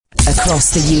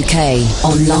across the UK,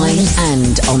 online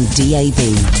and on DAB.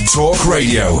 Talk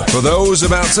Radio. For those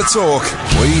about to talk,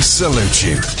 we salute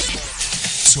you.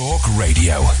 Talk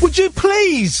Radio. Would you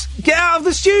please get out of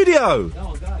the studio?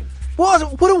 No, I'm going.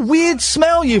 What a weird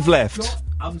smell you've left.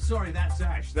 I'm sorry, that's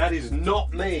Ash. That is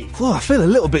not me. Oh, I feel a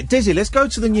little bit dizzy. Let's go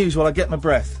to the news while I get my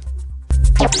breath.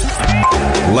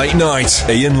 Late night,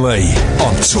 Iain Lee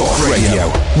on Talk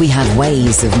Radio. We have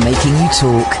ways of making you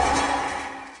talk.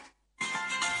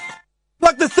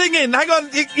 Plug the thing in. Hang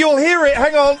on. You'll hear it.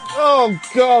 Hang on. Oh,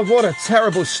 God. What a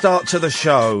terrible start to the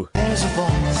show. There's a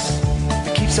voice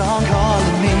that keeps on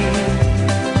calling me.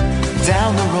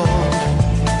 Down the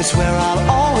road, it's where I'll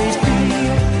always be.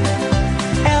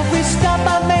 Every stop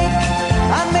I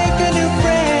make a new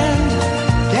friend.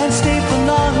 Can't stay for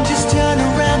long, just turn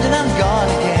around and I'm gone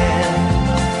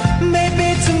again.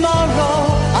 Maybe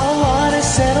tomorrow I'll wanna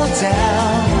settle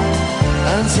down.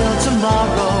 Until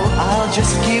tomorrow I'll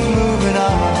just keep moving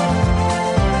on.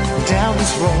 Down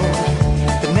this road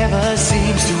that never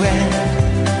seems to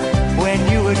end. When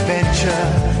new adventure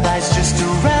lies just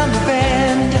around the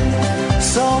bend.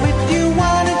 So if you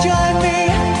wanna join me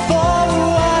for a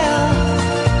while,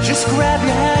 just grab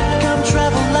your hat, come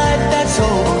travel light, that's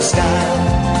old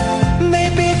style.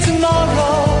 Maybe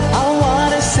tomorrow I'll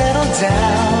wanna settle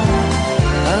down.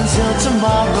 Until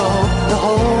tomorrow, the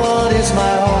whole world is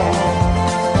my home.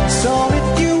 So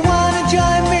if you wanna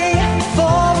join me for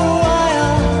a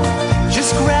while,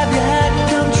 just grab your hat,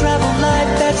 come travel light,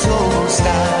 that's old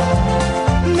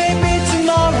style. Maybe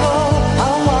tomorrow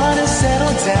I'll wanna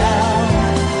settle down.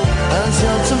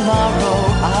 Until tomorrow,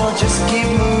 I'll just keep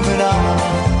moving on.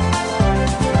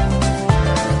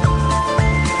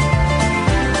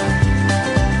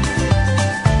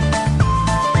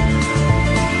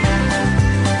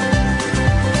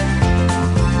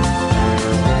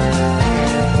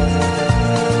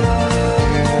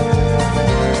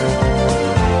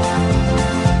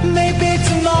 Maybe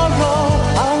tomorrow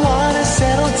I wanna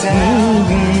settle down.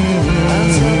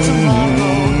 Until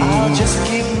tomorrow, I'll just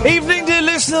keep. Evening, dear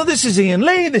listener. This is Iain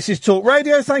Lee. This is Talk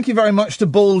Radio. Thank you very much to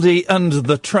Baldy and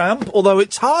the Tramp, although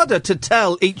it's harder to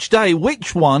tell each day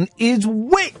which one is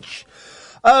which.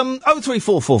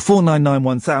 0344 499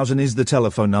 1000 is the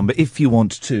telephone number if you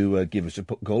want to give us a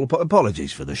call.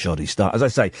 Apologies for the shoddy start. As I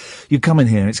say, you come in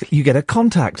here and you get a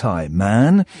contact high,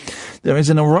 man. There is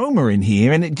an aroma in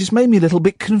here and it just made me a little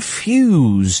bit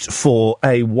confused for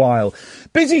a while.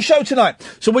 Busy show tonight.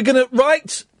 So we're going to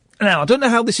write... Now, I don't know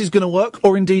how this is going to work,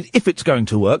 or indeed if it's going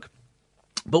to work,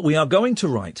 but we are going to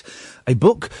write a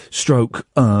book, stroke,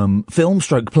 film,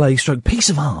 stroke, play, stroke, piece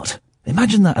of art.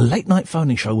 Imagine that, a late-night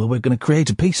phoning show where we're going to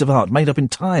create a piece of art made up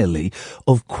entirely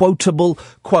of quotable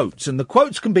quotes. And the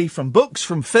quotes can be from books,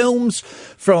 from films,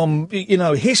 from,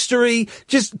 history,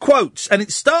 just quotes. And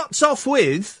it starts off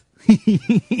with...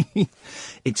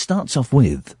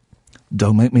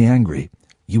 Don't make me angry.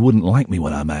 You wouldn't like me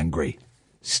when I'm angry,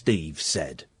 Steve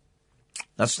said.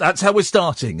 That's how we're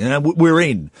starting, and we're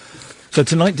in. So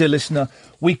tonight, dear listener,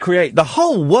 we create... The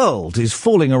whole world is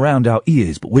falling around our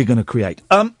ears, but we're going to create...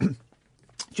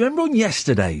 Do you remember on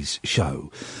yesterday's show?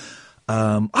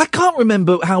 I can't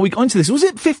remember how we got into this. Was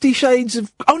it 50 Shades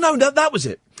of... Oh, no, that was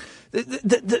it.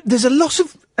 There's a lot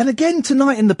of... And again,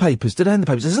 today in the papers,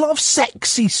 there's a lot of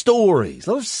sexy stories,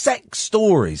 a lot of sex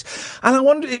stories. And I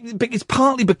wonder... It's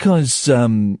partly because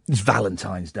it's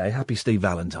Valentine's Day. Happy Steve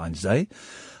Valentine's Day.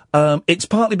 It's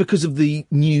partly because of the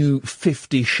new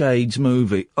 50 Shades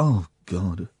movie. Oh,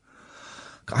 God.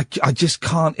 I just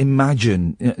can't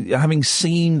imagine, having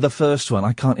seen the first one,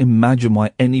 I can't imagine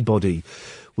why anybody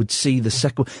would see the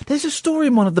second one. There's a story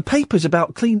in one of the papers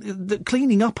about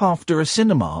cleaning up after a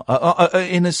cinema,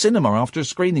 in a cinema after a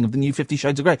screening of the new 50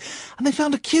 Shades of Grey, and they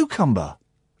found a cucumber.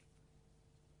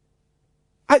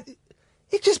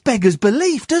 It just beggars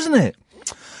belief, doesn't it?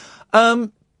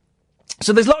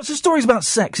 So there's lots of stories about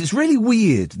sex. It's really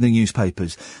weird, the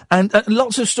newspapers. And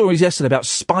lots of stories yesterday about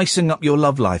spicing up your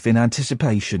love life in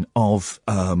anticipation of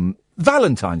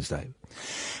Valentine's Day.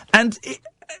 And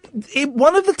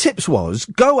one of the tips was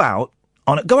go out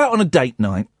on a date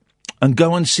night and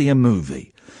go and see a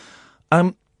movie.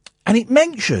 And it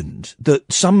mentioned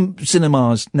that some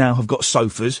cinemas now have got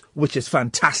sofas, which is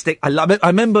fantastic. I love it. I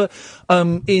remember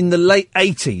in the late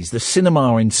 80s, the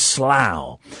cinema in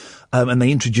Slough, and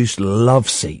they introduced love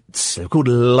seats. They were called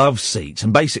love seats.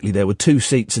 And basically there were two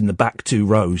seats in the back 2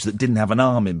 rows that didn't have an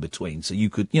arm in between. So you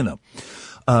could,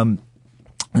 but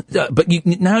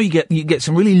now you get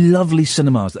some really lovely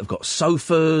cinemas that have got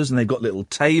sofas and they've got little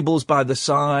tables by the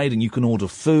side and you can order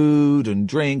food and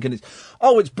drink and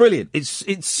it's brilliant.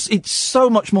 It's so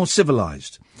much more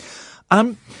civilized.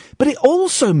 But it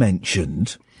also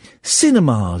mentioned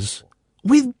cinemas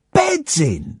with beds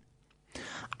in.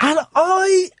 And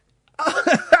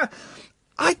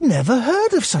I'd never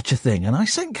heard of such a thing. And I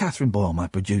sent Catherine Boyle, my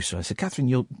producer, I said, Catherine,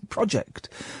 your project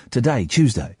today,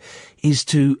 Tuesday, is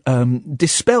to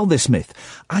dispel this myth.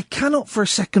 I cannot for a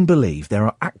second believe there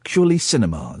are actually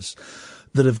cinemas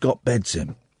that have got beds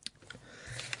in.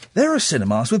 There are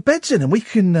cinemas with beds in, and we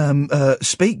can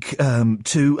speak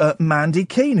to Mandy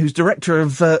Keane, who's director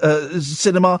of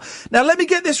cinema. Now, let me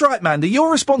get this right, Mandy.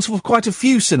 You're responsible for quite a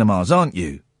few cinemas, aren't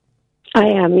you? I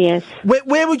am, yes.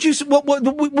 Where would you? What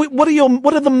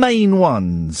are the main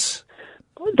ones?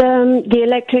 The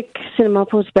Electric Cinema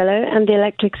Portobello and the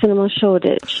Electric Cinema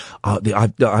Shoreditch.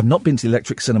 I've not been to the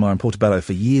Electric Cinema in Portobello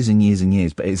for years and years and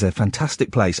years, but it's a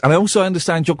fantastic place. And I also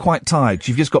understand you're quite tired 'cause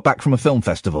you've just got back from a film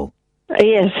festival.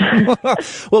 Yes.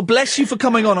 Well, bless you for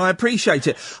coming on. I appreciate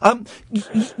it.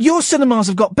 Your cinemas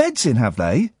have got beds in, have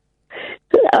they?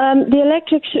 The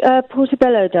Electric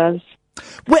Portobello does.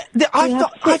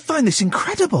 I find this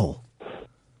incredible.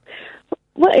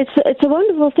 Well, it's a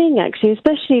wonderful thing, actually,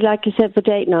 especially, like you said, for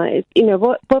date night. You know,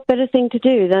 what better thing to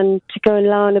do than to go and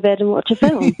lie on a bed and watch a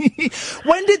film?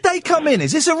 When did they come in?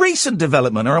 Is this a recent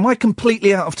development, or am I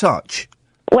completely out of touch?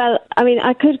 Well, I mean,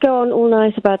 I could go on all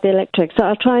night about the Electric, so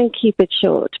I'll try and keep it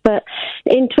short. But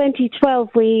in 2012,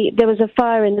 there was a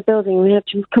fire in the building. We had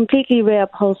to completely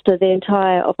reupholster the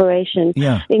entire operation,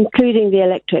 including the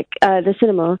Electric, the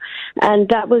cinema, and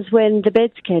that was when the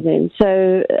beds came in.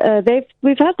 So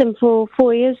we've had them for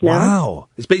 4 years now. Wow,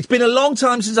 it's been a long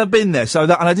time since I've been there.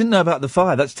 And I didn't know about the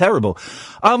fire. That's terrible.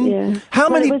 How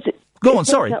many? Go on.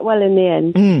 Sorry. Well, in the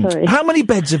end, sorry. How many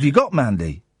beds have you got,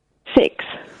 Mandy? 6.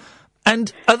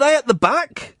 And are they at the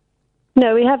back?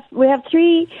 No, we have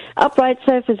 3 upright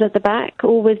sofas at the back,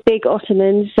 all with big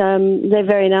ottomans. They're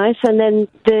very nice, and then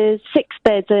the 6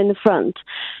 beds are in the front.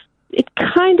 It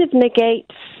kind of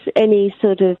negates any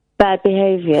sort of bad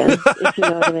behaviour, if you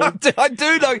know what I mean. I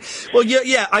do know. Well,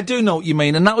 yeah, I do know what you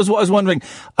mean, and that was what I was wondering.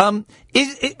 Are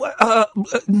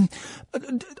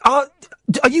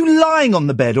you lying on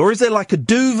the bed, or is there like a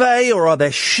duvet, or are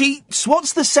there sheets?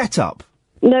 What's the setup?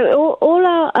 No, all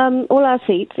our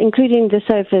seats, including the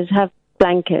sofas, have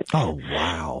blankets. Oh,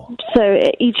 wow. So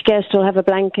each guest will have a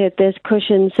blanket. There's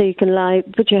cushions, so you can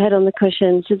put your head on the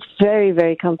cushions. It's very,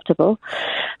 very comfortable.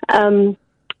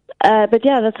 But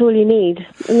yeah, that's all you need.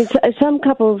 I mean, some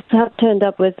couples have turned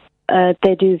up with their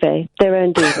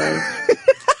own duvet.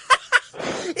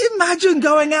 Imagine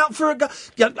going out for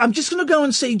I'm just going to go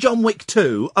and see John Wick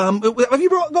 2. Have you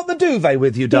got the duvet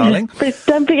with you, darling?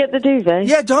 Don't forget the duvet.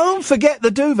 Yeah, don't forget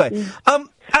the duvet.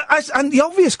 And the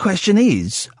obvious question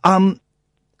is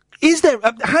there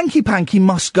hanky-panky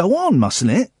must go on,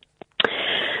 mustn't it?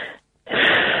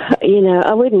 You know,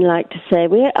 I wouldn't like to say.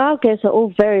 Our guests are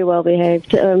all very well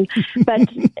behaved, but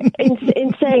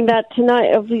in saying that,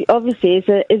 tonight obviously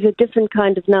is a different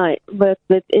kind of night, with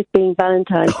it being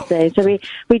Valentine's Day. So we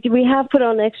have put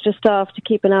on extra staff to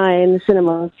keep an eye in the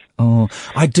cinemas. Oh,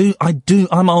 I do.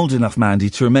 I'm old enough, Mandy,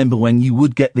 to remember when you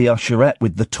would get the usherette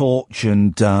with the torch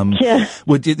and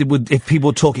would if people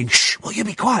were talking, shh, will you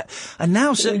be quiet? And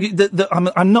now,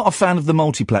 I'm not a fan of the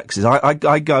multiplexes.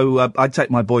 I take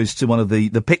my boys to one of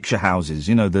the picture houses,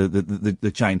 you know,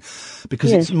 the chain,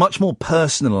 because it's much more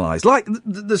personalised. Like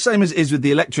the same as it is with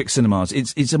the Electric cinemas.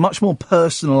 It's a much more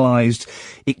personalised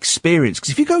experience. Because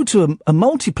if you go to a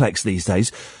multiplex these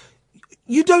days,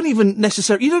 you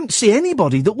don't see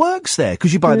anybody that works there,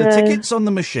 because you buy the tickets on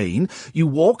the machine, you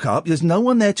walk up, there's no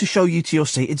one there to show you to your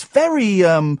seat. It's very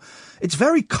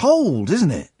cold,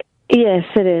 isn't it? Yes,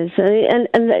 it is.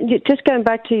 And just going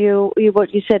back to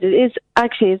what you said,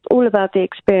 it's all about the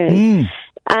experience.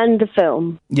 And the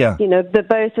film. Yeah. You know,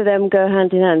 both of them go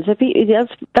hand in hand. So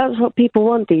that's what people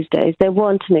want these days. They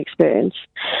want an experience.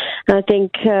 And I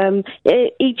think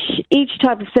each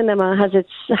type of cinema has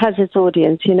its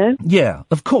audience, you know? Yeah,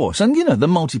 of course. And, you know, the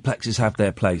multiplexes have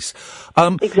their place.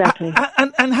 Exactly.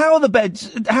 And how are the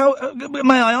beds?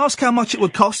 May I ask how much it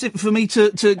would cost for me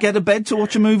to get a bed to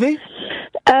watch a movie?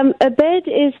 A bed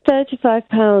is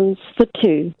 £35 for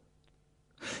 2.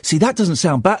 See, that doesn't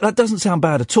sound bad. That doesn't sound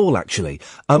bad at all, actually.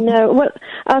 No, well,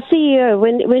 our CEO,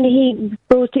 when he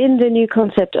brought in the new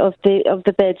concept of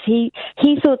the beds, he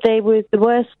thought they were the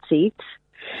worst seats,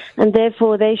 and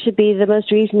therefore they should be the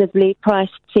most reasonably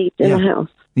priced seats in the house.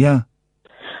 Yeah.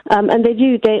 And they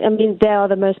do. They are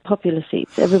the most popular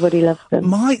seats. Everybody loves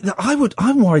them.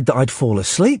 I'm worried that I'd fall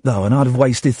asleep though, and I'd have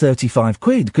wasted £35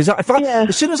 because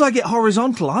as soon as I get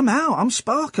horizontal, I'm out. I'm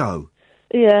Sparko.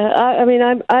 Yeah,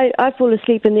 I fall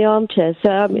asleep in the armchair, so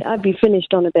I'd be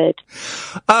finished on a bed.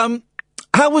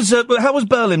 How was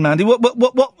Berlin, Mandy?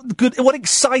 What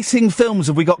exciting films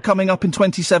have we got coming up in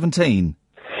 2017?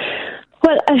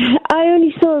 Well, I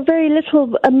only saw a very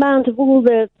little amount of all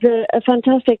the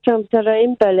fantastic films that are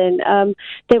in Berlin.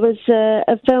 There was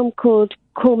a film called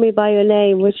Call Me By Your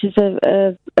Name, which is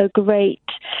a great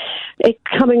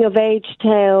coming-of-age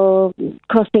tale,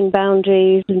 crossing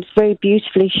boundaries, and it's very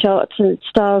beautifully shot, and it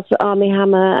stars Armie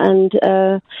Hammer and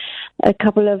a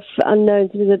couple of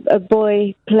unknowns, with a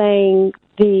boy playing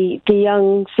the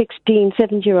young 16,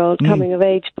 17-year-old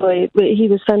coming-of-age boy. He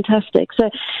was fantastic. So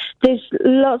there's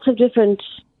lots of different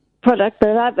product,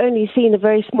 but I've only seen a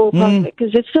very small part of it,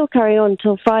 because it's still carrying on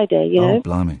until Friday, you know? Oh,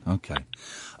 blimey, okay.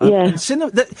 Yeah. And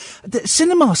the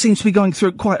cinema seems to be going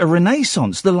through quite a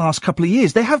renaissance the last couple of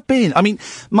years. There have been. I mean,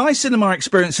 my cinema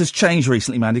experience has changed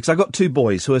recently, Mandy, because I've got two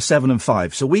boys who are 7 and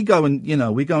 5. So we go and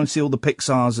see all the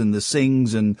Pixars and the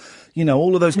Sings and,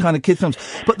 all of those kind of kid films.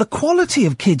 But the quality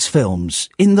of kids' films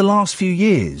in the last few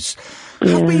years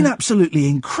have been absolutely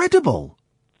incredible.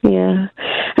 Yeah.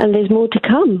 And there's more to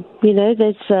come,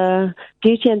 there's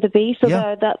Beauty and the Beast,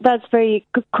 although that's very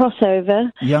good crossover.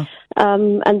 Yeah.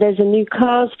 And there's a new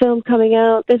Cars film coming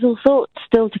out. There's all sorts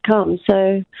still to come.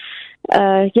 So,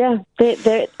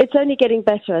 it's only getting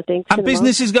better, I think. And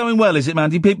business is going well, is it,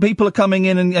 Mandy? People are coming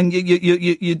in and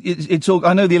it's all,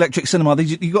 I know the Electric Cinema,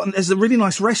 there's a really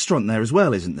nice restaurant there as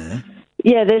well, isn't there?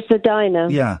 Yeah, there's the diner.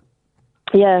 Yeah.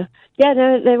 Yeah. Yeah,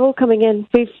 no, they're all coming in.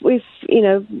 We've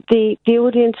the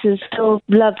audiences still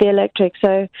love the Electric,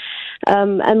 so,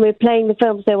 and we're playing the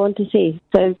films they want to see,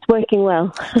 so it's working well.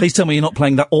 Please tell me you're not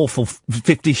playing that awful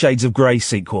 50 Shades of Grey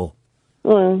sequel.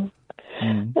 Well,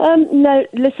 no,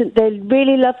 listen, they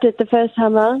really loved it the first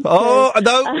time around. Oh,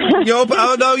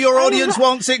 no, your audience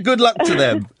wants it. Good luck to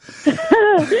them.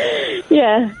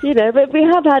 Yeah, but we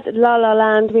have had La La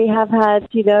Land, we have had,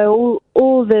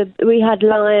 we had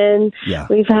Lion,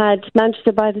 we've had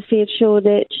Manchester by the Sea at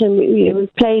Shoreditch, and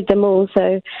we've played them all,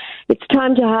 so it's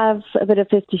time to have a bit of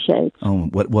 50 Shades. Oh,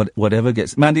 whatever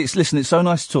gets... Mandy, it's so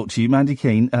nice to talk to you. Mandy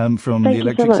Keane, from the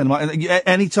Electric Cinema.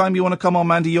 Anytime you want to come on,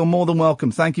 Mandy, you're more than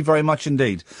welcome. Thank you very much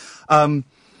indeed.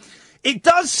 It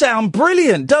does sound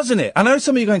brilliant, doesn't it? I know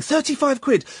some of you are going, 35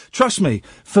 quid. Trust me,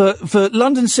 for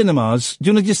London cinemas, do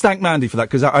you want to just thank Mandy for that?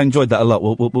 Because I enjoyed that a lot.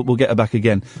 We'll get her back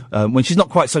again, when she's not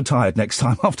quite so tired next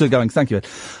time after going, thank you.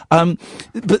 But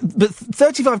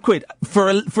 35 quid for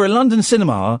a London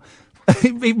cinema,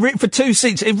 for 2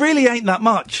 seats, it really ain't that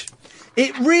much.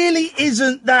 It really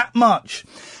isn't that much.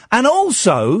 And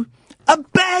also, a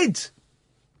bed.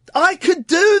 I could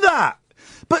do that.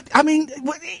 But, I mean,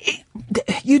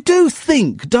 you do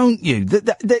think, don't you,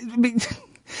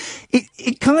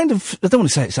 it kind of, I don't want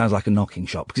to say it sounds like a knocking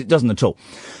shop, because it doesn't at all,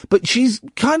 but she's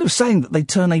kind of saying that they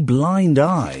turn a blind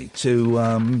eye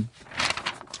to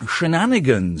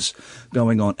shenanigans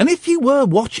going on. And if you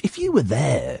were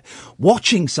there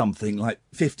watching something like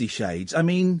 50 Shades, I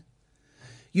mean,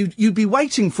 you'd be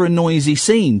waiting for a noisy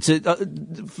scene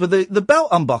for the belt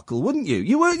unbuckle, wouldn't you?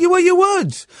 You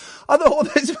would. I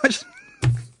thought there's much...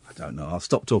 I don't know. I'll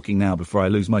stop talking now before I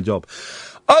lose my job.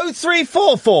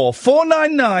 0344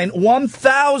 499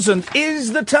 1000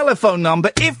 is the telephone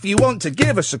number if you want to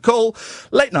give us a call.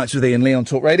 Late Nights with Iain Lee on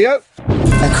Talk Radio.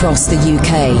 Across the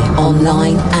UK,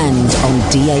 online and on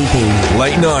DAB.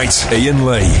 Late Night, Iain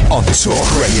Lee on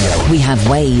Talk Radio. We have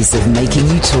ways of making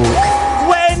you talk.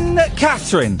 When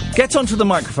Catherine, get onto the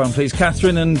microphone, please,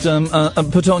 Catherine, and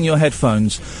put on your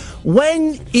headphones.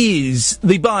 When is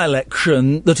the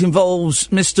by-election that involves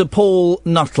Mr. Paul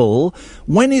Nuttall?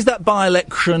 When is that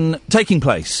by-election taking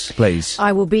place, please?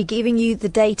 I will be giving you the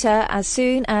data as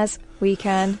soon as we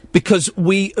can. Because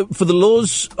for the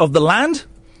laws of the land,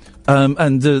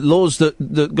 and the laws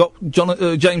that got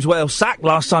James Wales sacked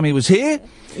last time he was here.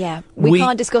 Yeah, we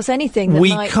can't discuss anything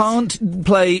that can't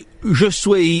play Je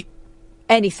suis...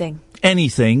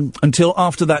 Anything until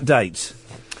after that date.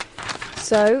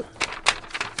 So...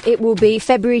 It will be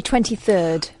February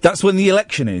 23rd. That's when the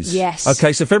election is? Yes.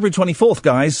 OK, so February 24th,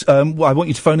 guys, I want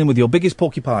you to phone in with your biggest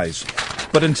porky pies.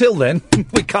 But until then,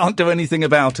 we can't do anything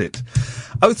about it.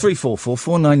 0344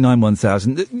 499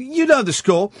 1000. You know the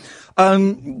score.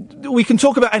 We can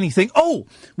talk about anything. Oh,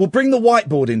 we'll bring the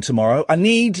whiteboard in tomorrow. I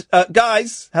need...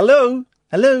 guys, hello?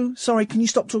 Sorry, can you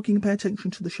stop talking and pay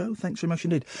attention to the show? Thanks very much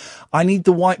indeed. I need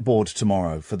the whiteboard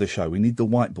tomorrow for the show. We need the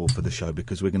whiteboard for the show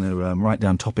because we're going to write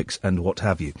down topics and what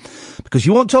have you. Because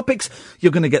you want topics,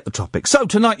 you're going to get the topics. So,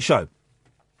 tonight's show.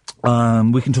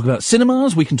 We can talk about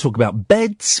cinemas, we can talk about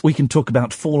beds, we can talk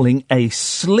about falling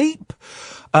asleep.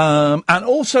 And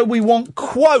also we want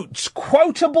quotes,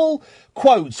 quotable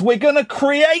quotes. We're going to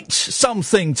create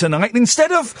something tonight.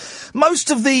 Instead of most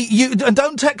of and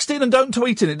don't text in and don't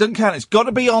tweet in. It doesn't count. It's got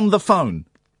to be on the phone.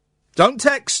 Don't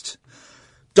text.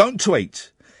 Don't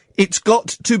tweet. It's got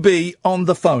to be on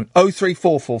the phone.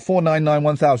 0344 499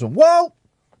 1000. Well,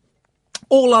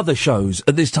 all other shows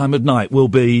at this time of night will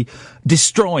be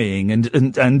destroying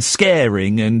and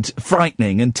scaring and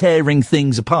frightening and tearing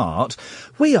things apart.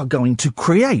 We are going to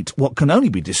create what can only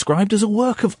be described as a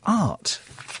work of art.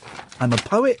 I'm a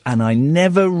poet and I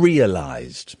never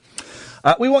realised.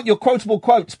 We want your quotable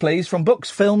quotes, please, from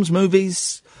books, films,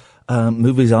 movies.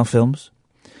 Movies are films.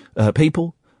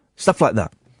 People. Stuff like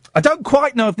that. I don't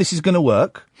quite know if this is going to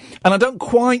work, and I don't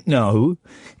quite know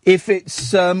if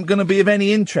it's going to be of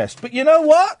any interest. But you know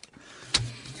what?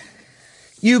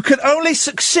 You can only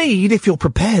succeed if you're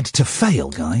prepared to fail,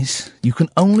 guys. You can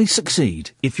only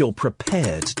succeed if you're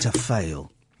prepared to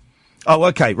fail. Oh,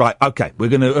 okay, right, okay.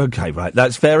 Okay, right,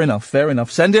 that's fair enough.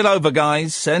 Send it over,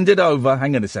 guys. Send it over.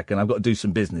 Hang on a second, I've got to do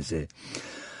some business here.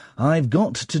 I've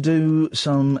got to do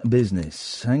some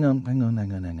business. Hang on.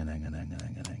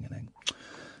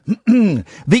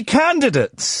 The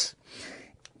candidates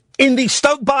in the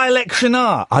Stoke by-election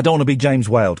are... I don't want to be James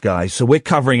Wade, guys, so we're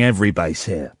covering every base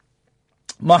here.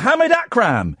 Mohammed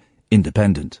Akram,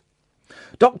 Independent.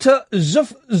 Dr.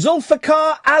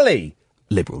 Zulfikar Ali,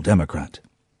 Liberal Democrat.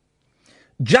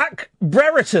 Jack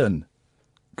Brereton,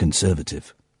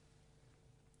 Conservative.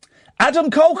 Adam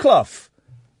Colclough,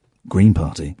 Green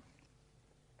Party.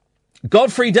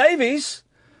 Godfrey Davies,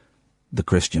 the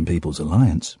Christian People's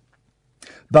Alliance.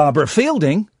 Barbara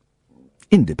Fielding,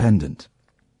 Independent.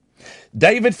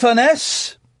 David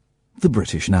Furness, the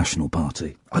British National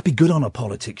Party. I'd be good on a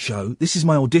politics show. This is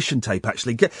my audition tape,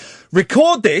 actually.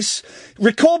 Record this.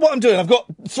 Record what I'm doing. I've got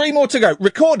 3 more to go.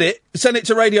 Record it. Send it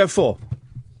to Radio 4.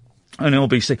 And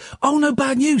LBC. Oh, no,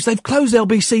 bad news. They've closed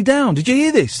LBC down. Did you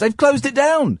hear this? They've closed it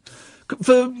down.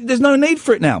 There's no need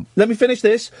for it now. Let me finish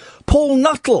this. Paul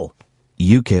Nuttall,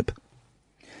 UKIP.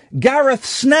 Gareth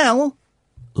Snell,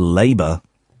 Labour.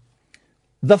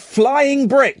 The Flying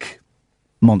Brick,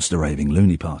 Monster Raving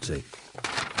Loony Party.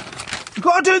 You've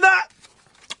got to do that.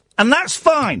 And that's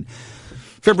fine.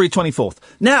 February 24th.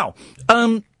 Now,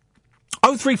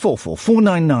 0344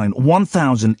 499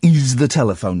 1000 is the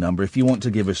telephone number if you want to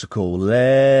give us a call.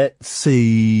 Let's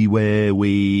see where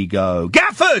we go.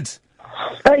 Gatford!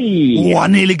 Hey! Oh, I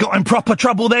nearly got in proper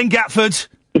trouble then, Gatford.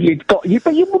 There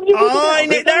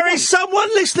is someone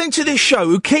listening to this show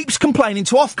who keeps complaining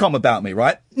to Ofcom about me,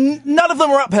 right? None of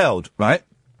them are upheld, right?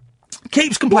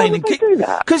 Keeps complaining. Why would they do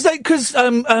that? Because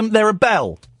they're a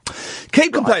bell.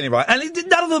 Keep complaining, right? And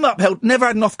none of them upheld. Never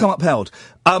had an Ofcom upheld.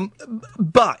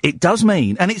 But it does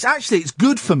mean, and it's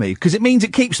good for me because it means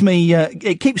it keeps me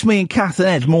and Kath and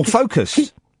Ed more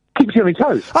focused. Keeps you on your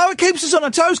toes. Oh, it keeps us on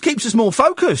our toes, keeps us more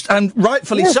focused, and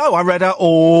rightfully so. I read out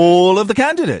all of the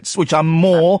candidates, which I'm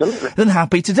more than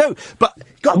happy to do. But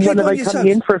and when are they coming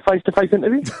in for a face-to-face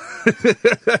interview?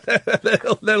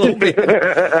 they'll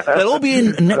all be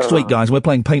in next week, guys. We're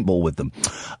playing paintball with them.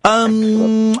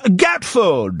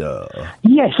 Gatford.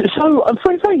 Yes. So,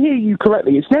 if I hear you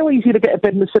correctly, it's now easier to get a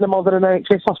bed in the cinema than an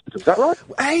NHS hospital. Is that right?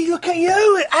 Hey, look at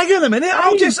you! Hang on a minute.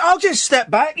 I'll just step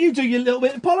back. You do your little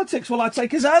bit of politics while I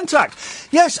take a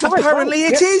Zantac. Yes, apparently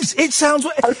it is. It sounds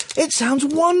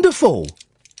wonderful.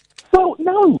 Well,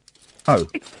 no. Oh.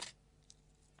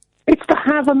 It's the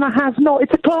have and the have not.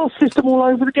 It's a class system all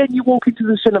over again. You walk into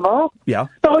the cinema. Yeah.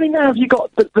 Not only now have you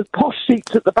got the posh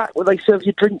seats at the back where they serve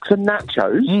you drinks and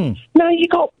nachos. Now you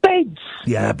got beds.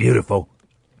 Yeah, beautiful.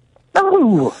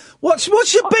 No. What's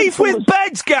your beef with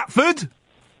beds, Gatford?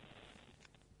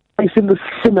 It's in the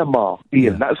cinema,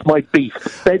 Ian. That's my beef.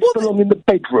 Beds belong in the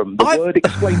bedroom. The word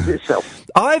explains itself.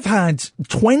 I've had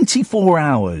 24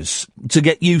 hours to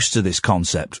get used to this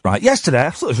concept, right? Yesterday, I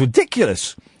thought it was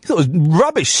ridiculous. I thought it was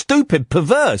rubbish, stupid,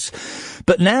 perverse.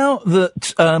 But now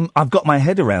that I've got my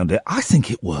head around it, I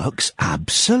think it works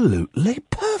absolutely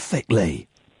perfectly.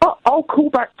 I'll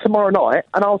call back tomorrow night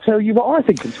and I'll tell you what I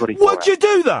think in 24 hours. Would you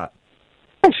do that?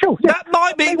 Yeah, sure. Yeah.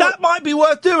 That might be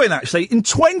worth doing, actually. In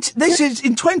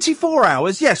 24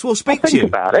 hours. Yes, we'll speak to you. Think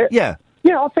about it. Yeah.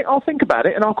 Yeah, I'll think about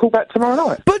it and I'll call back tomorrow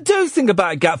night. But do think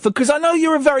about it, Gatford, because I know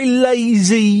you're a very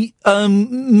lazy,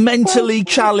 mentally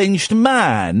challenged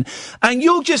man, and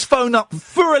you'll just phone up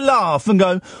for a laugh and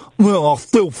go, well, I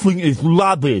still think it's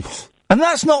rubbish. And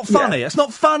that's not funny. Yeah. It's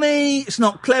not funny. It's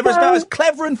not clever. It's about as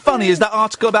clever and funny as that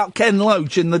article about Ken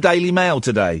Loach in the Daily Mail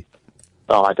today.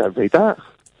 Oh, I don't read that.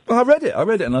 Well, I read it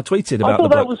and I tweeted about the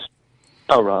bloke.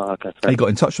 Oh, right, okay. He got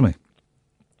in touch with me.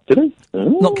 Did he?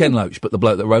 Oh. Not Ken Loach, but the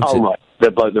bloke that wrote it. Oh, right.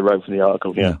 The bloke that wrote for the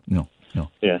article, yeah. No.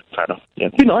 Yeah, fair enough. Yeah.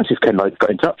 It'd be nice if Ken Loach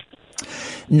got in touch.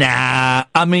 Nah,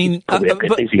 I mean... Probably a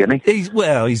bit busy, isn't he? He's...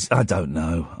 I don't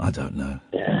know. Yeah,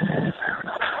 fair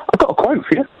enough. I've got a quote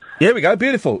for you. Here we go,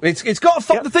 beautiful. It's got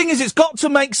to... The thing is, it's got to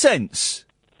make sense.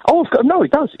 Oh, no,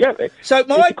 it does, yeah. So,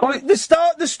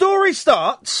 the story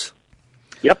starts...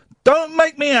 Yep. Don't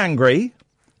make me angry.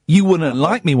 You wouldn't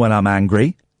like me when I'm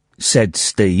angry, said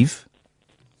Steve.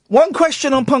 One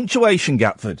question on punctuation,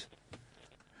 Gatford.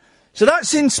 So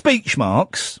that's in speech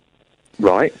marks.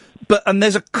 Right. And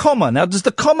there's a comma. Now, does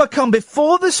the comma come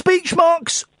before the speech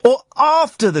marks or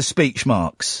after the speech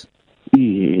marks?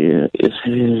 Yeah.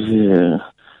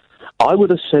 I would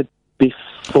have said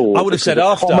before. I would have said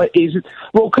after.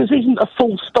 Because isn't a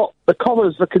full stop... The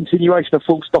comma's the continuation, a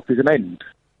full stop is an end.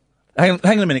 Hang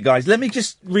on a minute, guys. Let me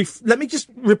just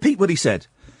repeat what he said.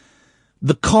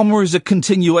 The comma is a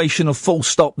continuation of full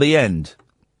stop, the end.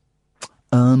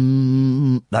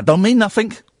 That don't mean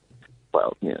nothing.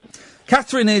 Well, yeah.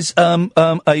 Catherine is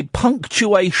a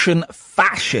punctuation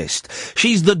fascist.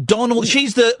 She's the Donald.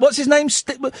 She's the what's his name?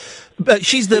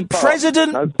 She's the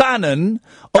President Bannon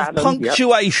of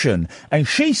punctuation, and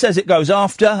she says it goes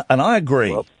after, and I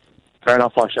agree. Well, fair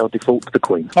enough. I shall default to the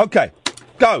Queen. Okay,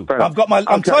 go. I've got my.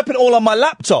 I'm typing it all on my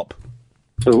laptop.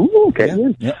 Ooh,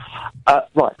 okay. Yeah.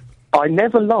 Right. I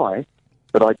never lie,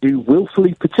 but I do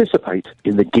willfully participate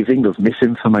in the giving of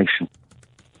misinformation.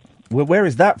 Well, where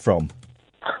is that from?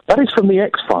 That is from the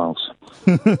X-Files.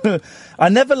 I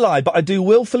never lie, but I do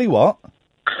willfully what?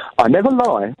 I never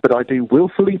lie, but I do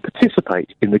willfully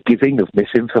participate in the giving of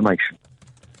misinformation.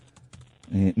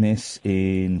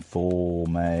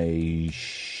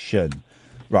 Misinformation.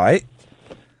 Right.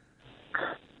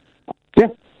 Yeah,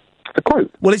 the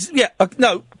quote. Well,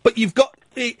 no, but you've got...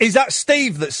 Is that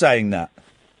Steve that's saying that?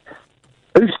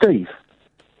 Who's Steve?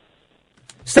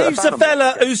 Steve's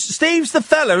the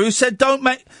fella who said, don't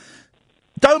make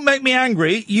me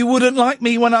angry. You wouldn't like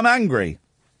me when I'm angry.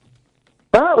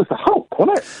 That was the Hulk,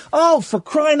 wasn't it? Oh, for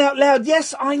crying out loud.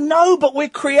 Yes, I know, but we're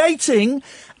creating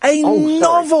a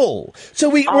novel. So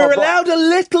we're allowed a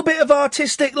little bit of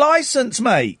artistic license,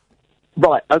 mate.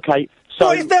 Right, okay.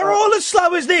 So if they're all as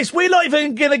slow as this, we're not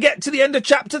even going to get to the end of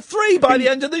chapter 3 by the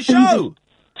end of the show.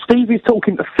 Steve is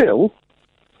talking to Phil,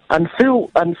 and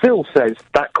Phil says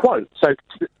that quote. So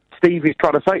Steve is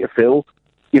trying to say to Phil,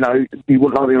 you know, you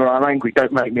wouldn't like me when I'm angry,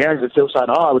 don't make me angry. Phil saying,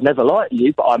 I would never lie to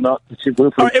you, but I'm not...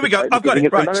 All right, here we go. I've got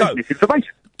it. Right, so,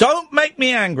 don't make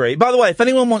me angry. By the way, if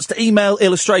anyone wants to email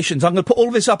illustrations, I'm going to put all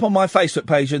of this up on my Facebook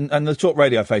page and the Talk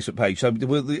Radio Facebook page. So,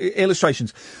 the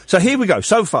illustrations. So here we go.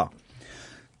 So far.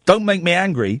 Don't make me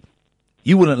angry.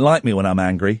 You wouldn't like me when I'm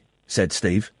angry, said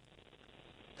Steve.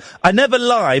 I never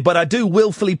lie, but I do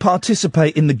willfully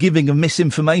participate in the giving of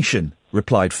misinformation,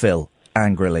 replied Phil,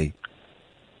 angrily.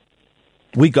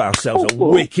 We got ourselves a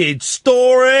wicked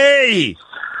story!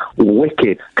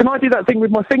 Wicked. Can I do that thing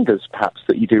with my fingers, perhaps,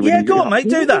 that you do? Yeah, go on, mate,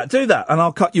 do that. And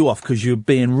I'll cut you off, because you're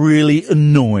being really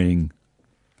annoying.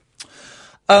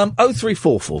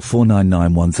 0344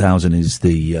 499 1000 is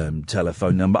the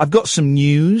telephone number. I've got some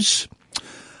news.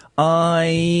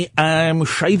 I am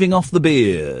shaving off the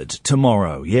beard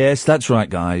tomorrow. Yes, that's right,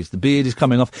 guys. The beard is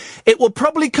coming off. It will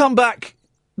probably come back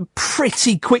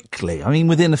pretty quickly. I mean,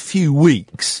 within a few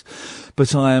weeks.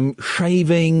 But I am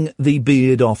shaving the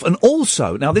beard off. And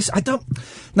also, now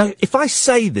if I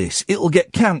say this, it'll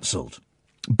get cancelled.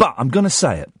 But I'm going to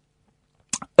say it.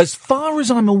 As far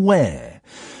as I'm aware,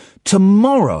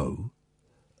 tomorrow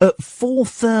at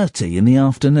 4:30 in the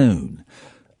afternoon,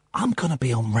 I'm going to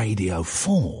be on Radio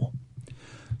 4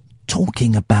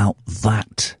 talking about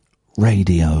that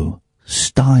radio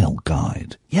style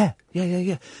guide. Yeah.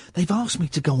 They've asked me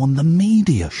to go on the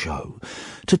media show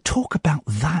to talk about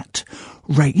that.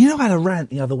 You know, I had a rant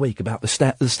the other week about the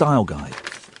style guide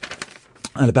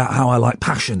and about how I like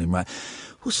passion in well,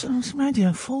 so it's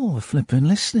Radio 4 are flipping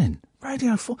listening.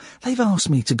 Radio 4, they've asked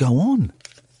me to go on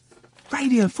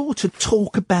Radio 4 to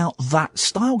talk about that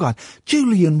style guide.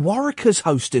 Julian Warwicker's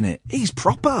hosting it. He's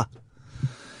proper.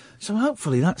 So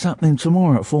hopefully that's happening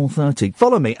tomorrow at 4:30.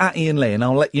 Follow me at Iain Lee and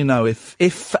I'll let you know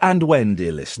if and when,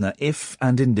 dear listener, if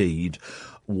and indeed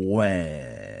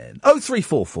when.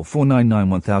 0344 499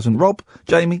 1000. Rob,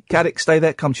 Jamie, Caddick, stay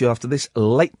there. Come to you after this.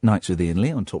 Late Nights with Iain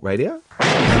Lee on Talk Radio.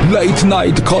 Late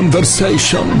night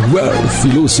conversation worth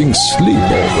losing sleep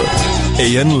over.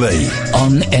 Iain Lee.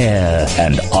 On air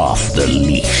and off the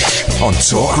leash. On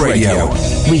Talk Radio.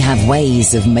 We have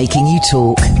ways of making you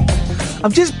talk.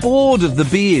 I'm just bored of the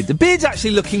beard. The beard's actually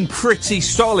looking pretty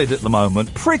solid at the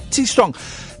moment. Pretty strong.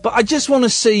 But I just want to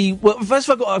see. Well, first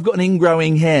of all, I've got an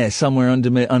ingrowing hair somewhere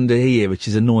under here, which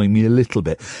is annoying me a little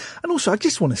bit. And also, I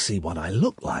just want to see what I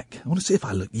look like. I want to see if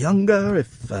I look younger,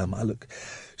 if I look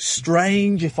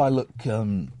strange, if I look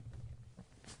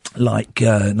like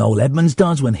Noel Edmonds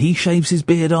does when he shaves his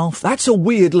beard off. That's a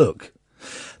weird look.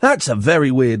 That's a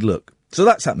very weird look. So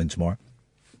that's happening tomorrow.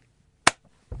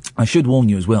 I should warn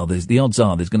you as well, the odds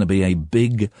are there's going to be a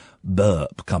big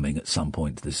burp coming at some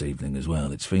point this evening as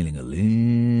well. It's feeling a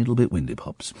little bit windy,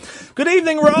 Pops. Good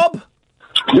evening, Rob.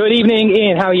 Good evening,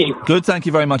 Ian. How are you? Good, thank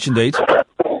you very much indeed. A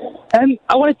couple of things.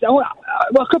 I wanted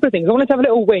to have a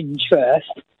little whinge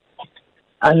first,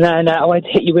 and then I wanted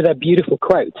to hit you with a beautiful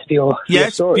quote for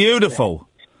your story. Beautiful.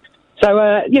 So,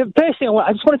 first thing,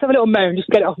 I just wanted to have a little moan, just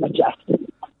get it off my chest.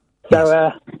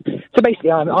 So, so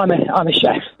basically, I'm a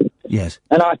chef. Yes.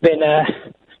 And I've been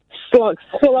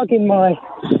slugging my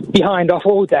behind off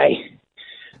all day.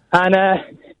 And,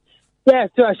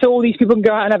 so I saw all these people can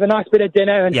go out and have a nice bit of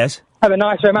dinner and have a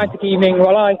nice romantic evening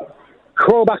while I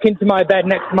crawl back into my bed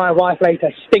next to my wife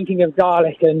later, stinking of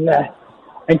garlic and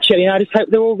chili. And I just hope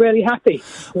they're all really happy.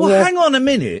 Well, hang on a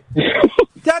minute.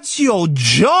 That's your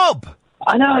job.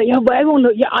 I know, yeah, but everyone,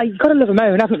 you've got to love a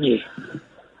moan, haven't you?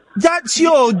 That's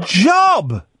your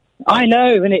job. I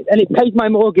know, and it pays my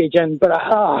mortgage, but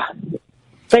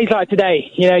days like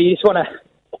today, you just want to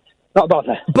not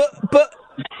bother. But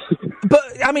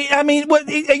I mean, what,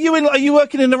 are you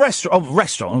working in a restaurant? Oh,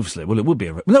 restaurant, obviously. Well, it would be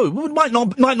it might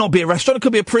not be a restaurant. It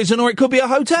could be a prison or it could be a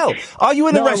hotel. Are you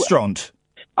in a restaurant?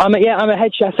 I'm a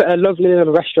head chef at a lovely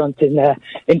little restaurant in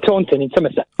Taunton in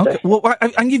Somerset. Okay. Well,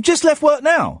 and you've just left work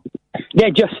now? Yeah.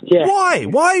 Why?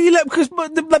 Why are you left? Because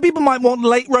the people might want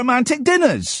late romantic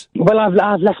dinners. Well, I've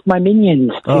left my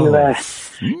minions to.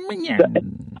 Minions.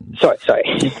 Sorry.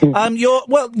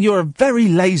 You're a very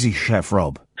lazy chef,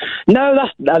 Rob. No,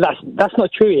 that's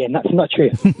not true, Ian. That's not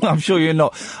true. I'm sure you're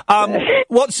not.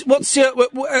 What's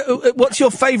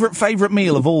your favourite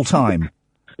meal of all time?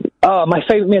 Oh, my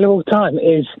favourite meal of all time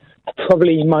is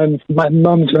probably my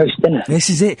mum's roast dinner. This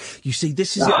is it. You see,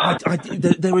 this is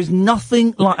it. There is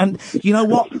nothing like... And you know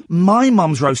what? My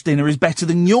mum's roast dinner is better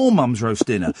than your mum's roast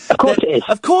dinner. Of course it is.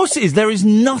 Of course it is. There is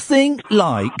nothing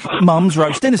like mum's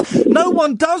roast dinners. No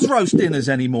one does roast dinners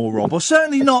anymore, Rob, or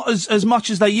certainly not as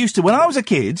much as they used to. When I was a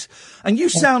kid, and you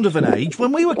sound of an age,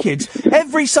 when we were kids,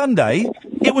 every Sunday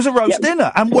it was a roast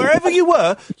dinner. And wherever you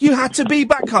were, you had to be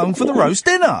back home for the roast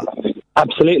dinner.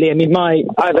 Absolutely. I mean, I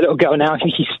have a little girl now.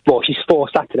 She's 4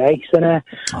 Saturdays, and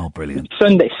brilliant.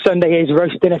 Sunday is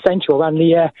roast dinner central around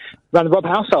the Rob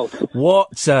household.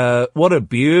 What a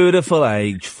beautiful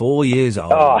age! 4 years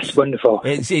old. Oh, it's wonderful.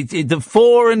 It's the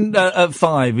 4 and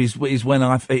 5 is when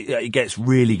it gets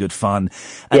really good fun,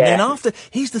 and then after,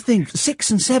 here's the thing: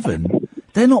 6 and 7,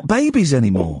 they're not babies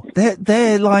anymore.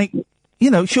 They're like.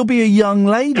 She'll be a young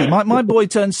lady. My boy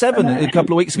turned 7 a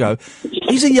couple of weeks ago.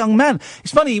 He's a young man.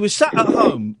 It's funny, he was sat at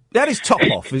home, he had his top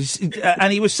off,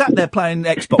 and he was sat there playing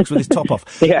Xbox with his top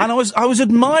off. Yeah. And I was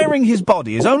admiring his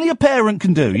body, as only a parent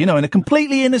can do, in a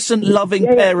completely innocent, loving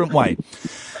parent way.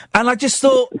 And I just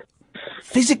thought,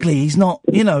 physically, he's not,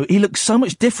 he looks so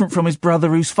much different from his brother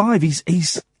who's 5.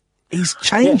 He's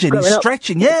changing, he's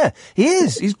stretching. Yeah, he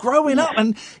is. He's growing up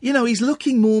and, he's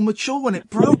looking more mature and it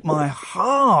broke my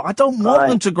heart. I don't want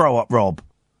them to grow up, Rob.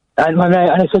 And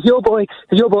it says your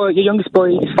youngest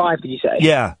boy is 5, did you say?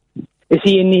 Yeah. Is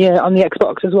he on the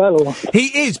Xbox as well? Or? He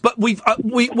is, but we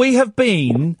have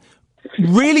been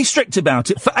really strict about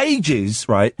it for ages,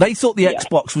 right? They thought the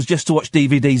Xbox was just to watch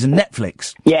DVDs and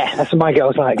Netflix. Yeah, that's what my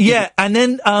girl's like. Yeah, and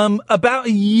then about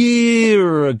a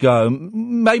year ago,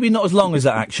 maybe not as long as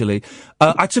that actually,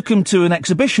 I took him to an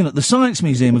exhibition at the Science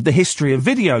Museum of the history of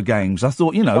video games. I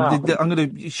thought, I'm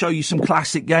going to show you some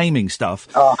classic gaming stuff.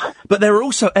 Oh. But there are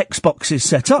also Xboxes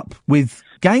set up with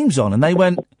games on, and they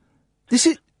went, does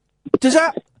the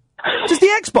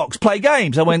Xbox play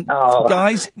games? I went,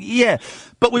 guys, yeah.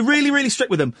 But we're really, really strict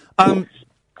with them.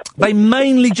 They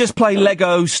mainly just play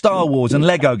Lego Star Wars and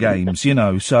Lego games,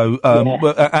 so,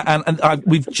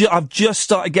 I've just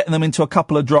started getting them into a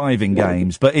couple of driving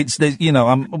games, but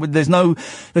there's no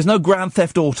Grand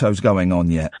Theft Autos going on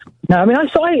yet. No, I mean,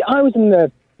 I was in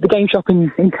the game shop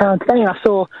in town today and I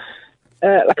saw,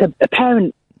 a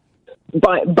parent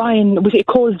buying, was it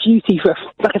Call of Duty for a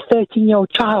 13-year-old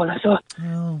child? And I thought,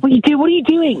 what are you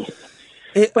doing?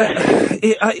 I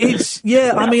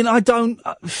mean, I don't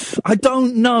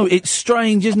know. It's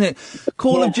strange, isn't it?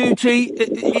 Call of Duty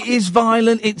it is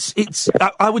violent.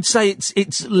 I would say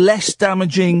it's less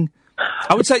damaging.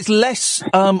 I would say it's less,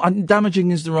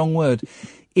 damaging is the wrong word.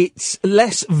 it's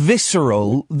less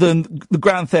visceral than the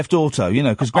Grand Theft Auto, you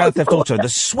know, because Grand Theft Auto, the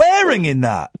swearing in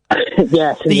that.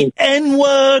 Yes. The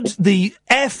N-word, the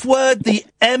F-word, the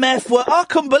MF word. I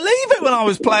couldn't believe it when I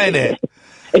was playing it.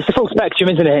 It's the full spectrum,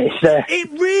 isn't it?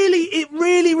 It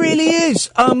really is.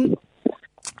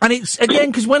 And it's,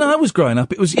 again, because when I was growing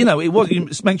up, it was, you know, you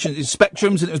mentioned it's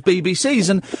Spectrums and it was BBCs,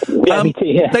 and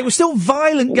they were still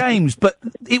violent games, but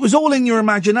it was all in your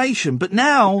imagination. But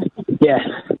now,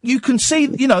 you can see,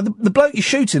 you know, the bloke you're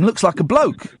shooting looks like a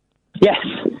bloke. Yes.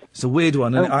 It's a weird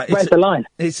one. And where's the line?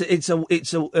 It's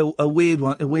a weird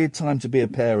one, a weird time to be a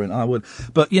parent.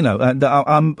 But you know,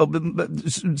 I'm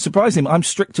surprisingly, I'm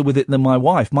stricter with it than my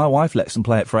wife. My wife lets them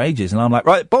play it for ages, and I'm like,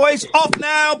 right, boys, off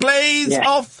now, please,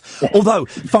 off. Although,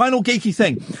 final geeky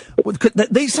thing,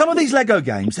 some of these Lego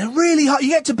games, they're really hard. You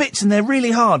get to bits and they're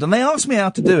really hard, and they ask me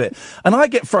how to do it, and I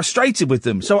get frustrated with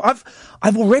them. So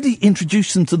I've already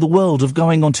introduced them to the world of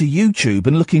going onto YouTube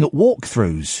and looking at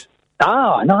walkthroughs.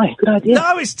 Ah, nice, good idea.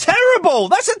 No, it's terrible.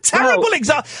 That's a terrible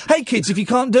example. Hey, kids, if you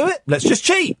can't do it, let's just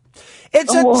cheat.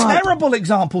 It's a terrible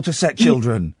example to set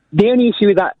children. The only issue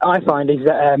with that, I find, is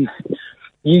that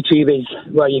YouTube is,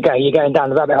 well, you're going down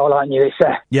the rabbit hole, aren't you? It's,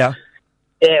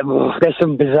 there's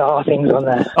some bizarre things on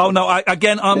there. Oh, no,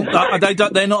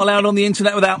 they're not allowed on the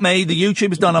internet without me. The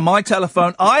YouTube is done on my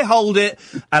telephone. I hold it,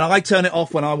 and I turn it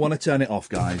off when I want to turn it off,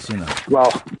 guys, you know.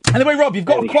 Well. Anyway, Rob, you've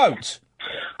got a quote.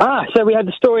 So we had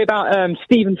the story about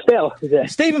Steve and Phil, is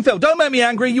it? Steve and Phil, don't make me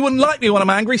angry. You wouldn't like me when I'm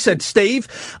angry, said Steve.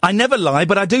 I never lie,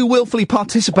 but I do willfully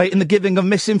participate in the giving of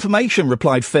misinformation,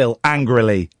 replied Phil,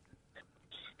 angrily.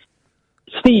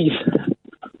 Steve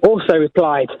also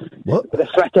replied with a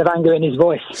threat of anger in his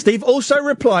voice. Steve also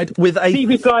replied with a... Steve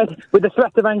replied with a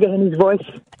threat of anger in his voice.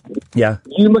 Yeah.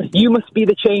 You must be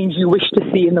the change you wish to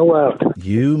see in the world.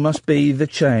 You must be the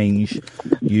change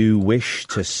you wish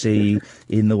to see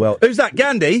in the world. Who's that,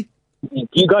 Gandhi?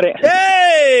 You got it.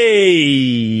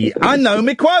 Hey! I know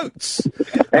me quotes.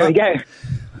 There we go.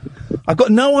 I've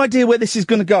got no idea where this is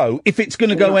going to go, if it's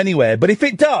going to go anywhere, but if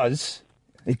it does...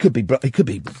 It could be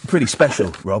pretty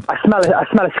special, Rob. I smell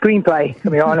a screenplay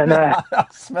coming on, and I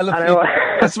smell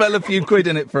a few quid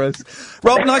in it for us.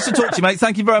 Rob, nice to talk to you, mate.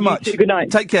 Thank you very much. Good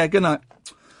night. Take care. Good night.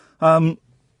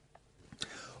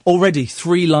 Already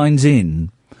 3 lines in,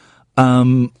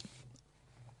 I've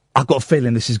got a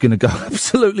feeling this is going to go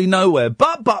absolutely nowhere.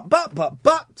 But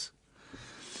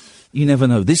you never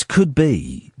know. This could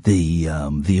be the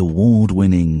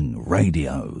award-winning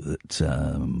radio that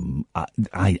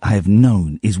I have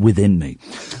known is within me.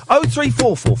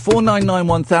 0344 499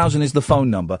 1000 is the phone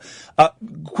number.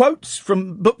 Quotes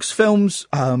from books, films,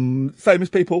 famous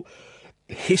people,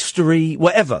 history,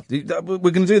 whatever. We're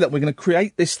going to do that. We're going to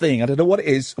create this thing. I don't know what it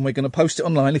is, and we're going to post it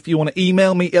online. If you want to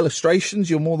email me illustrations,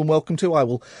 you're more than welcome to. I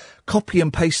will copy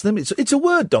and paste them. It's a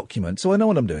Word document, so I know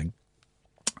what I'm doing.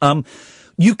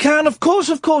 You can, of course,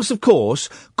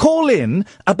 call in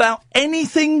about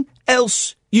anything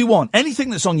else you want.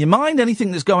 Anything that's on your mind, anything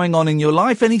that's going on in your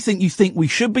life, anything you think we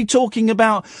should be talking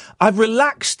about. I've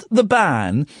relaxed the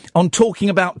ban on talking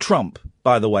about Trump,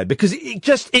 by the way, because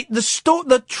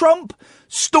the Trump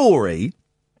story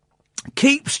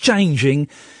keeps changing.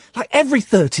 Like every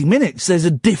 30 minutes, there's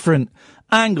a different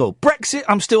angle. Brexit,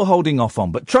 I'm still holding off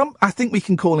on, but Trump, I think we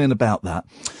can call in about that.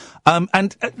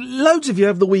 And loads of you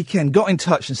over the weekend got in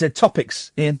touch and said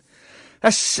topics, Ian.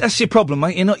 That's your problem,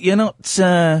 mate. You're not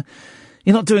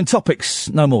doing topics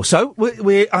no more. So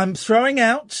I'm throwing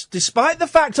out, despite the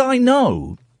fact I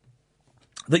know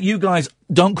that you guys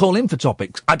don't call in for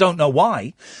topics. I don't know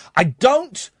why. But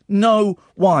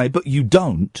you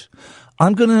don't.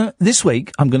 This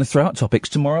week, I'm gonna throw out topics.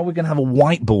 Tomorrow, we're gonna have a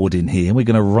whiteboard in here. We're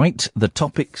gonna write the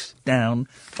topics down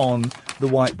on the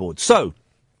whiteboard. So,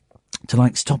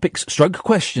 tonight's topics, /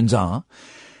 questions are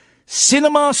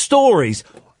cinema stories.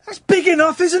 That's big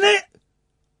enough, isn't it?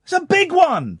 It's a big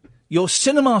one. Your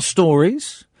cinema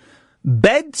stories,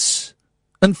 beds,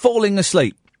 and falling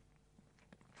asleep.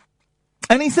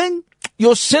 Anything?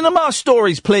 Your cinema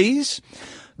stories, please.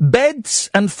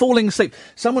 Beds and falling asleep.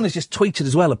 Someone has just tweeted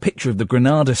as well a picture of the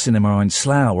Granada Cinema in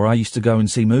Slough, where I used to go and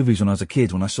see movies when I was a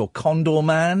kid, when I saw Condor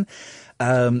Man,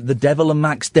 The Devil and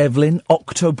Max Devlin,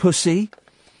 Octopussy,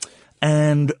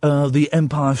 and The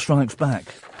Empire Strikes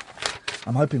Back.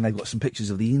 I'm hoping they've got some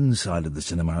pictures of the inside of the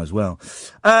cinema as well.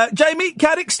 Jamie,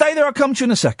 Caddick, stay there. I'll come to you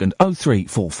in a second.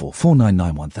 0344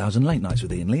 499 1000. Late Nights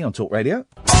with Iain Lee on Talk Radio.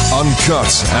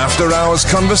 Uncut, after-hours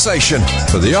conversation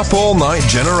for the up-all-night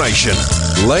generation.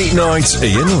 Late Night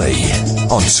Iain Lee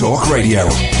on Talk Radio.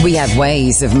 We have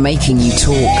ways of making you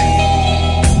talk.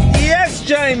 Yes,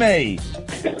 Jamie!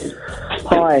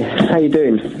 Hi, how you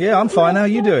doing? Yeah, I'm fine. How are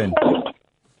you doing?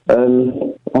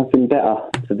 I've been better,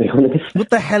 to be honest. What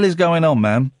the hell is going on,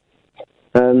 man?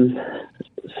 I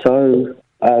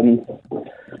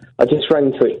just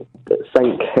rang to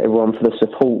thank everyone for the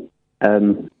support.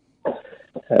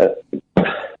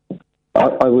 I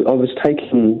was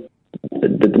taking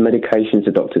the medications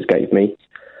the doctors gave me,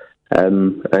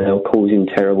 and they were causing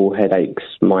terrible headaches,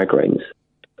 migraines,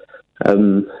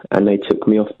 and they took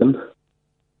me off them.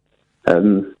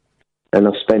 And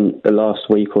I've spent the last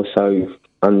week or so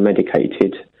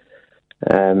unmedicated.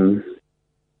 And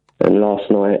last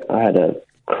night I had a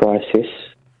crisis.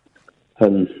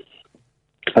 I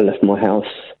left my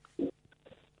house,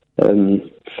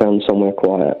 found somewhere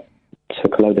quiet,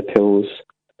 took a load of pills,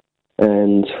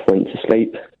 and went to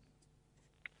sleep.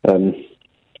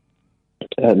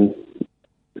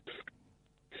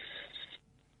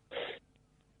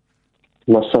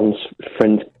 My son's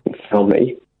friend found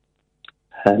me,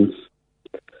 and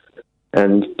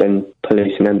then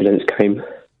police and ambulance came.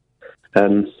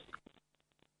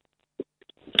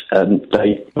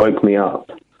 They woke me up,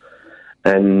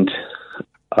 and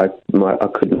I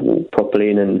couldn't walk properly,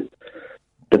 and then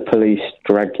the police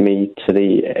dragged me to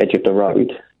the edge of the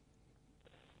road,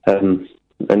 and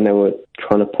they were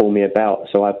trying to pull me about,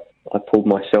 so I pulled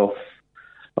myself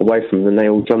away from them, and they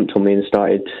all jumped on me and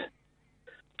started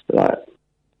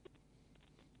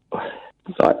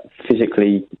like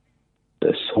physically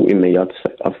assaulting me. I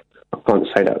can't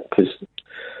say that because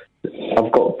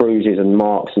I've got bruises and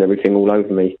marks and everything all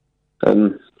over me.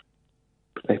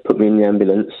 They put me in the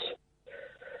ambulance.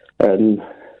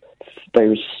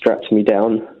 They strapped me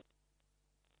down,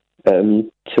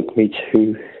 took me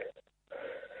to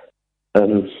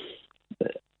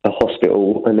a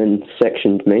hospital, and then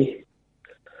sectioned me.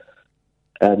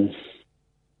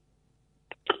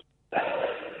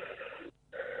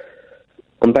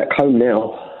 I'm back home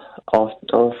now.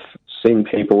 I've seen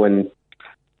people, and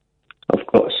I've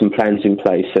got some plans in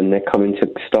place, and they're coming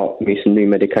to start me some new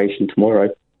medication tomorrow.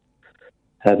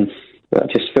 I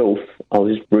just feel I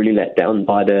was really let down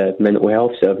by the mental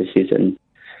health services, and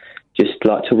just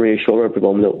like to reassure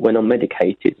everyone that when I'm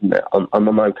medicated, and that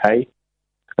I'm okay,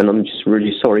 and I'm just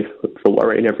really sorry for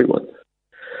worrying everyone.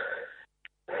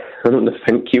 I want to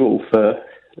thank you all for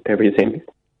everything.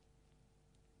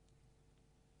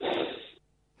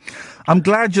 I'm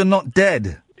glad you're not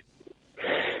dead.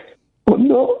 I'm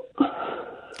not.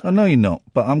 I know you're not,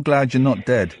 but I'm glad you're not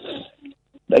dead.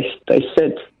 They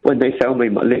said when they found me,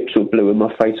 my lips were blue and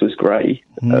my face was grey.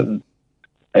 If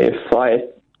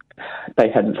they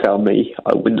hadn't found me,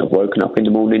 I wouldn't have woken up in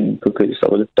the morning because I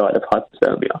would have died of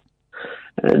hypothermia.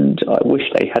 And I wish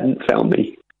they hadn't found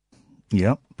me.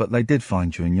 Yeah, but they did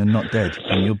find you and you're not dead.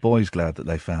 And your boy's glad that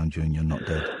they found you and you're not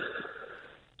dead.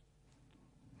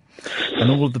 And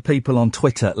all of the people on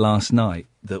Twitter last night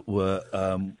that were...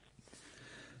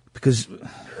 because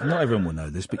not everyone will know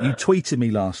this, but you tweeted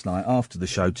me last night after the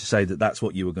show to say that that's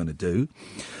what you were going to do.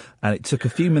 And it took a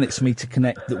few minutes for me to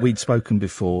connect that we'd spoken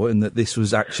before and that this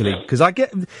was actually... Because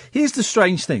here's the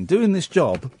strange thing. Doing this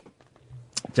job,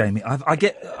 Jamie,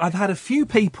 I've had a few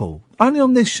people, only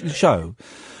on this show,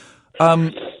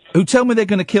 who tell me they're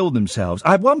going to kill themselves.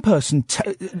 I had one person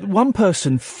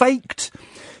faked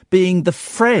being the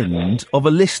friend of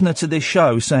a listener to this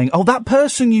show saying, oh, that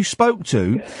person you spoke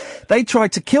to, they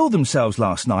tried to kill themselves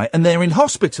last night and they're in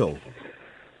hospital.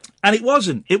 And it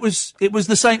wasn't. It was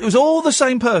the same. It was all the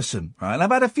same person, right? And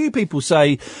I've had a few people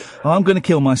say, oh, I'm going to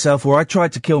kill myself, or I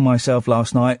tried to kill myself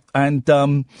last night. And,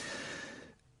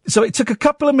 so it took a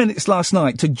couple of minutes last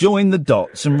night to join the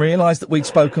dots and realise that we'd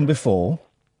spoken before.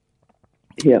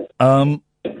 Yeah. And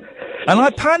I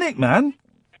panicked, man.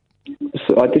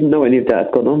 So I didn't know any of that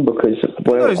had gone on because...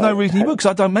 Well, no, there's no reason you would,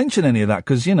 because I don't mention any of that,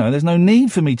 because, there's no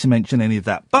need for me to mention any of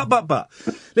that. But,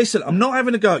 listen, I'm not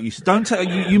having a go at you, so don't take...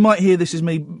 You might hear this as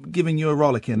me giving you a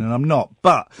rollicking, and I'm not,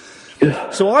 but...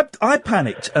 So I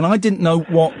panicked, and I didn't know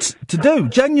what to do.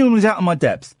 Genuinely was out of my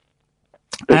depth.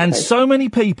 Okay. And so many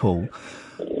people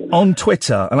on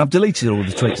Twitter, and I've deleted all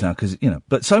the tweets now, because,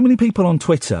 but so many people on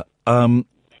Twitter...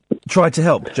 tried to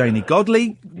help. Janie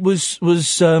Godley was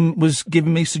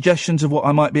giving me suggestions of what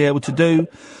I might be able to do.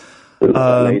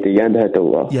 Lady and her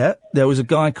daughter. Yeah, there was a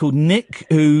guy called Nick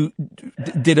who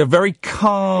did a very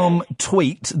calm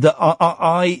tweet that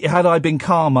had I been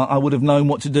calmer, I would have known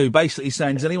what to do. Basically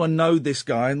saying, does anyone know this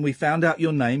guy? And we found out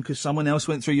your name because someone else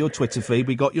went through your Twitter feed.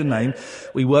 We got your name.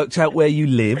 We worked out where you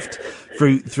lived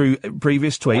through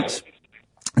previous tweets.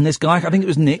 And this guy, I think it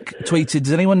was Nick, tweeted,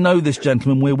 does anyone know this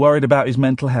gentleman? We're worried about his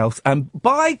mental health. And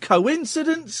by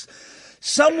coincidence,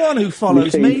 someone who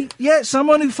follows me,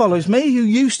 who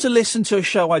used to listen to a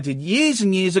show I did years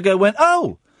and years ago went,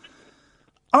 oh,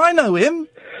 I know him.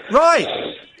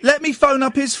 Right. let me phone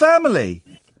up his family.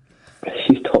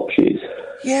 She's top shoes.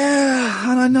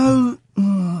 Yeah, and I know...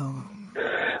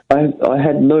 I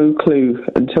had no clue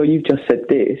until you just said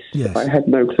this. Yes. I had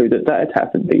no clue that had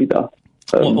happened either.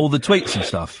 All the tweets and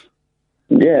stuff?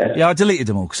 Yeah. Yeah, I deleted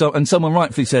them all. And someone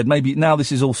rightfully said, maybe now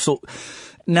this is all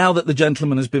now that the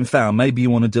gentleman has been found, maybe you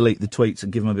want to delete the tweets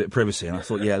and give him a bit of privacy. And I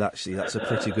thought, yeah, actually, that's a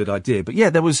pretty good idea. But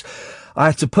yeah, I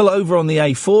had to pull over on the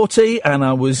A40 and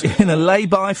I was in a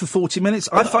lay-by for 40 minutes.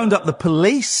 I phoned up the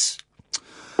police.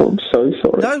 I'm so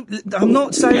sorry. No, I'm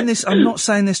not saying this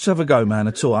to have a go, man,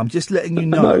 at all. I'm just letting you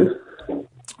know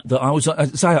that I was... I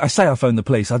say I phoned the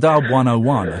police. I dialed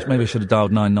 101. Maybe I should have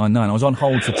dialed 999. I was on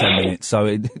hold for 10 minutes, so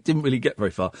it didn't really get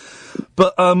very far.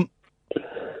 But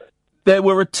there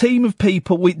were a team of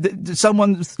people.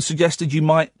 Someone suggested you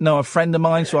might know a friend of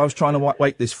mine, so I was trying to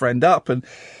wake this friend up, and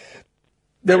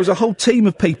there was a whole team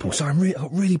of people. So I've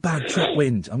got really bad track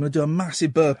wind. I'm going to do a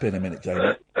massive burp in a minute,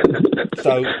 Jamie.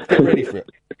 So get ready for it.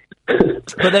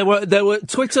 But there were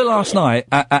Twitter last night,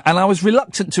 and I was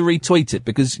reluctant to retweet it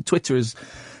because Twitter is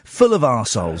full of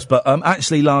arseholes. But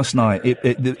actually, last night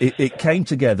it came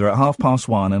together at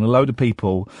 1:30, and a load of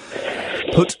people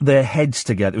put their heads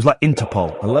together. It was like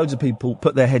Interpol. Loads of people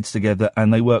put their heads together,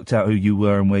 and they worked out who you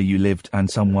were and where you lived, and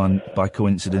someone, by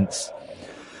coincidence,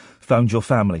 phoned your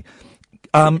family.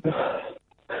 Can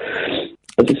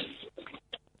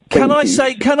I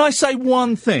say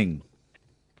one thing?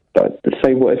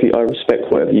 Say whatever I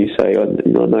respect whatever you say. I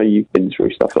know you've been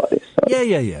through stuff like this. So.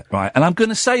 Yeah. Right. And I'm going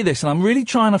to say this, and I'm really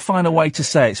trying to find a way to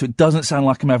say it so it doesn't sound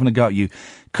like I'm having a go at you,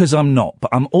 because I'm not. But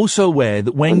I'm also aware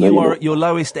that when you are at your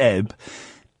lowest ebb,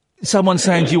 someone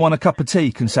saying, do you want a cup of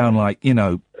tea can sound like,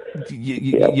 you're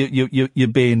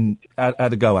being had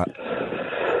a go at.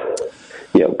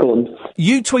 Yeah, go on.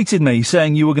 You tweeted me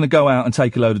saying you were going to go out and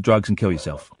take a load of drugs and kill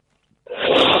yourself.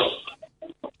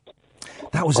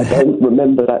 I don't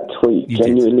remember that tweet.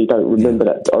 Genuinely don't remember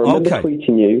that. I remember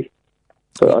tweeting you,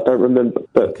 but I don't remember.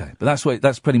 Okay, but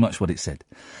that's pretty much what it said.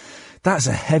 That's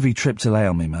a heavy trip to lay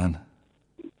on me, man.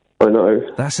 I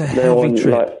know. That's a heavy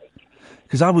trip.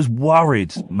 Because I was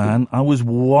worried, man. I was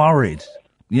worried.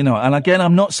 And again,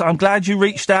 I'm glad you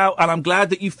reached out, and I'm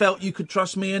glad that you felt you could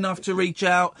trust me enough to reach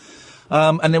out.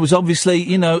 And there was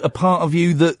obviously, a part of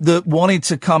you that wanted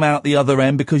to come out the other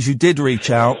end because you did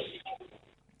reach out.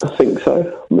 I think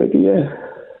so. Maybe, yeah.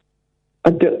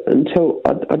 I didn't.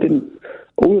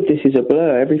 All of this is a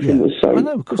blur. Everything was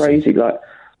so crazy. Like,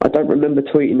 I don't remember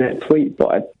tweeting that tweet,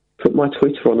 but I put my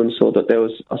Twitter on and saw that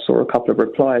I saw a couple of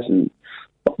replies and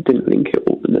I didn't link it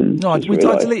all. And then I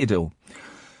deleted it all.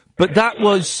 But that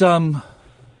was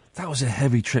a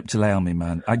heavy trip to lay on me,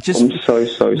 man. I'm so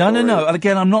sorry. No. And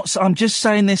again, I'm just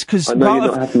saying this because I know you're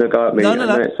not having a go at me.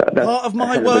 No. Part of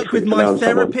my work with my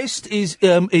therapist is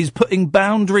putting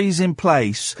boundaries in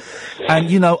place. And,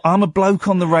 I'm a bloke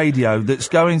on the radio that's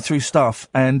going through stuff.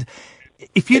 And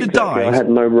if you'd have died... I had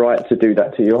no right to do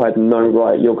that to you. I had no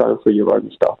right. You're going through your own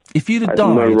stuff. If you'd have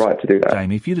died... no right to do that.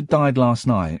 Jamie, if you'd have died last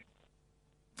night,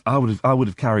 I would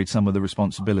have carried some of the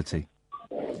responsibility.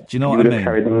 Do you know what I mean?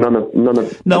 Carried none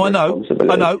of. No, I know.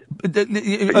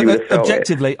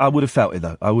 Objectively, I would have felt it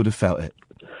though. I would have felt it.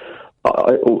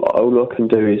 All I can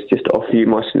do is just offer you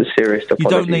my sincerest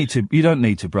apologies. You don't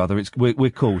need to, brother. We're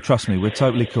cool. Trust me, we're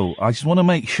totally cool. I just want to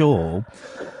make sure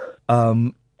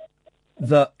that.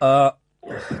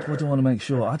 What do I want to make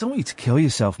sure? I don't want you to kill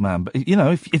yourself, man. But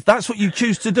if that's what you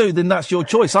choose to do, then that's your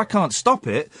choice. I can't stop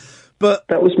it. But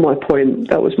that was my point.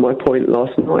 That was my point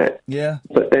last night. Yeah.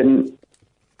 But then.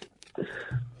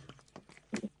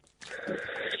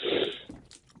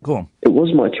 Go on. It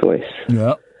was my choice.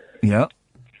 Yeah.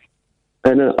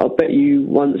 And I'll bet you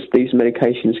once these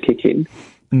medications kick in,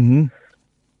 and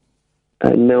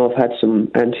now I've had some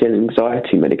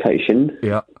anti-anxiety medication,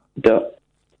 that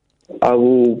I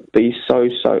will be so...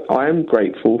 I am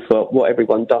grateful for what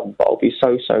everyone done, but I'll be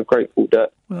so grateful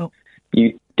that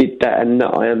you did that and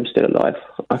that I am still alive.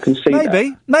 I can see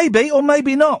that. Maybe, or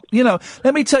maybe not.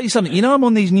 Let me tell you something. I'm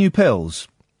on these new pills.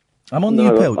 I'm on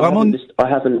new pills. I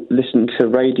haven't listened to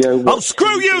radio. Oh,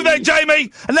 screw you then,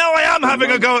 Jamie! And now I am having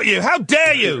a go at you. How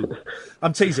dare you?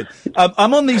 I'm teasing.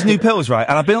 I'm on these new pills, right?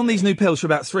 And I've been on these new pills for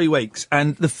about 3 weeks.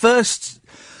 And the first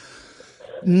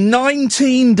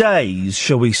 19 days,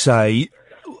 shall we say,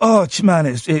 oh, man,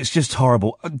 it's just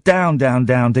horrible. Down,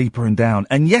 deeper and down.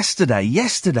 And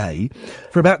yesterday,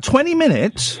 for about 20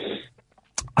 minutes...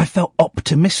 I felt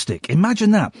optimistic.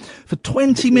 Imagine that. For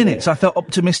 20 minutes, I felt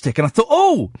optimistic. And I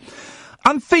thought,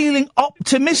 I'm feeling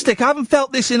optimistic. I haven't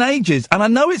felt this in ages. And I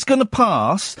know it's going to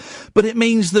pass, but it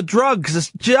means the drugs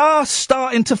are just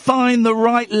starting to find the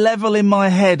right level in my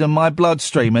head and my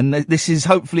bloodstream. And this is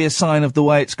hopefully a sign of the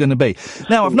way it's going to be.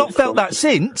 Now, I've not felt that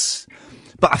since,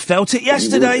 but I felt it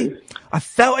yesterday. I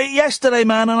felt it yesterday,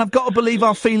 man, and I've got to believe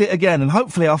I'll feel it again. And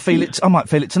hopefully I'll feel it. I might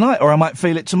feel it tonight, or I might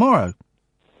feel it tomorrow.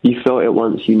 You felt it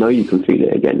once, you know you can feel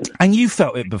it again. And you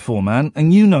felt it before, man,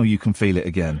 and you know you can feel it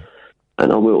again.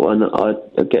 And I will, and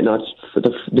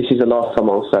this is the last time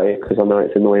I'll say it, because I know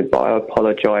it's annoying, but I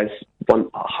apologise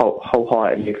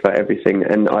wholeheartedly for everything,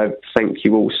 and I thank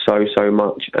you all so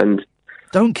much. And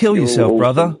don't kill yourself,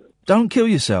 brother. Don't kill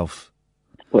yourself.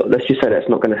 Well, let's just say that's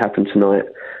not going to happen tonight.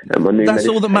 And my new That's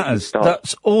all that matters.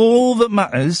 That's all that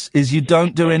matters, is you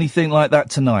don't do anything like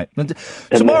that tonight. And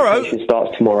tomorrow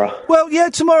starts tomorrow. Well, yeah,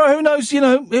 tomorrow. Who knows? You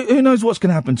know, who knows what's going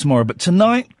to happen tomorrow? But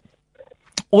tonight,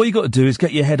 all you got to do is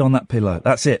get your head on that pillow.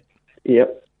 That's it.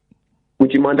 Yep.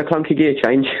 Would you mind a clunky gear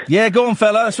change? Yeah, go on,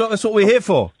 fella. That's what we're here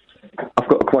for. I've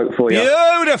got a quote for you.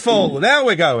 Beautiful. Now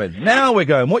we're going.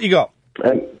 What you got?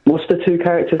 What's the two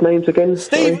characters' names again?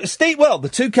 Steve. Well, the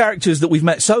two characters that we've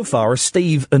met so far are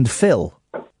Steve and Phil.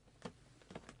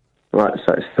 Right,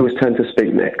 so it's Phil's turn to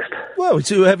speak next. Well, it's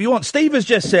whoever you want. Steve has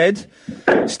just said.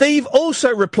 Steve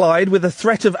also replied with a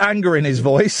threat of anger in his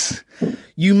voice.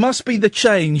 You must be the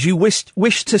change you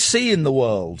wish to see in the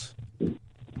world.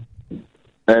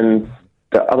 And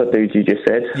the other dude you just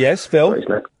said. Yes, Phil.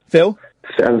 Phil.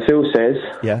 And Phil says,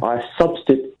 yeah.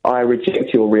 I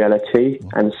reject your reality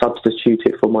and substitute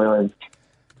it for my own.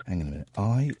 Hang on a minute.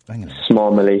 Hang on a minute.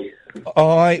 Smarmily.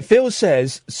 Phil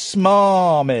says,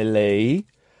 smarmily.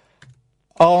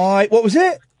 What was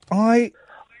it? I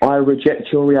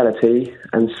reject your reality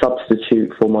and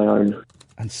substitute for my own.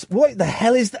 And what the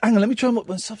hell is that? Hang on, let me try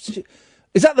and substitute.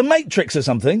 Is that the Matrix or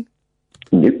something?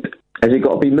 Nope. Has it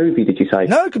got to be movie, did you say?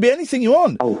 No, it could be anything you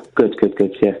want. Oh, good,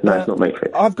 yeah. No, it's not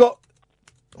Matrix. I've got...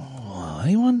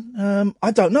 anyone? I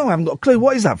don't know, I haven't got a clue.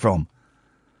 What is that from?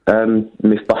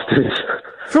 Mythbusters.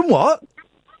 From what?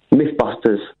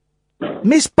 Mythbusters.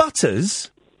 Miss Butters?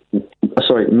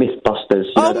 Sorry,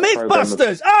 Mythbusters.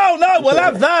 Mythbusters! Oh, no, we'll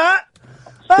have that!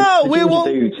 We will...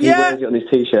 Dude, he wears it on his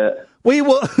T-shirt. We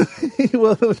will...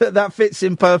 That fits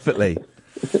in perfectly.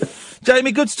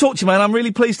 Jamie, good to talk to you, man. I'm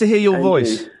really pleased to hear your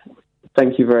voice.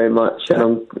 Thank you very much.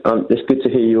 And it's good to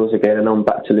hear yours again, and I'm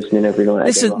back to listening every night.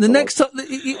 Listen, the next time...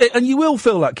 And you will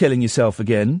feel like killing yourself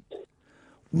again.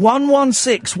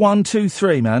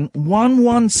 116-123, man.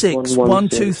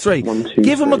 116-123.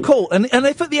 Give them a call. And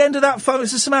if at the end of that phone...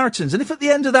 It's the Samaritans. And if at the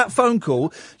end of that phone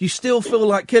call you still feel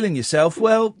like killing yourself,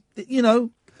 well, you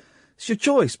know, it's your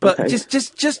choice. But okay.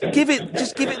 just give it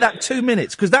that 2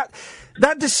 minutes. Because that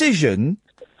decision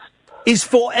is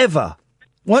forever.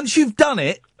 Once you've done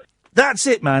it, that's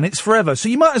it, man. It's forever. So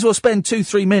you might as well spend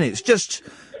 2-3 minutes just,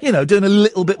 you know, doing a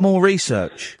little bit more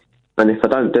research. And if I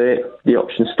don't do it, the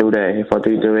option's still there. If I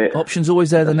do it... Option's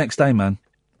always there the next day, man.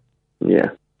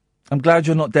 Yeah. I'm glad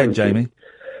you're not dead, Jamie.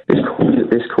 This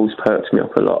call's perked me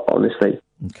up a lot, honestly.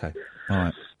 Okay. All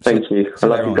right. Thank you. I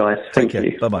love you guys. Thank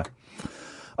you. Bye-bye.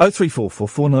 0344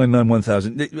 499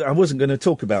 1000. I wasn't going to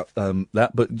talk about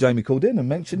that, but Jamie called in and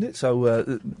mentioned it,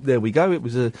 so there we go. It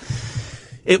was a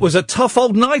tough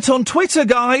old night on Twitter,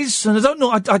 guys. And I don't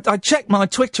know, I checked my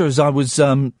Twitter as I was...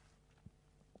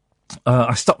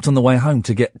 I stopped on the way home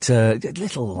to get a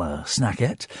little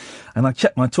snackette, and I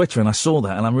checked my Twitter and I saw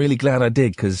that, and I'm really glad I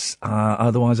did, because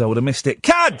otherwise I would have missed it.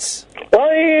 Cads!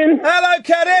 Ian! Hello,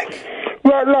 Caddick!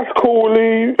 That last call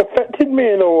affected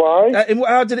me in a way.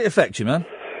 How did it affect you, man?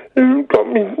 It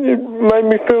made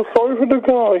me feel sorry for the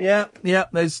guy. Yeah,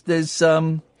 there's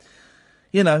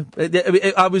you know,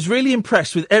 I was really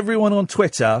impressed with everyone on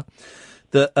Twitter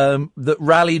that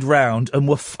rallied round and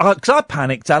were... Because I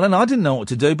panicked, Alan. I didn't know what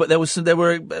to do, but there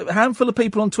were a handful of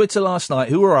people on Twitter last night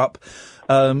who were up.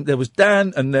 There was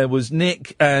Dan and there was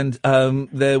Nick and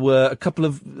there were a couple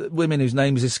of women whose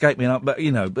names escape me. But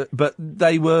you know, but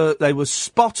they were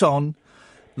spot on.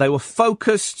 They were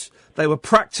focused. They were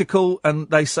practical, and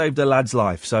they saved a lad's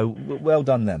life. So well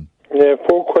done them. Yeah,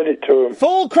 full credit to them.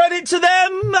 Full credit to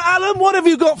them, Alan. What have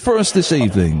you got for us this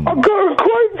evening? I've got a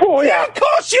quote for you. Yeah, of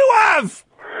course you have.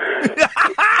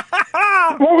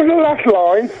 What was the last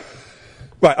line?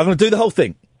 Right, I'm going to do the whole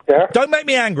thing. Yeah? Don't make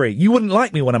me angry. You wouldn't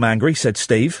like me when I'm angry, said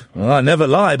Steve. Well, I never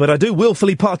lie, but I do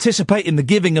willfully participate in the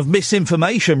giving of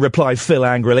misinformation, replied Phil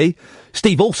angrily.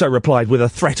 Steve also replied with a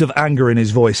threat of anger in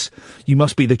his voice. You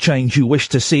must be the change you wish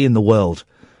to see in the world.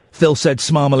 Phil said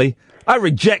smarmily, I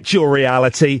reject your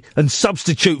reality and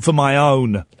substitute for my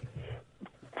own.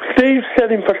 Steve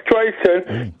said in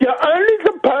frustration, You're only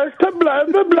supposed to blow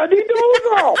the bloody doors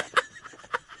off.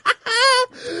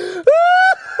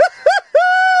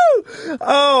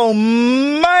 Oh,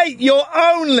 mate, you're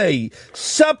only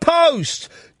supposed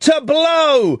to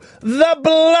blow the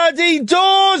bloody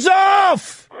doors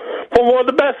off! For one of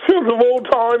the best films of all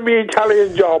time, The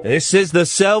Italian Job. This is the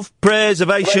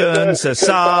Self-Preservation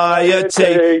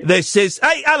Society. This is...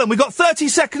 Hey, Alan, we've got 30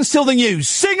 seconds till the news.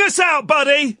 Sing us out,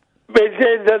 buddy! This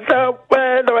is the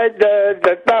Self-Preservation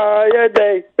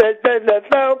Society. This is the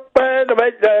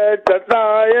Self-Preservation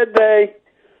Society.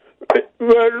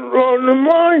 We're on the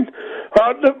mind,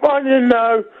 hard to find, you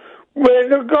know. We're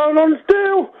going on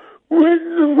still with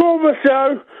the former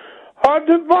show. Hard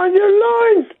to find your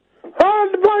lines,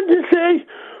 hard to find your see.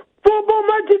 Football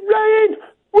matches playing,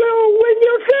 we'll win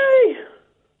your see.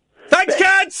 Thanks,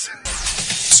 cats!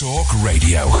 Talk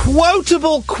Radio.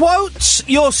 Quotable quotes,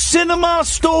 your cinema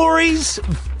stories,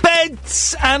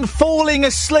 beds and falling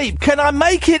asleep. Can I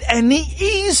make it any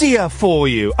easier for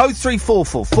you?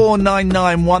 0344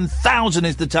 499 1000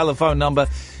 is the telephone number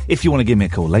if you want to give me a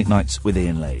call. Late Nights with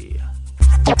Iain Lee.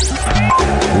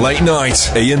 Late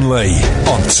Night, Iain Lee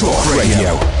on Talk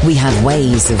Radio. We have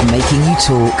ways of making you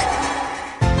talk.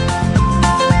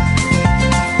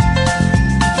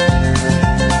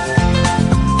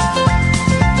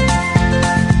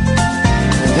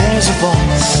 There's a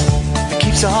voice that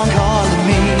keeps on calling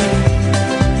me.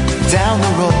 Down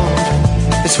the road,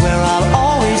 it's where I'll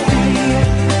always be.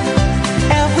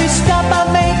 Every stop I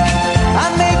make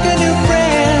a new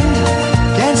friend.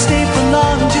 Can't stay for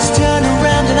long, just turn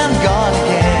around and I'm gone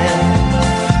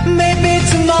again. Maybe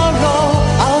tomorrow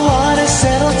I'll wanna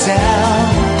settle down.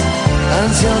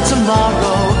 Until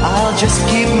tomorrow I'll just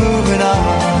keep moving on.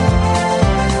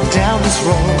 Down this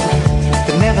road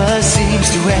that never seems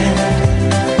to end.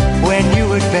 When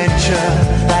new adventure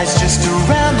lies just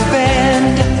around the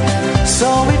bend. So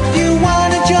if you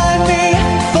wanna join me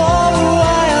for a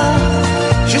while,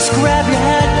 just grab your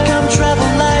hat, come travel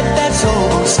light, that's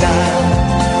old style.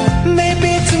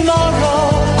 Maybe tomorrow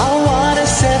I'll wanna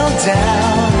settle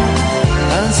down.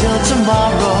 Until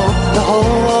tomorrow, the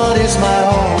whole world is my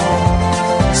home.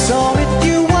 So if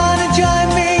you wanna join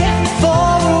me for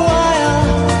a while,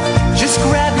 just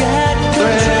grab your hat,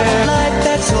 come travel light,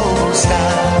 that's old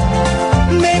style.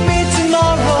 Maybe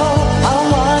tomorrow I'll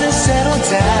wanna settle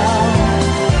down.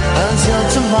 Until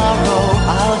tomorrow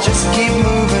I'll just keep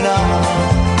moving on.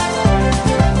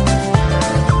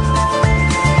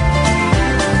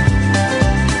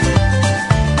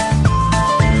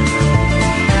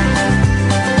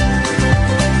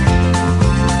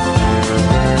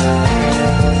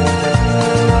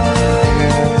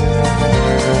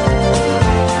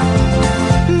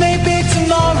 Maybe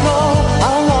tomorrow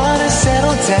I'll wanna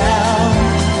settle down.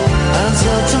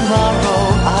 Until tomorrow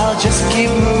I'll just keep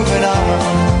moving on.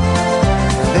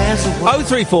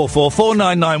 0344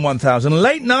 499 1000.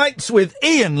 Late Nights with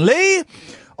Iain Lee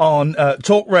on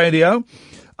Talk Radio.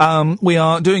 We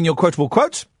are doing your quotable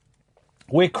quotes.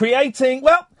 We're creating,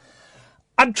 well,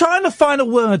 I'm trying to find a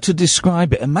word to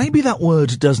describe it, and maybe that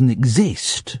word doesn't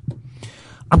exist.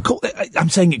 I'm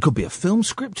saying it could be a film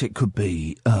script, it could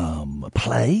be a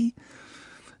play.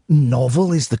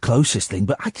 Novel is the closest thing,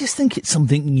 but I just think it's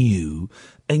something new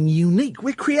and unique.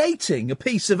 We're creating a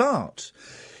piece of art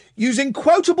using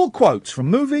quotable quotes from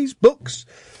movies, books,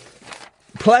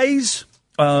 plays,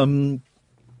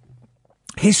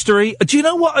 history. Do you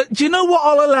know what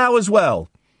I'll allow as well?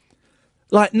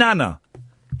 Like Nana.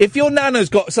 If your Nana's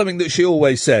got something that she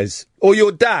always says, or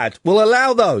your dad, we'll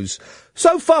allow those.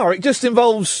 So far, it just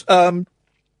involves, I've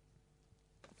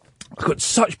got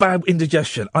such bad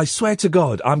indigestion. I swear to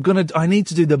God, I need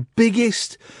to do the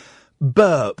biggest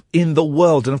burp in the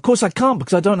world. And of course I can't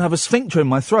because I don't have a sphincter in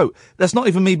my throat. That's not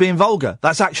even me being vulgar.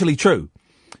 That's actually true.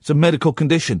 It's a medical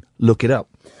condition. Look it up.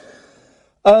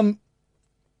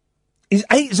 Is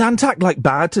 8 Zantac,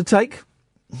 bad to take?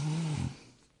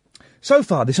 So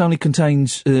far, this only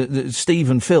contains Steve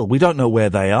and Phil. We don't know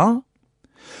where they are.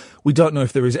 We don't know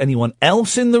if there is anyone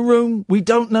else in the room. We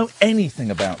don't know anything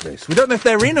about this. We don't know if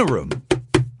they're in a room.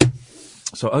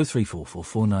 So 0344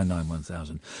 499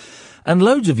 1000. And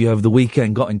loads of you over the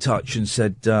weekend got in touch and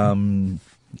said, Iain,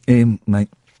 mate,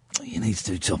 you need to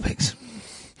do topics.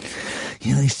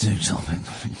 You need to do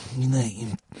topics. You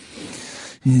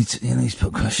need to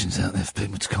put questions out there for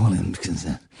people to call in because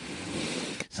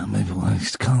some people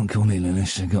can't call in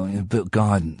unless they've got a bit of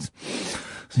guidance.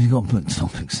 So you've got to put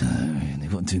topics out there and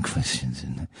you've got to do questions.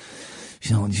 And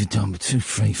you know what you've done with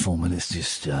 2-3-4 minutes,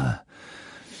 just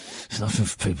it's nothing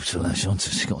for people to latch on to.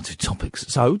 So you've got to do topics.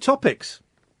 So, topics.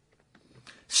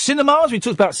 Cinemas, we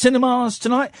talked about cinemas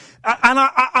tonight. And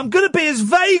I'm going to be as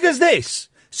vague as this.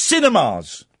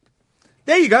 Cinemas.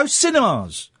 There you go,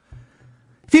 cinemas.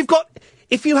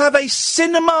 If you have a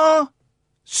cinema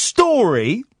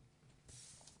story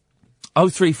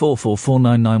 0344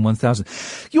 499 1000.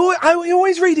 You're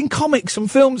always reading comics and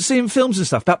films, seeing films and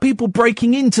stuff about people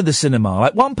breaking into the cinema.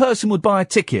 Like, one person would buy a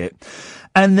ticket,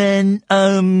 and then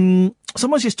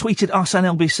someone's just tweeted us and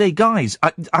LBC. Guys,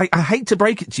 I hate to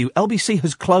break it to you, LBC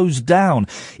has closed down.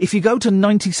 If you go to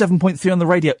 97.3 on the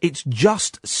radio, it's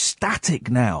just static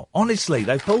now. Honestly,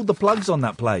 they pulled the plugs on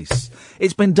that place.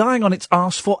 It's been dying on its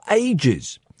arse for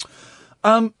ages.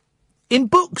 In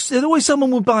books, there's always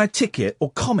someone would buy a ticket,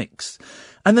 or comics,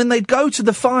 and then they'd go to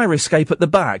the fire escape at the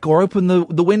back, or open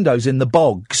the windows in the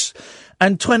bogs,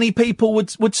 and 20 people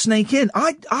would sneak in.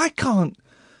 I can't.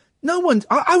 No one.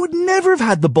 I would never have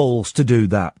had the balls to do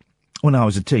that when I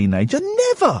was a teenager.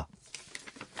 Never.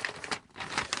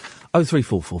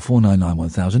 0344 499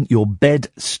 1000. Your bed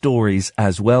stories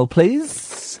as well,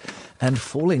 please. And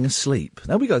falling asleep.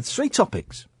 There we go. 3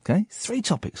 topics. Okay? 3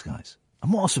 topics, guys.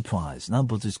 And what a surprise.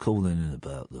 Nobody's calling in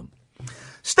about them.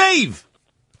 Steve!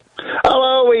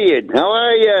 Hello, Ian. How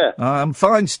are you? I'm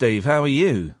fine, Steve. How are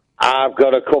you? I've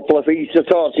got a couple of things to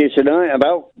talk to you tonight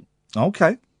about.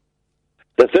 Okay.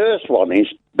 The first one is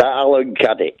that Alan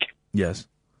Caddick. Yes.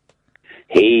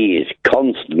 He is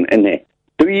constant, isn't he?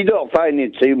 Do you not find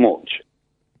it too much?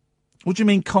 What do you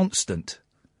mean constant?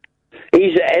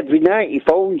 He's every night he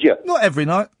phones you. Not every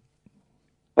night.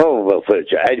 Oh, well,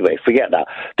 anyway, forget that.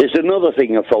 There's another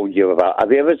thing I phoned you about.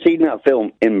 Have you ever seen that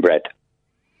film, Inbred?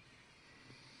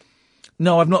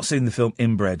 No, I've not seen the film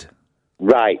Inbred.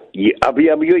 Right. Have you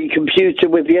got your computer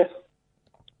with you?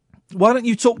 Why don't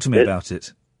you talk to me about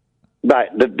it? Right.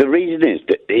 The reason is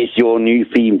that it's your new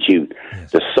theme tune.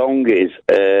 Yes. The song is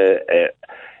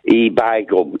E-By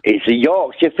Gum. It's a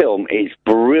Yorkshire film. It's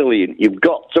brilliant. You've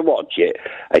got to watch it,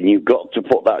 and you've got to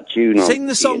put that tune on. Sing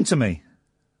the song to me.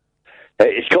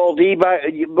 It's called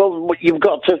Well, you've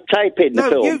got to type in the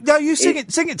film. You sing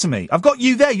it. Sing it to me. I've got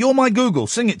you there. You're my Google.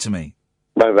 Sing it to me.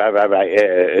 Right.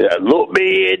 Look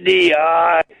me in the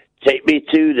eye. Take me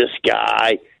to the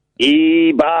sky.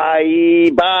 E-by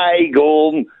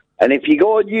gum. And if you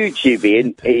go on YouTube,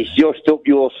 Ian, it's just up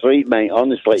your street, mate.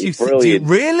 Honestly, it's brilliant.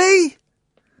 Really?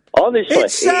 Honestly, it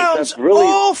sounds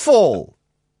awful.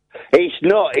 It's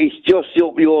not. It's just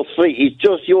up your street. It's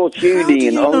just your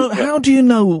tuning. How do you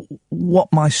know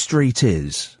what my street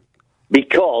is?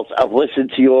 Because I've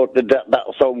listened to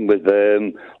that song with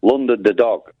London the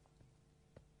Dog.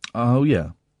 Oh,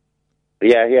 yeah.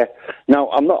 Yeah. No,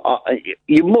 I'm not.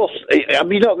 You must.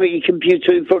 Have you not got your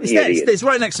computer in front of you? It's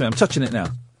right next to me. I'm touching it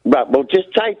now. Right, well,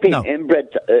 just type in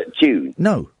Inbred tune.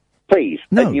 No. Please.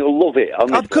 No. And you'll love it.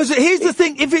 Because here's the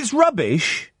thing. If it's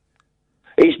rubbish...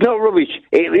 It's not rubbish.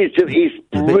 It's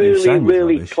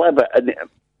really clever. And,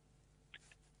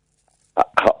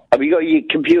 have you got your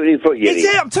computer in front of you?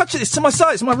 Yeah, I'm touching it. It's to my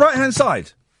side. It's my right-hand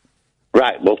side.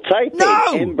 Right, well, type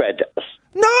in Inbred.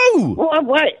 No! Well,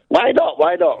 why not?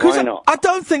 Why not? I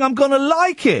don't think I'm going to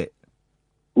like it.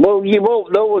 Well, you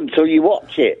won't know until you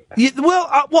watch it.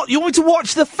 What? You want me to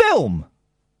watch the film?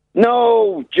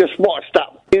 No, just watch that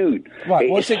tune. Right,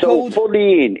 what's it called? It's so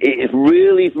funny, Ian. It is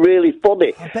really, really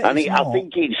funny. I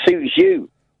think it suits you.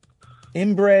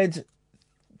 Inbred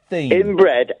theme.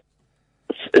 Inbred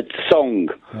song.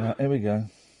 Here we go.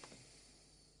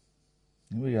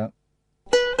 This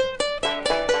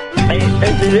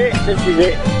is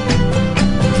it.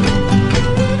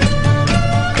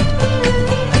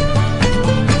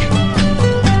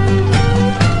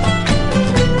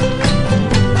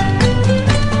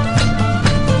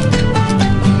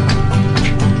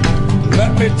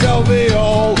 Let me tell thee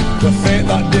all the fate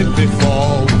that did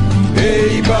befall.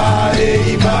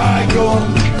 E-by gun.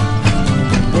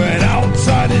 When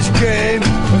outsiders came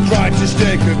and tried to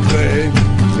stake a claim.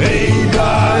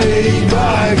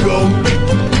 E-by gun.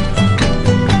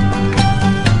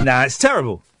 Nah, it's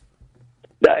terrible.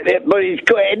 But it's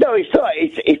great. No, it's not.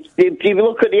 If you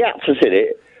look at the actors in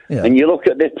it, and you look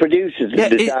at the producers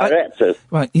and the directors.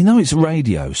 Right, it's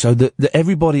radio, so that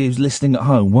everybody who's listening at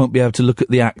home won't be able to look at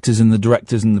the actors and the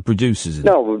directors and the producers.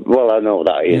 No, well, I know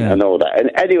that, Ian. Yeah. I know that. And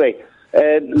anyway,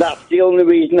 that's the only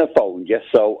reason I phoned you,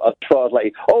 so I thought I'd let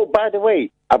you... Oh, by the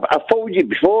way, I phoned you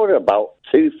before about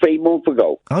 2-3 months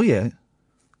ago. Oh, yeah.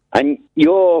 And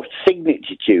your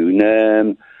signature tune,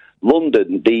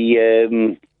 London,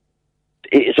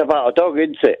 it's about a dog,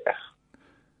 isn't it?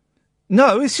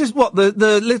 No, it's just,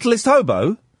 the Littlest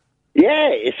Hobo? Yeah,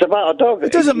 it's about a dog.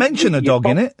 It doesn't mention a dog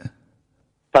in it.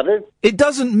 Pardon? It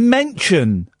doesn't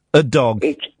mention a dog.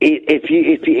 If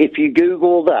you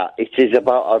Google that, it is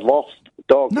about a lost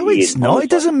dog. No, it's not. It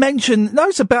doesn't mention... No,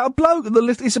 it's about a bloke.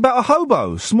 It's about a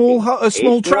hobo, a small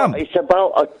tramp. It's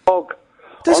about a dog.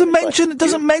 It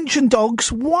doesn't mention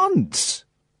dogs once.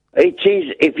 It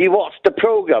is. If you watch the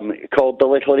programme called The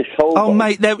Littlest Hobo... Oh,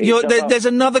 mate, there's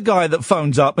another guy that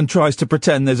phones up and tries to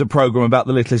pretend there's a programme about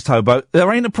The Littlest Hobo. There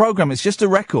ain't a programme, it's just a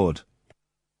record.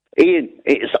 Ian,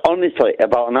 it's honestly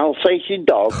about an Alsatian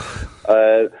dog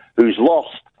who's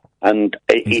lost, and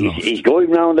he's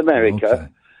going round America,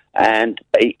 and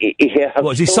he has...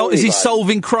 What, is he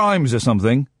solving crimes or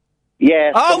something?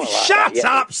 Yeah. Oh, shut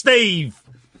up, Steve!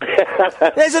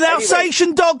 There's an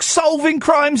Alsatian dog solving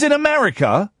crimes in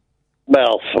America?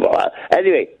 Well, something like that.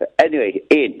 Anyway,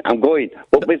 Ian, I'm going.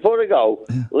 But before I go,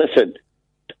 listen,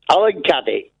 Alan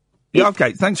Caddy. Yeah,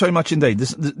 okay, thanks very much indeed.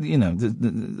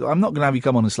 I'm not going to have you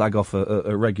come on and slag off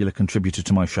a regular contributor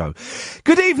to my show.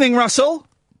 Good evening, Russell.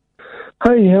 Hi,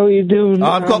 how are you doing?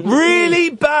 I've got really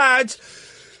bad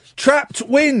trapped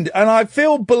wind, and I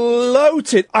feel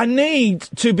bloated. I need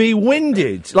to be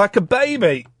winded like a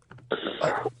baby.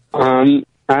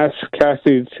 Ask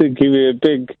Kathy to give you a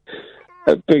big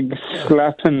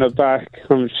slap in the back.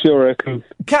 I'm sure I can.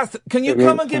 Kath, can you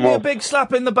come and give me a big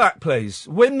slap in the back, please?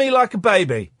 Wind me like a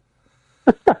baby.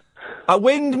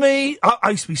 Wind me. I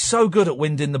used to be so good at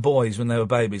winding the boys when they were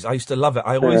babies. I used to love it.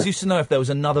 I always used to know if there was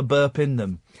another burp in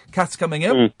them. Kath's coming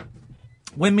in.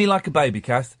 Wind me like a baby,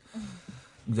 Kath.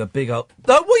 With a big old...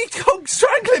 what are you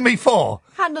strangling me for?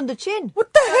 Hand under chin.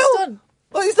 What the hell? Done.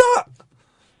 What is that?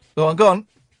 Go on. Go on.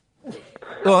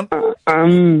 Go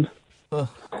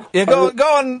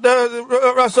on,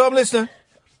 Russell, I'm listening.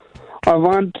 I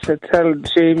want to tell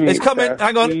Jamie... It's coming,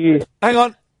 hang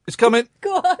on, it's coming.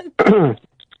 Go on.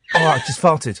 I just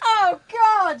farted. Oh,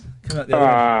 God! Come out the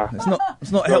other way.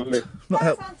 It's not helped. Not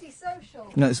helped.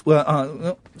 Antisocial. No,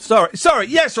 no, sorry,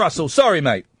 yes, Russell, sorry,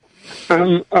 mate.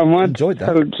 I want to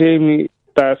tell Jamie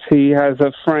that he has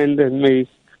a friend in me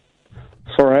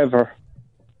forever.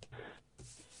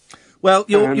 Well,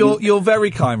 you're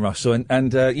very kind, Russell,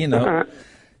 and you know.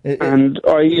 And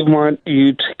I want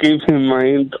you to give him my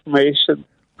information.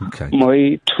 Okay.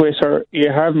 My Twitter.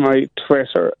 You have my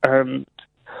Twitter, and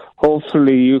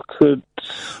hopefully you could.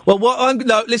 Well,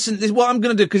 listen. This is what I'm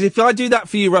going to do, because if I do that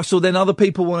for you, Russell, then other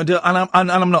people want to do it,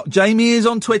 and I'm not. Jamie is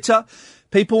on Twitter.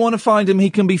 People want to find him. He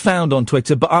can be found on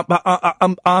Twitter, but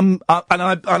I'm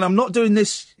not doing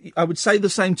this. I would say the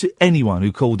same to anyone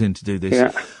who called in to do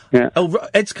this. Yeah. Oh,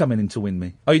 Ed's coming in to win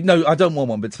me. Oh no, I don't want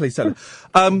one, but please tell him.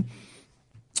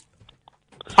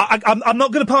 I'm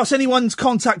not going to pass anyone's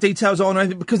contact details on or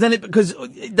anything, because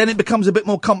then it becomes a bit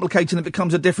more complicated and it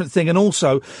becomes a different thing. And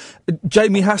also,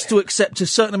 Jamie has to accept a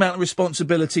certain amount of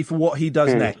responsibility for what he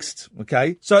does next.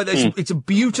 Okay, so it's a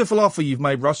beautiful offer you've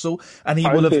made, Russell, and he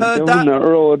will have heard that. I've been down the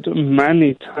road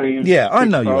many times. Yeah, I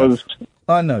know you have.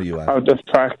 I know you have. Of the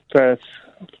fact that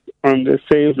I'm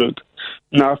disabled,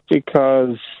 not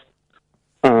because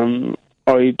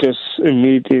I just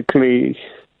immediately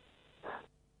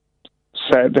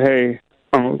said, hey,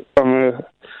 I'm gonna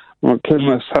kill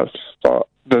myself, but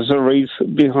there's a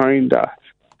reason behind that.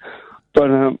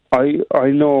 But I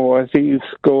know what he's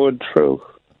going through,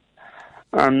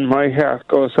 and my heart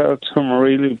goes out to him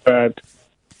really bad.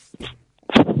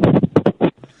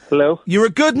 Hello? You're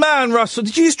a good man, Russell.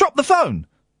 Did you just drop the phone?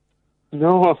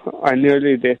 No, I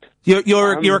nearly did.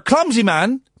 You're a clumsy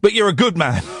man, but you're a good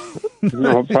man.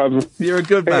 No problem. You're a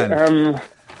good man.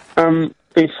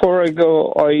 Before I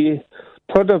go, I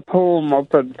put a poem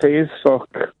up on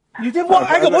Facebook. You did what?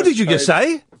 Hang on, what did you just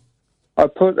say? I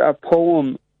put a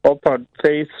poem up on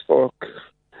Facebook.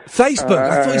 Facebook?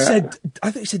 I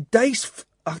thought you said Dace.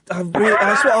 That's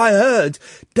what I heard.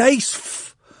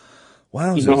 Dace.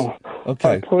 Wow. No.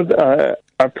 Okay.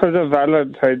 I put a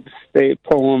Valentine's Day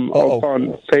poem up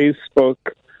on Facebook,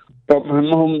 but my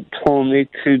mum told me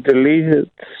to delete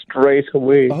it straight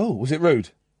away. Oh, was it rude?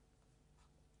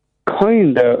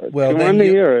 Kinda. Well, do you want to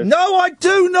hear it? No, I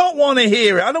do not want to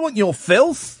hear it. I don't want your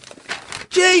filth.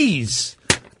 Jeez.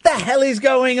 What the hell is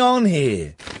going on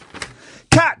here?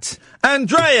 Kat,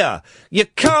 Andrea, you're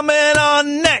coming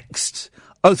on next.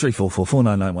 0344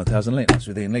 499 1000. Link. That's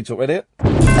with Iain Lee. Talk Radio.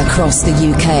 Across the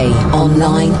UK,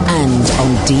 online and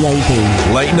on DAB.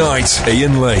 Late night,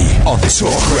 Iain Lee on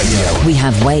Talk Radio. We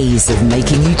have ways of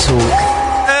making you talk.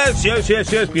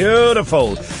 Yes,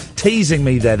 beautiful. Teasing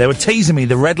me there. They were teasing me.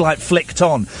 The red light flicked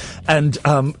on. And,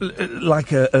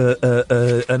 like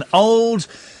an old,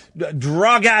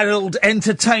 drug-addled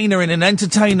entertainer in an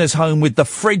entertainer's home with the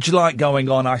fridge light going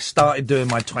on, I started doing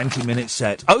my 20-minute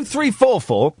set.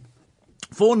 0344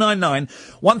 499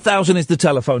 1000 is the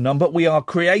telephone number. We are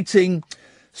creating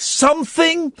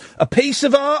something, a piece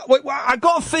of art. I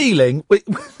got a feeling.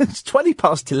 It's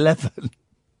 11.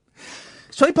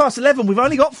 It's 11. We've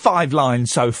only got 5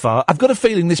 lines so far. I've got a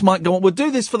feeling this might go on. We'll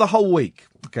do this for the whole week.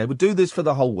 Okay, we'll do this for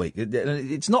the whole week.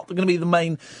 It's not going to be the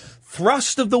main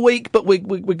thrust of the week, but we're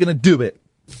going to do it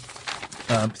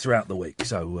throughout the week.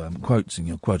 So, quotes and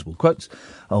your quotable quotes.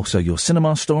 Also, your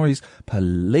cinema stories,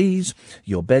 please.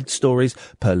 Your bed stories,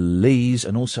 please.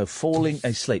 And also falling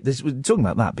asleep. We're talking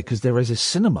about that because there is a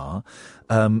cinema.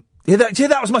 Hear that?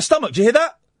 That was my stomach. Do you hear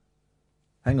that?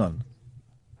 Hang on.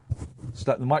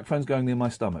 The microphone's going near my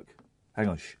stomach. Hang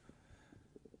on. Shh.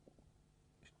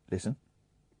 Listen.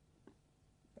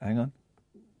 Hang on.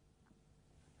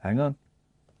 Hang on.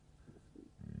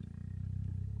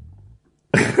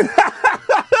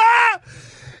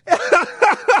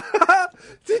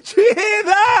 Did you hear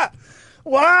that?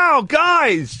 Wow,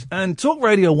 guys! And Talk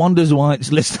Radio wonders why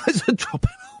its listeners are dropping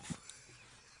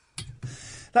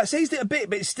off. That's eased it a bit,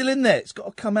 but it's still in there. It's got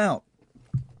to come out.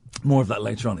 More of that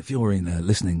later on. If you're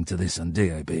listening to this on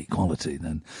DAB quality,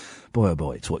 then boy oh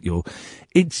boy,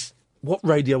 it's what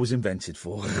radio was invented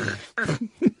for.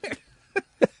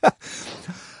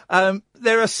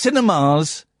 There are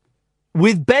cinemas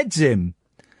with beds in,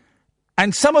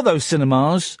 and some of those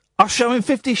cinemas are showing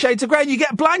 50 Shades of Grey, and you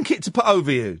get a blanket to put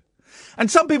over you. And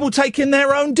some people take in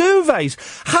their own duvets.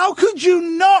 How could you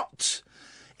not?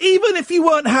 Even if you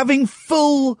weren't having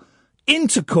full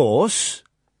intercourse,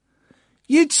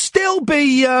 you'd still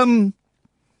be,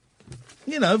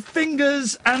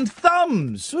 fingers and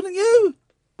thumbs, wouldn't you?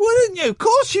 Wouldn't you? Of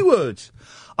course you would.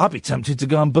 I'd be tempted to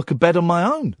go and book a bed on my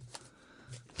own.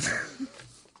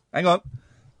 Hang on.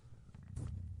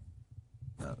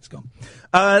 No, it's gone.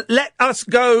 Let us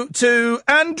go to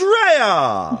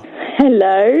Andrea.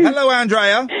 Hello. Hello,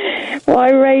 Andrea. Well, I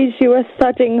raise you a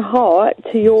thudding heart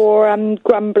to your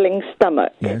grumbling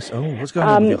stomach. Yes. Oh, what's going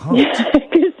on with your heart?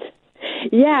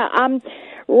 Yeah, I'm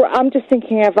just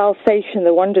thinking of Alsatian,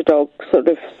 the wonder dog, sort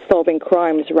of solving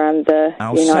crimes around the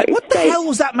United What States. the hell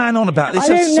was that man on about? I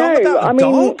don't know. About a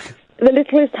dog? The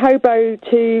littlest hobo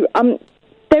to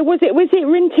was it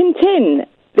Rin Tin Tin,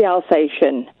 the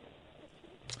Alsatian?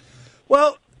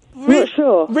 Well, not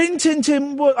sure. Rin Tin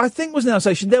Tin, I think, was an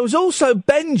Alsatian. There was also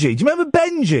Benji. Do you remember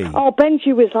Benji? Oh,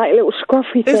 Benji was like a little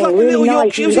scruffy thing. It was like really a little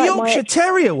nice. Yorkshire. He was a Yorkshire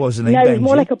Terrier, wasn't he? No, Benji? he was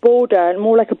more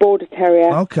like a border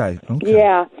terrier. Okay.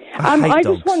 Yeah. I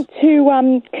just want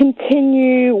to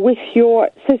continue with your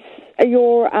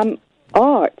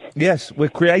art. Yes, we're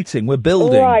creating, we're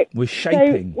building, right. We're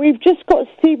shaping. So we've just got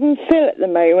Steve and Phil at the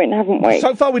moment, haven't we?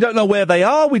 So far, we don't know where they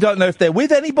are. We don't know if they're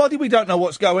with anybody. We don't know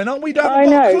what's going on. We haven't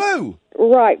got a clue.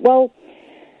 Right. Well,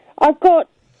 I've got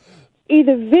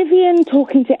either Vivian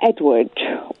talking to Edward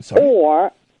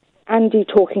or Andy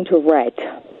talking to Red.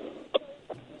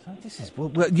 This is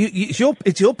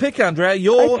it's your pick, Andrea.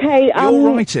 You're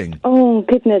writing. Oh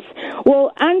goodness.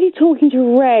 Well, Andy talking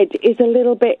to Red is a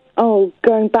little bit.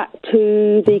 Going back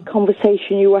to the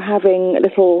conversation you were having a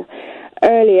little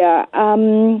earlier.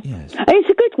 Yes. It's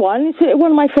a good one. It's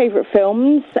one of my favourite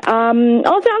films. I'm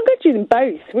going to do them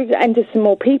both. We're going to enter some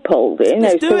more people.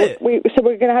 Let's do it. So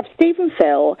we're going to have Steve and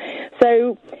Phil.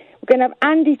 So we're going to have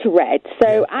Andy to Red.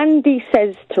 So Andy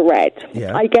says to Red,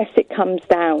 I guess it comes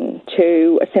down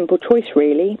to a simple choice,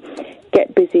 really.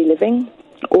 Get busy living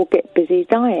or get busy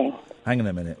dying. Hang on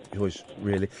a minute. Yours,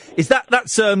 really? Is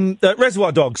that's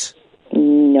Reservoir Dogs?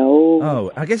 No.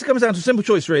 Oh, I guess it comes down to a simple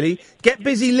choice, really. Get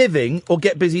busy living or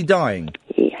get busy dying?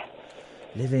 Yeah.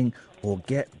 Living or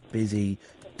get busy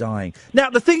dying. Now,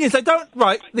 the thing is,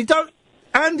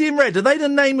 Andy and Red, are they the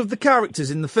name of the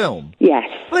characters in the film? Yes.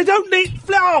 Well, they don't need...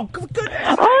 Oh,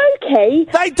 goodness. Okay.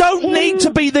 They don't need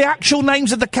to be the actual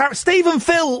names of the characters. Steve and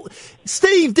Phil...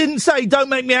 Steve didn't say, don't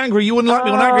make me angry, you wouldn't like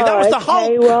me when I'm angry. That was the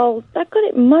Hulk. Well, I got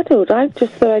it muddled. I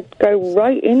just thought I'd go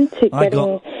right into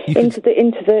getting into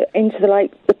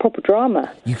the proper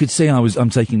drama. You could see I'm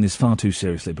taking this far too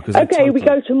seriously because... Okay, we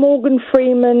go to Morgan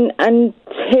Freeman and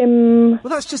Tim...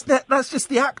 Well, that's just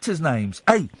the actors' names.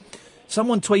 Hey...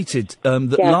 Someone tweeted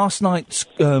that last night's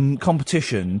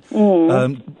competition,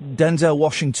 Denzel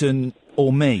Washington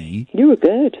or me... You were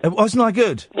good. Wasn't I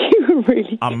good? You were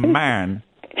really good. A man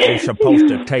is supposed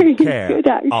to take care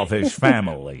of his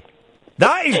family.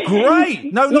 That is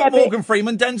great! No, not Morgan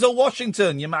Freeman, Denzel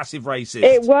Washington, you massive racist.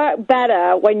 It worked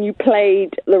better when you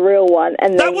played the real one.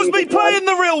 And that was me playing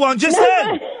the real one just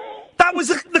then! That was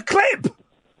the clip!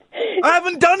 I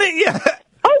haven't done it yet!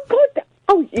 Oh, God!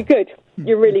 Oh, you're good.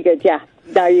 You're really good, yeah.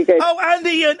 No, you're good. Oh,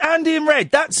 Andy and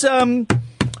Red. That's the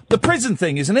prison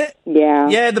thing, isn't it? Yeah.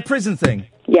 Yeah, the prison thing.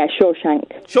 Yeah,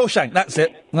 Shawshank. That's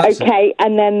it. Okay,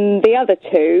 and then the other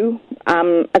two,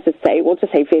 as I say, we'll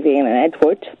just say Vivian and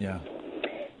Edward. Yeah.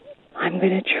 I'm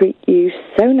going to treat you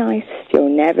so nice, you're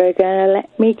never going to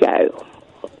let me go.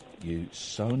 you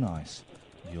so nice.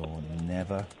 You're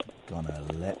never gonna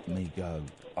let me go.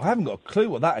 I haven't got a clue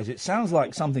what that is. It sounds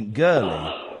like something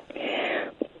girly.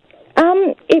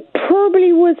 It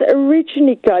probably was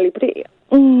originally girly, but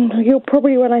you'll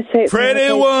probably, when I say it...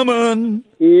 Pretty Woman!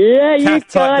 Yeah, you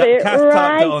got it Kath right.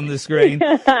 typed it on the screen.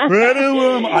 Pretty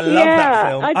Woman! I love that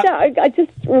film. I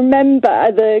just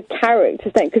remember the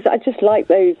characters thing, because I just like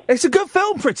those... It's a good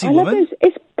film, Pretty I Woman. love those.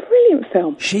 It's a brilliant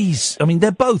film. I mean,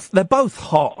 they're both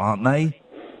hot, aren't they?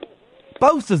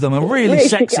 Both of them are really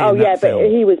sexy in that film. But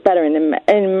he was better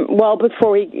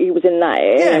before he was in that,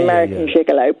 American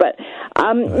Gigolo. But,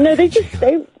 no,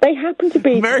 they happen to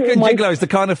be... American Gigolo is the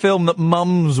kind of film that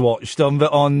mums watched on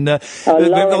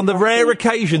the rare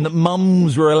occasion that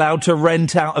mums were allowed to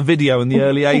rent out a video in the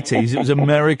early 80s. It was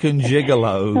American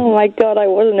Gigolo. Oh, my God, I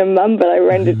wasn't a mum, but I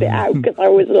rented it out because I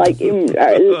was, like,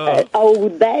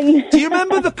 old then. Do you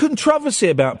remember the controversy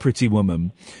about Pretty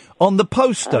Woman? On the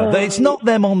poster. It's not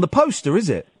them on the poster, is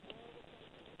it?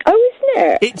 Oh, isn't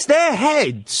it? It's their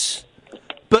heads.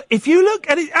 But if you look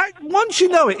at it, once you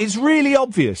know it, it's really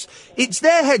obvious. It's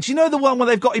their heads. You know the one where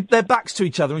they've got their backs to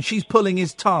each other and she's pulling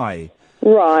his tie?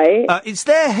 Right. It's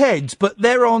their heads, but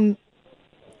they're on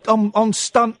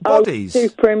stunt bodies.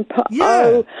 Superimposed.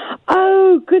 Yeah.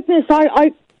 Oh, goodness.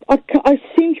 I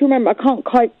seem to remember. I can't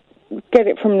quite get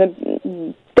it from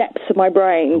the depths of my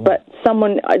brain, but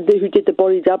someone who did the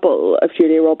body double of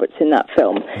Julia Roberts in that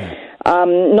film.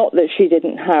 Not that she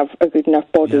didn't have a good enough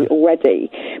body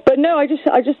already, but no, I just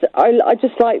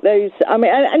like those. I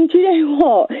mean, and do you know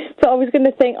what? So I was going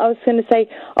to say,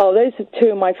 those are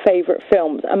two of my favourite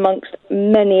films amongst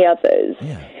many others,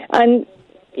 and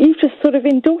you've just sort of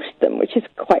endorsed them, which is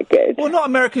quite good. Well, not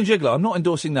American Gigolo. I'm not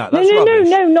endorsing that. That's No, rubbish.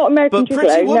 not American Gigolo. But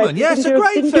Pretty Woman, it's a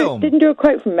great film. Didn't do a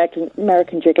quote from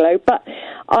American Gigolo, but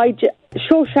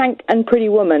Shawshank and Pretty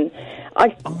Woman, I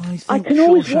can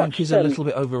always watch Shawshank is them. a little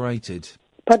bit overrated.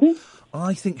 Pardon?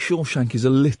 I think Shawshank is a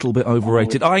little bit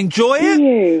overrated. I enjoy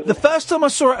it. The first time I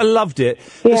saw it, I loved it.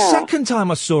 The second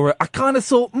time I saw it, I kind of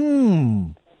thought,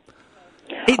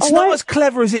 it's not as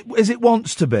clever as it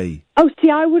wants to be. Oh, see,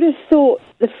 I would have thought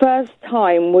the first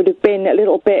time would have been a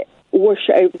little bit whoosh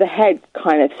over the head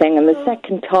kind of thing, and the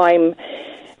second time,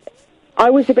 I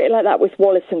was a bit like that with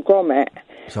Wallace and Gromit.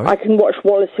 Sorry? I can watch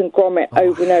Wallace and Gromit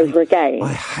over and over again.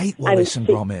 I hate Wallace and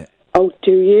Gromit. Oh,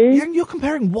 do you? Yeah, you're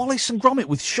comparing Wallace and Gromit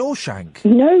with Shawshank.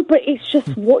 No, but it's just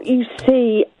what you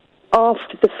see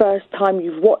after the first time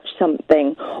you've watched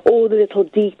something, all the little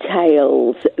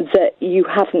details that you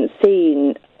haven't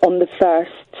seen on the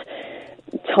first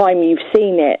time you've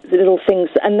seen it, the little things,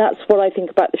 and that's what I think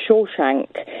about the Shawshank.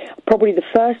 Probably the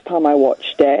first time I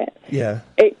watched it,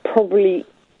 it probably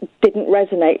didn't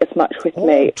resonate as much with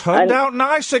me. Turned out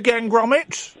nice again,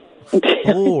 Gromit.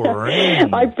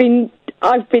 Boring.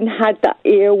 I've been had that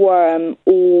earworm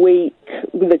all week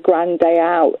with a grand day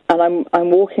out, and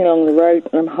I'm walking along the road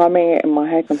and I'm humming it in my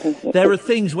head. I'm thinking, there are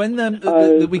things when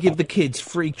we give the kids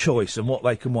free choice on what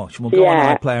they can watch, and we'll go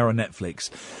on iPlayer or Netflix.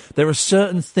 There are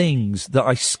certain things that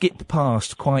I skip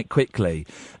past quite quickly,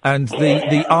 and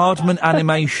the Aardman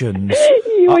animations.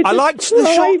 I liked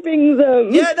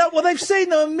them. Yeah, no, well, they've seen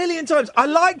them a million times. I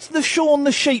liked the Shaun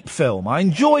the Sheep film. I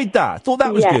enjoyed that. Thought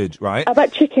that was good, right? How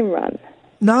about Chicken Run?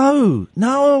 No,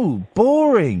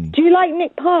 boring. Do you like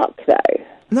Nick Park, though?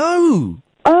 No.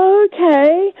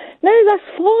 Okay. No, that's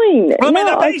fine. I mean,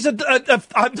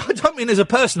 I don't mean as a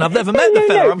person. I've never met the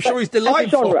fella. I'm sure he's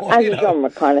delightful. As a genre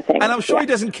kind of thing. And I'm sure he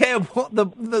doesn't care what the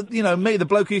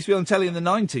bloke who used to be on telly in the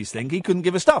 90s think. He couldn't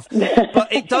give a stuff. But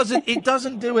it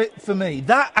doesn't do it for me.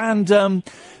 That and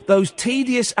those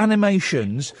tedious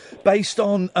animations based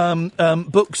on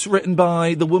books written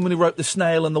by the woman who wrote The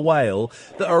Snail and the Whale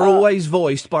that are always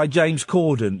voiced by James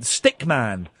Corden.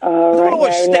 Stickman. I don't want to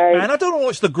watch Stickman. I don't want to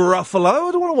watch the Gruffalo.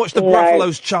 I don't want to watch the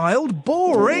Gruffalo's Child.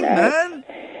 Boring, man.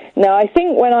 No, I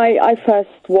think when I first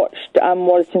watched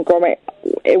Wallace and Gromit,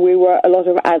 we were a lot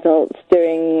of adults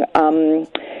doing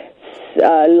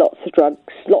lots of drugs,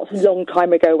 a long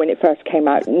time ago when it first came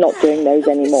out, not doing those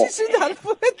anymore. Where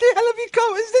the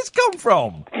hell has this come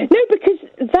from? No, because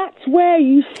that's where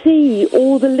you see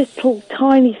all the little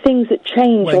tiny things that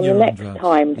change on the next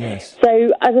time. Yes.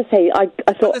 So, as I say, I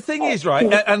thought... But the thing is, right,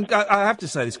 and I have to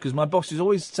say this because my bosses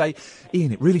always say,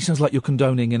 Ian, it really sounds like you're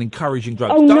condoning and encouraging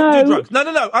drugs. Oh, don't do drugs.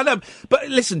 No, I know. But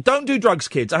listen, don't do drugs,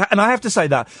 kids. And I have to say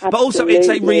that. Absolutely. But also, it's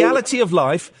a reality of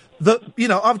life that,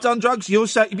 I've done drugs. You'll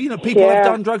say, people have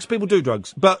done drugs, people do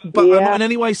drugs. But I'm not in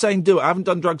any way saying do it. I haven't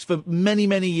done drugs for many,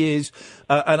 many years.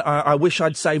 And I wish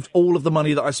I'd saved all of the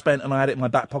money that I spent and I had it in my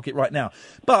back pocket right now.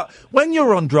 But when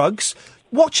you're on drugs,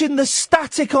 watching the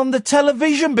static on the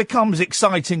television becomes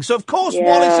exciting. So, of course,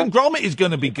 Wallace and Gromit is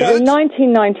going to be good. So in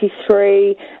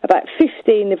 1993, about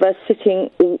 15 of us sitting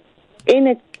in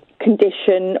a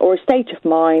condition or a state of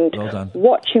mind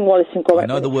watching Wallace and Gromit. I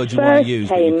know the word you want to use,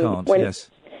 but you can't.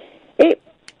 Yes. It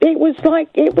was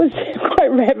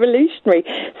quite revolutionary.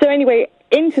 So anyway,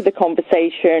 into the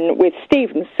conversation with Steve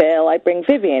and Phil, I bring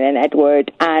Vivian and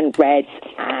Edward and Red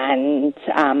and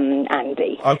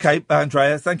Andy. OK,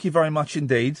 Andrea, thank you very much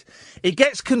indeed. It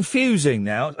gets confusing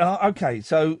now. OK,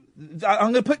 so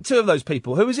I'm going to put two of those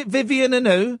people. Who is it? Vivian and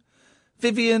who?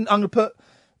 Vivian, I'm going to put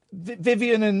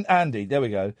Vivian and Andy. There we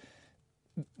go.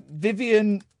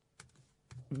 Vivian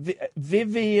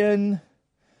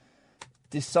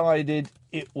decided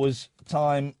it was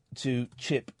time to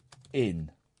chip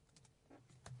in.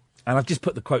 And I've just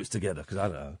put the quotes together because I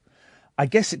don't know. I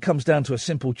guess it comes down to a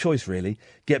simple choice, really.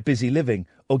 Get busy living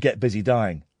or get busy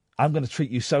dying. I'm going to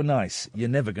treat you so nice, you're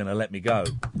never going to let me go.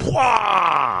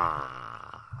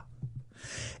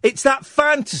 It's that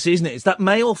fantasy, isn't it? It's that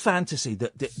male fantasy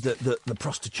that the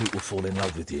prostitute will fall in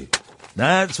love with you.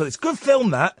 That's what it's good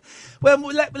film, that. Well,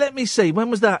 let me see.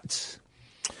 When was that?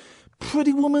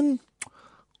 Pretty Woman?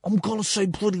 I'm going to say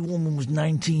Pretty Woman was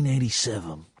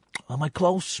 1987. Am I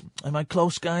close? Am I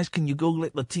close, guys? Can you Google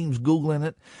it? The team's Googling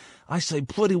it. I say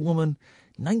Pretty Woman,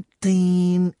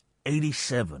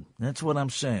 1987. That's what I'm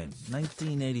saying.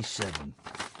 1987.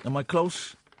 Am I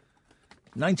close?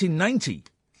 1990.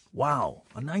 Wow.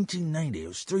 1990. It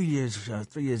was 3 years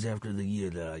after the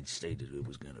year that I'd stated it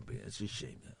was going to be. It's a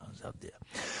shame that I was out there.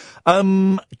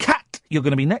 Kat, you're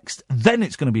going to be next. Then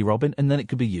it's going to be Robin. And then it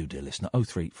could be you, dear listener.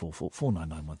 0344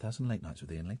 499 1000. Late Nights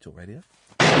with Iain Lee, Talk Radio.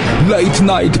 Late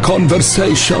night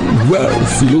conversation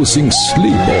worth losing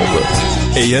sleep over.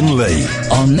 Iain Lee.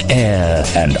 On air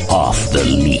and off the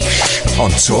leash.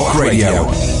 On Talk Radio.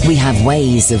 We have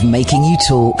ways of making you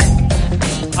talk.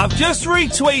 I've just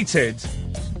retweeted.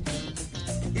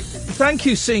 Thank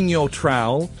you, Senior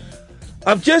Trowel.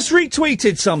 I've just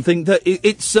retweeted something that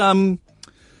it's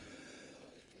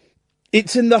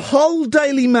in the Hull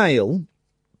Daily Mail.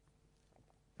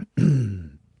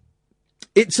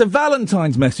 It's a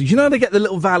Valentine's message. You know they get the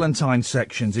little Valentine's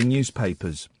sections in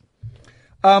newspapers.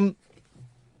 I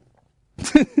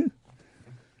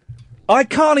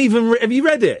can't even. Have you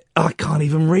read it? I can't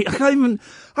even read. I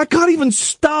can't even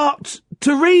start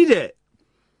to read it.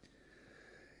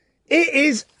 It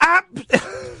is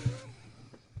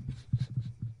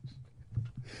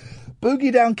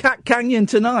Boogie down Cat Canyon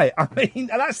tonight. I mean,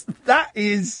 that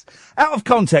is out of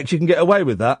context. You can get away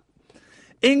with that.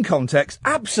 In context,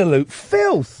 absolute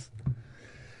filth.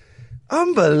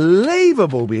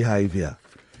 Unbelievable behaviour.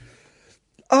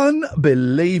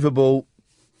 Unbelievable.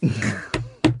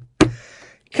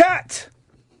 Cat.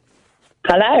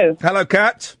 Hello. Hello,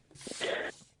 Cat.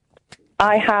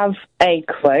 I have a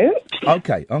quote.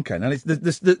 Okay. Now,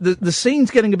 the scene's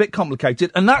getting a bit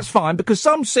complicated, and that's fine, because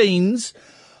some scenes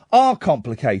are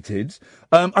complicated.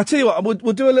 I tell you what,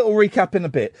 we'll do a little recap in a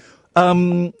bit.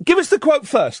 Give us the quote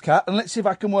first, Kat, and let's see if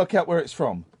I can work out where it's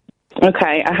from.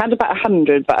 Okay, I had about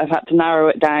 100, but I've had to narrow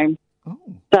it down. Oh.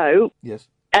 So, yes.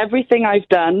 Everything I've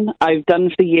done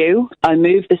for you. I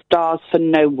move the stars for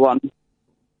no one.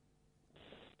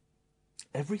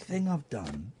 Everything I've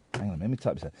done... Hang on, let me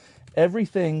type this out.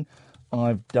 Everything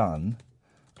I've done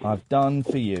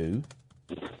for you.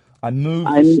 I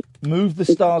move the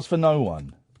stars for no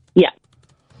one. Yeah.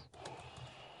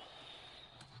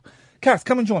 Kath,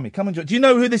 come and join me. Do you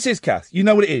know who this is, Kath? You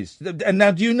know what it is. And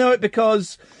now, do you know it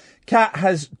because Kat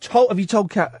has told... Have you told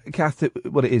Kath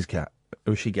what it is, Kat?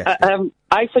 Or is she guessed it?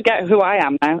 I forget who I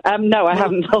am now. No, I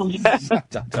haven't told you.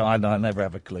 I never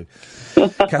have a clue.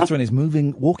 Catherine is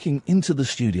walking into the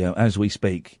studio as we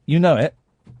speak. You know it.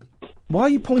 Why are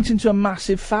you pointing to a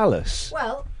massive phallus?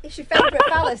 Well, it's your favourite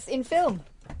phallus in film.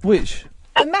 Which?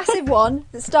 The massive one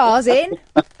that stars in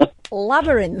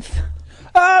Labyrinth.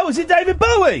 Oh, is it David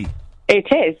Bowie? It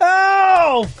is.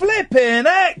 Oh, flipping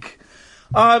heck!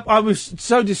 I was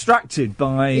so distracted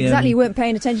by... Exactly, you weren't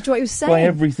paying attention to what he was saying. By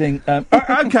everything.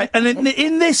 Okay, and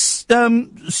in this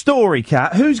story,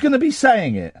 Kat, who's going to be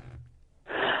saying it?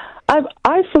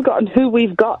 I've forgotten who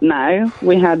we've got now.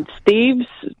 We had Steve's,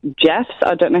 Jeff's,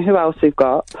 I don't know who else we've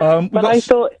got. I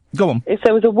thought... Go on. If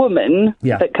there was a woman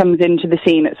that comes into the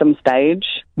scene at some stage...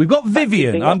 We've got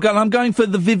Vivian. I'm going for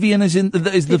the Vivian as in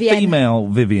the female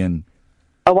Vivian.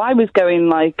 Oh, I was going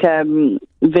like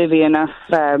Vivian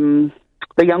off...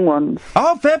 the young ones.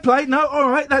 Oh, fair play. No, all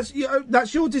right. That's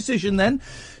your decision then.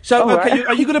 So, okay, right.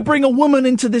 Are you going to bring a woman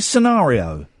into this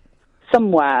scenario?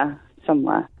 Somewhere.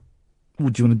 Well,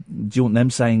 do you want them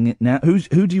saying it now? Who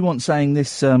do you want saying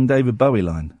this David Bowie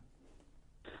line?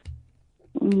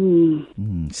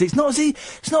 See, it's not as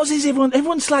easy.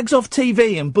 Everyone slags off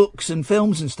TV and books and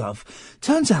films and stuff.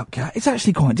 Turns out, Kat, it's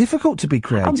actually quite difficult to be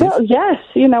creative. Well, yes.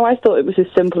 I thought it was as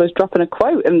simple as dropping a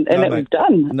quote and it was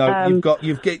done. No, I'm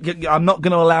not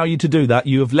going to allow you to do that.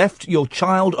 You have left your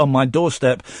child on my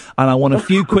doorstep, and I want a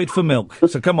few quid for milk.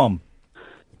 So come on.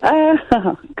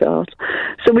 Oh God!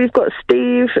 So we've got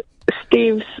Steve.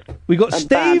 Steve's. We got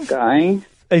Steve. Bad guy.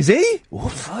 Is he?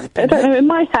 I don't know. In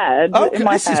my head. Oh, in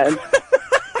my head.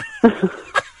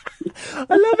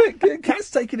 I love it.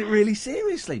 Kat's taking it really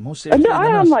seriously. More seriously. No, I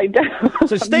am like.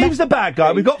 So Steve's the bad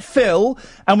guy. We've got Phil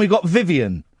and we've got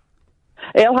Vivian.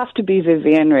 It'll have to be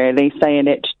Vivian, really, saying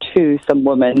it to some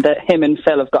woman that him and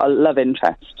Phil have got a love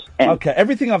interest in. Okay,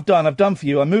 everything I've done for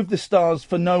you. I moved the stars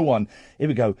for no one. Here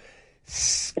we go.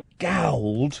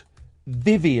 Scowled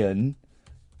Vivian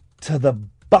to the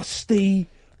busty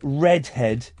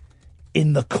redhead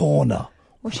in the corner.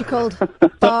 What's she called?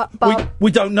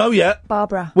 We don't know yet.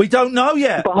 Barbara. We don't know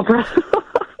yet. Barbara.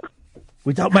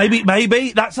 We don't.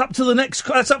 Maybe that's up to the next.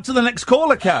 That's up to the next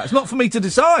caller, Kat. It's not for me to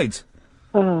decide.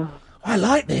 I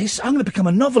like this. I'm going to become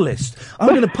a novelist. I'm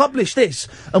going to publish this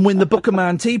and win the Booker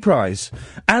Man Tea Prize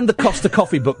and the Costa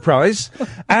Coffee Book Prize,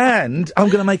 and I'm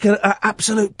going to make an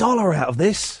absolute dollar out of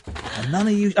this. And none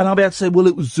of you. And I'll be able to say, well,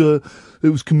 it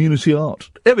was community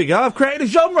art. There we go. I've created a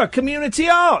genre, community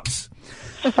art.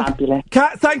 Fabulous.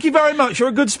 Kat, thank you very much. You're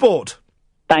a good sport.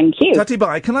 Thank you. Tatty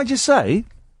bye. Can I just say,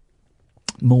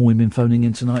 more women phoning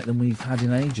in tonight than we've had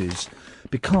in ages,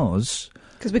 because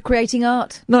we're creating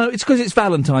art. No, it's because it's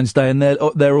Valentine's Day and they're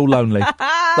all lonely.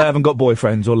 They haven't got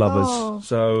boyfriends or lovers,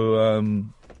 so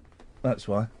that's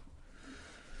why.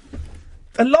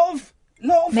 And love.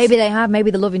 Maybe they have.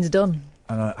 Maybe the loving's done.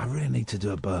 I really need to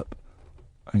do a burp.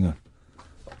 Hang on.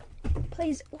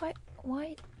 Please, why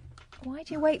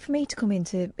do you wait for me to come in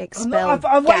to expel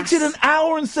I've waited an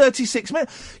hour and 36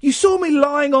 minutes. You saw me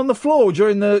lying on the floor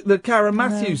during the Karen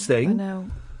Matthews thing. I know.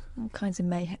 All kinds of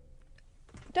mayhem.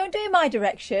 Don't do it in my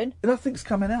direction. Nothing's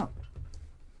coming out.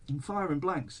 I'm firing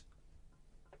blanks.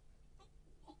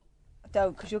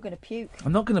 Don't, because you're going to puke.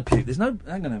 I'm not going to puke. There's no...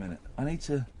 Hang on a minute. I need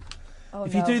to... Oh,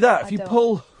 if you do that, if you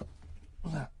pull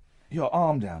your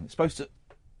arm down, it's supposed to...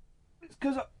 It's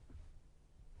because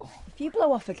If you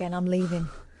blow off again, I'm leaving.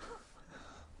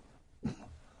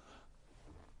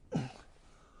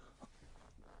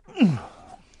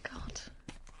 God.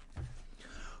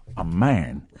 A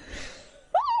man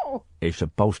is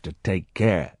supposed to take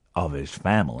care of his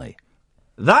family.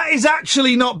 That is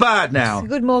actually not bad now. It's a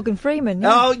good Morgan Freeman.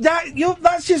 Yeah. Oh,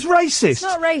 that's just racist. It's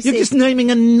not racist. You're just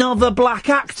naming another black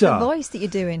actor. It's the voice that you're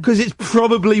doing. Because it's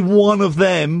probably one of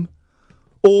them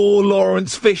or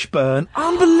Lawrence Fishburne.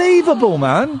 Unbelievable,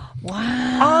 man.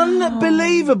 Wow.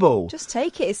 Unbelievable. Just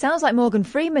take it. It sounds like Morgan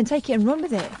Freeman. Take it and run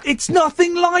with it. It's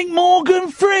nothing like Morgan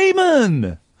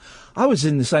Freeman. I was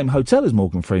in the same hotel as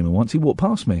Morgan Freeman once. He walked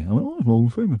past me. I went, oh, it's Morgan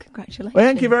Freeman. Congratulations. Well,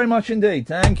 thank you very much indeed.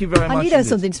 Thank you very much. I knew there was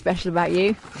something special about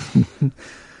you.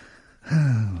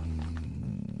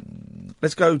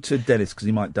 Let's go to Dennis, because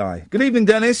he might die. Good evening,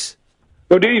 Dennis.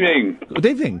 Good evening. Good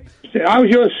evening. How's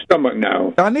your stomach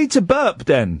now? I need to burp,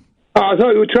 Den. Oh, I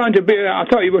thought you were trying to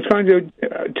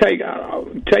take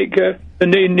the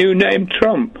new name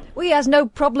Trump. Well, he has no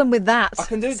problem with that. I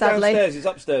can do it sadly. downstairs. It's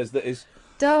upstairs that is.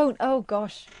 Don't. Oh,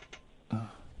 gosh.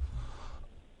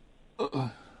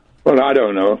 Well, I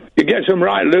don't know. You get some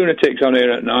right lunatics on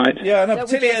here at night. Yeah, I know,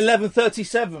 particularly at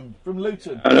 11:37 from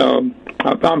Luton. I know.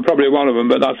 I'm probably one of them,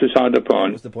 but that's beside the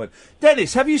point. That's the point.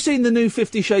 Dennis, have you seen the new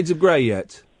 50 Shades of Grey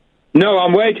yet? No,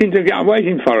 I'm waiting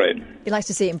for it. He likes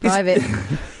to see it in private.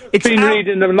 It's been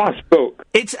reading the last book.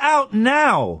 It's out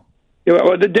now.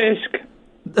 What, the disc?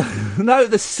 No,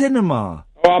 the cinema.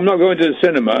 Oh, I'm not going to the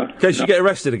cinema. In case you get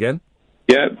arrested again.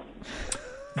 Yeah.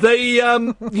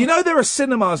 You know there are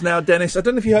cinemas now, Dennis. I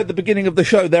don't know if you heard the beginning of the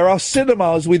show. There are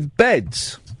cinemas with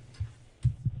beds.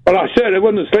 Well, I certainly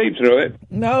wouldn't sleep through it.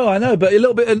 No, I know, but a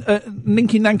little bit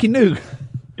ninky-nanky-noog.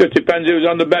 Just depends who's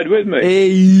on the bed with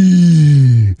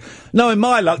me. No, in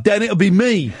my luck, Dan, it'll be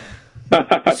me.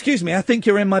 Excuse me, I think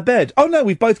you're in my bed. Oh, no,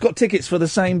 we've both got tickets for the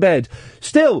same bed.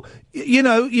 Still, you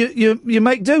know, you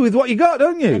make do with what you got,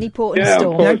 don't you? Any port in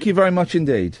store. Thank you very much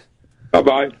indeed.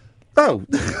 Bye-bye. Oh.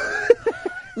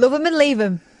 Love 'em and leave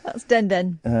 'em. That's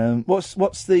Den. What's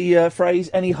the phrase?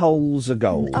 Any holes are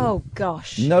gold. Oh,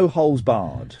 gosh. No holes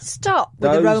barred. Stop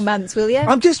with the romance, will you?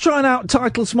 I'm just trying out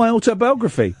titles to my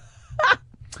autobiography.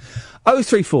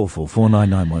 0344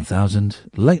 499 1000.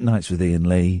 Late Nights with Iain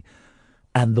Lee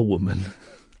and The Woman.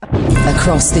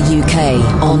 Across the UK,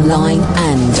 online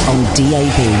and on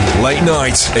DAB. Late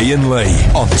Night, Iain Lee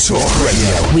on Talk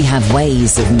Radio. We have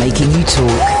ways of making you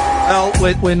talk. Well,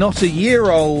 we're not a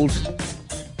year old.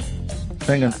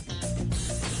 Hang on.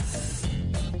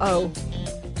 Oh.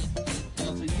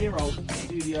 Not a year old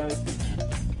studio.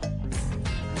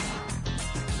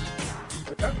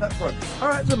 That's right. All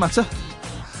right, doesn't matter.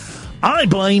 I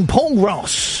blame Paul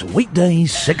Ross.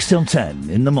 Weekdays 6 till 10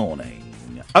 in the morning.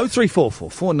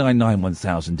 0344 499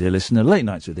 1000, dear listener. Late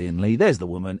nights with Iain Lee. There's the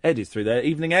woman. Ed is through there.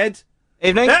 Evening, Ed.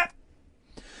 Evening. Yeah.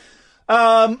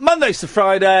 Mondays to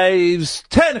Fridays,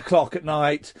 10 o'clock at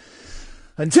night,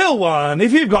 until 1.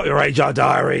 If you've got your HR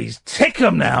diaries, tick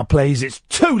them now, please. It's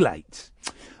too late.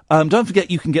 Don't forget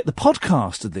you can get the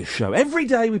podcast of this show. Every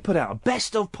day we put out a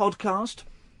best of podcast.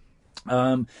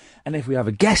 And if we have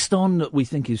a guest on that we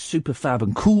think is super fab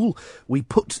and cool, we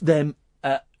put them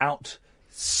out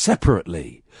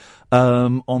separately.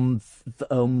 On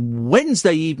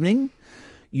Wednesday evening,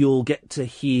 you'll get to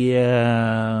hear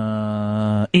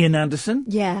Ian Anderson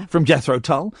from Jethro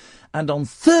Tull. And on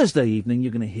Thursday evening,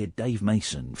 you're going to hear Dave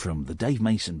Mason from the Dave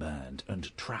Mason Band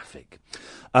and Traffic.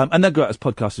 And they'll go out as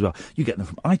podcasts as well. You get them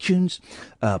from iTunes,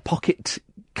 Pocket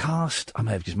Cast, I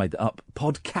may have just made that up,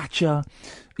 Podcatcher,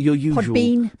 your usual...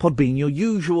 Podbean, your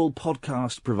usual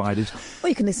podcast providers. Or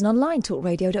you can listen online,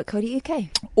 talkradio.co.uk.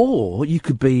 Or you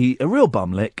could be a real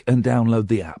bumlick and download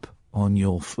the app on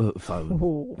your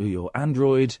phone, your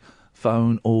Android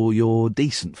phone or your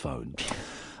decent phone.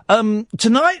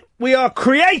 Tonight we are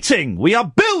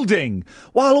building,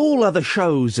 while all other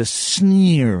shows are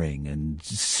sneering and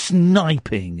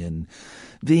sniping and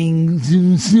being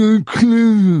so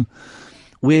clever.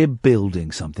 We're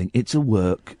building something. It's a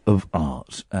work of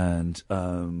art. And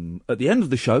at the end of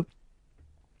the show,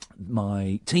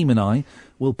 my team and I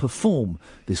will perform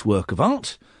this work of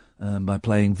art by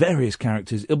playing various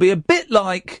characters. It'll be a bit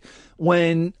like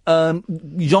when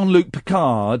Jean-Luc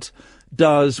Picard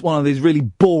does one of these really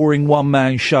boring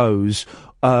one-man shows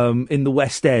in the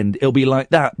West End. It'll be like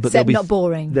that. But Except not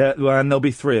boring. And there'll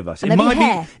be three of us. And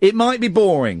It might be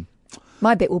boring.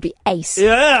 My bit will be ace.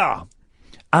 Yeah!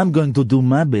 I'm going to do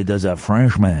my bit as a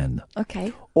Frenchman.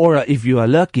 Okay. Or if you are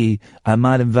lucky, I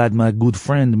might invite my good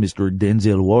friend, Mr.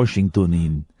 Denzel Washington,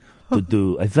 in to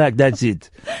do. In fact, that's it.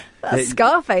 That's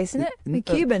Scarface, isn't it? The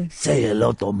Cuban. Say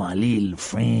hello to my little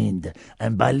friend.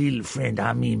 And by little friend,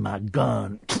 I mean my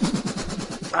gun.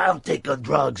 I've taken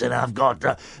drugs and I've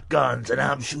got guns and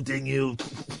I'm shooting you.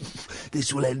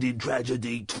 This will end in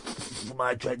tragedy.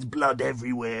 My blood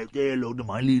everywhere. Say hello to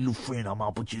my little friend. I'm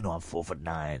going to put you on 4 for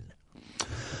 9.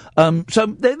 So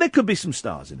there could be some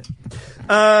stars in it.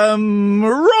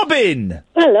 Robin!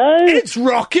 Hello. It's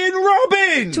Rockin'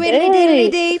 Robin!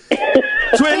 Twiddly-diddly-dee.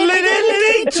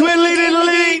 Twiddly-diddly-dee,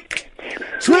 twiddly-diddly-dee.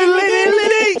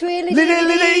 Twiddly-diddly-dee,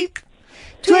 twiddly-diddly-dee.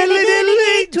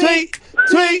 Twiddly-diddly-dee, tweet,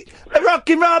 tweet.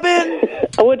 Rockin' Robin!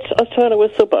 I was trying to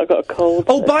whistle, but I got a cold.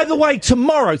 Oh, by the way,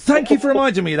 tomorrow, thank you for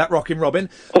reminding me of that, Rockin' Robin.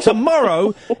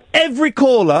 Tomorrow, every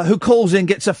caller who calls in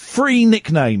gets a free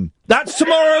nickname. That's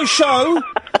tomorrow's show.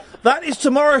 That is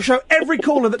tomorrow's show. Every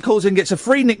caller that calls in gets a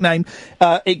free nickname.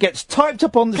 It gets typed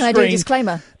up on the screen. Can I do a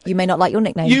disclaimer? You may not like your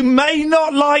nickname. You may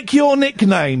not like your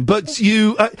nickname, but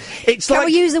you... it's Can like...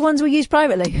 we use the ones we use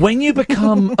privately? When you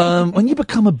become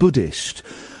a Buddhist...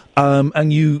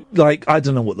 and you, like, I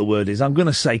don't know what the word is, I'm going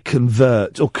to say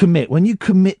convert or commit. When you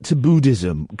commit to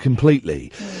Buddhism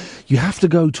completely, you have to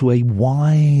go to a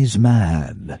wise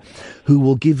man who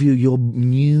will give you your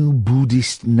new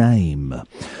Buddhist name.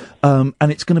 And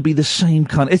it's going to be the same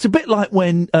kind of, it's a bit like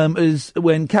when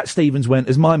Cat Stevens went,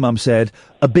 as my mum said,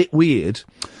 a bit weird.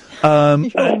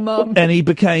 And he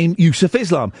became Yusuf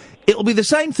Islam. It'll be the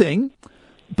same thing,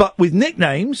 but with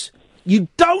nicknames. You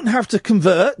don't have to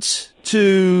convert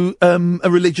to a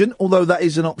religion, although that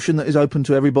is an option that is open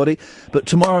to everybody. But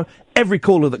tomorrow, every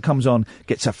caller that comes on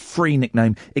gets a free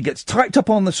nickname. It gets typed up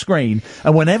on the screen,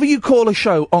 and whenever you call a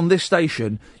show on this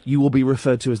station, you will be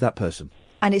referred to as that person.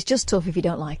 And it's just tough if you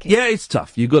don't like it. Yeah, it's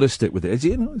tough. You've got to stick with it.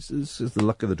 It's the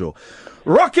luck of the draw.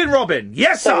 Rockin' Robin,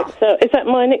 yes, sir! So is that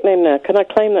my nickname now? Can I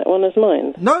claim that one as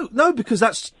mine? No, because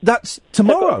that's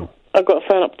tomorrow. I've got to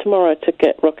phone up tomorrow to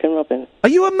get Rockin' Robin. Are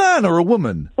you a man or a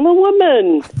woman? I'm a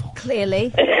woman.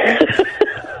 Clearly.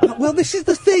 Well, this is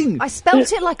the thing. I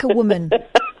spelt it like a woman.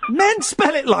 Men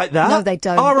spell it like that. No, they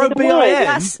don't.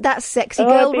 R-O-B-I-N. That's sexy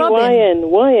girl Robin.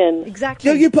 Y-N. Exactly.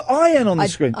 No, you put I-N on the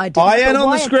screen. I didn't I-N put on the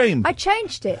Y-N. screen. I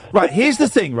changed it. Right, here's the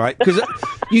thing, right? Because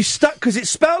because it's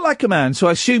spelled like a man, so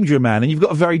I assumed you're a man, and you've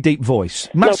got a very deep voice.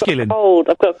 Masculine. No,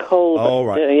 I've got a cold. Oh,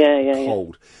 right. Yeah.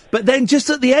 Cold. But then just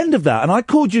at the end of that, and I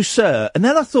called you sir, and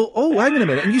then I thought, oh, hang on a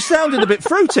minute, and you sounded a bit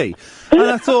fruity. And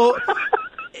I thought,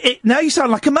 now you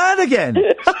sound like a man again.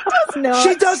 She does not.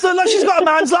 She does look like she's got a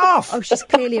man's laugh. Oh, she's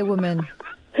clearly a woman.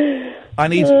 I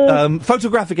need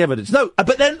photographic evidence. No,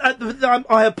 but then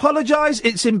I apologise.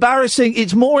 It's embarrassing.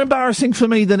 It's more embarrassing for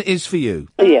me than it is for you.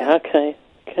 Yeah, okay.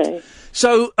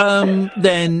 So,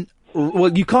 then,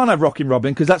 well, you can't have Rockin'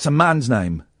 Robin because that's a man's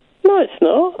name. No, it's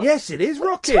not. Yes, it is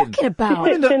Rockin'. What are you talking about?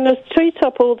 It's in the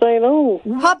treetop all day long.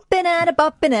 Hopping and a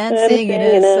bopping and singing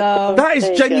a song. That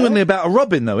is genuinely about a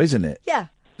robin, though, isn't it? Yeah.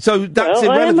 So that's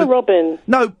well, irrelevant. I am a robin.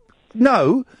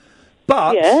 No,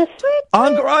 but... Yes?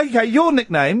 Okay, your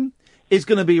nickname is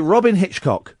going to be Robin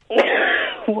Hitchcock.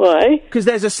 Why? Because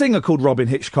there's a singer called Robin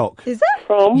Hitchcock. Is there?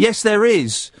 From? Yes, there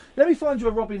is. Let me find you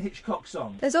a Robin Hitchcock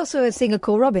song. There's also a singer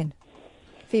called Robin.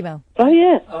 Female. Oh,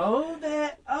 yeah.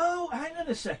 Oh, hang on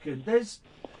a second.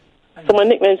 So my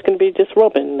nickname's going to be just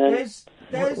Robin, then?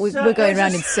 We're going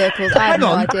round in circles. I have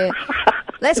no idea.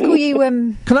 Let's call you...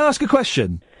 Can I ask a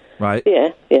question? Right. Yeah.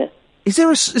 Is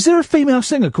there a female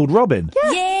singer called Robin?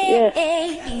 Yeah.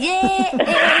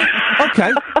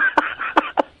 Okay.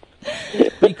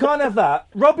 But you can't have that.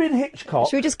 Robin Hitchcock.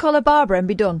 Should we just call her Barbara and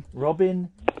be done? Robin.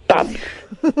 Cabs.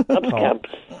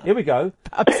 Here we go.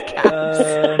 That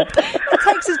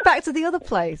takes us back to the other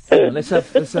place. Hang on, let's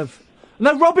have.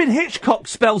 No, Robin Hitchcock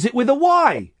spells it with a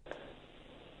Y.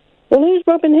 Well, who's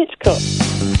Robin Hitchcock?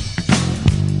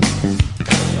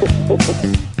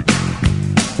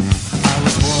 I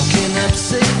was walking up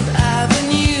 6th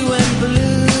Avenue and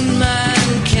Balloon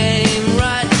Man came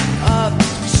right up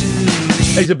to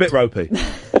me. He's a bit ropey.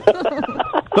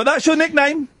 But that's your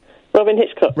nickname? Robin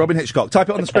Hitchcock. Robin Hitchcock. Type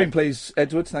it on the screen, please,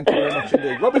 Edward. Thank you very much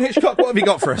indeed. Robin Hitchcock, what have you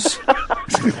got for us?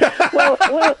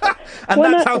 And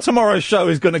that's how tomorrow's show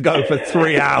is going to go for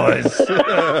 3 hours. So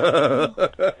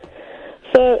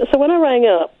when I rang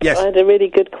up, yes. I had a really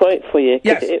good quote for you.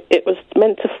 Yes. It was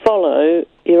meant to follow,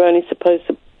 you're only supposed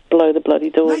to blow the bloody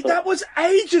doors Mate, that was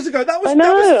ages ago. That was, I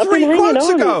know, that was I've 3 been hanging quotes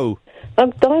on. ago.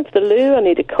 I'm dying for the loo, I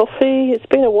need a coffee. It's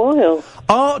been a while.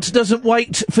 Art doesn't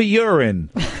wait for urine.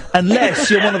 Unless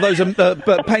you're one of those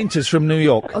painters from New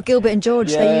York. Or Gilbert and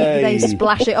George, they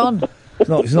splash it on. It's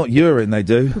not urine they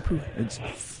do. It's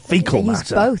fecal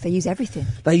matter. They use both. They use everything.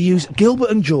 Gilbert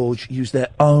and George use their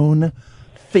own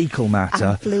fecal matter.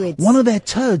 And fluids. One of their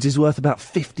turds is worth about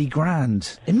 50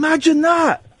 grand. Imagine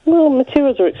that. Well,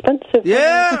 materials are expensive.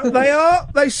 Yeah, they are.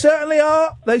 They certainly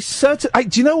are. Hey,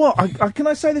 do you know what? Can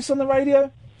I say this on the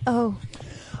radio? Oh.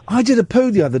 I did a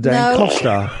poo the other day in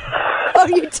Costa. Oh,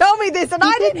 you told me this, and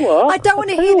I didn't. I don't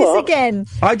want to hear this again.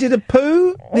 I did a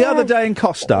poo the other day in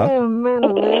Costa.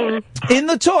 In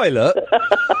the toilet.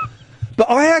 But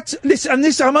I had to listen,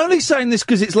 and I'm only saying this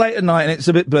because it's late at night and it's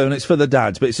a bit blue and it's for the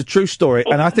dads, but it's a true story,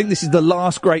 and I think this is the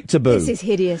last great taboo. This is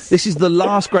hideous. This is the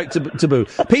last great taboo.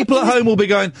 People at home will be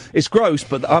going, it's gross,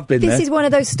 but I've been there. This is one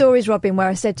of those stories, Robin, where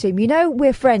I said to him, you know,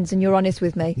 we're friends and you're honest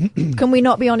with me. Can we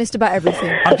not be honest about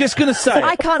everything? I'm just going to say...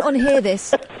 I can't unhear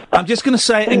this. I'm just going to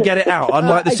say it and get it out,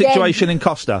 unlike the situation in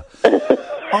Costa.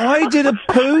 I did a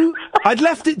poo. I'd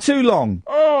left it too long.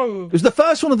 It was the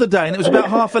first one of the day and it was about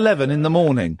 11:30 in the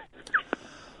morning.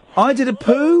 I did a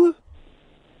poo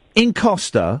in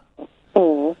Costa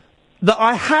that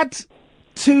I had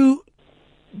to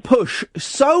push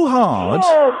so hard.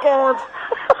 Oh, God.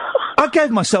 I gave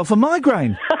myself a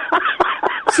migraine.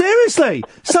 Seriously.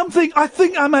 I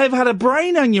think I may have had a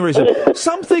brain aneurysm.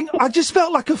 I just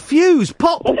felt like a fuse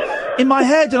pop in my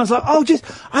head and I was like,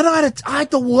 and I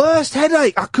had the worst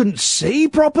headache. I couldn't see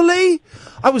properly.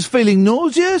 I was feeling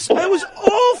nauseous. It was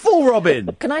awful,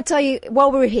 Robin. Can I tell you,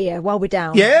 while we're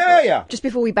down? Yeah. Just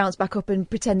before we bounce back up and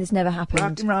pretend this never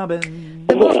happened. Robin.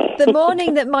 The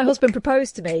morning that my husband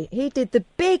proposed to me, he did the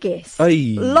biggest,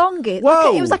 longest.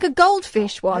 Whoa. It was like a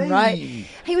goldfish one, right?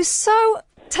 He was so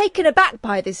taken aback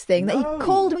by this thing that he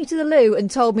called me to the loo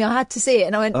and told me I had to see it,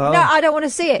 and I went, no, I don't want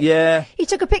to see it. Yeah. He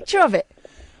took a picture of it.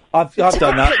 I've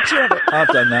done that. Picture of it. I've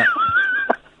done that.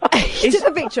 He took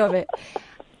a picture of it.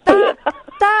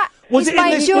 That was is it my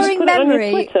in this, enduring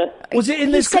memory. Was it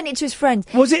in this? He sent it to his friend.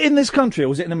 Was it in this country or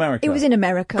was it in America? It was in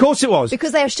America. Of course it was.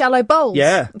 Because they have shallow bowls.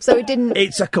 Yeah. So it didn't...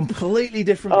 It's a completely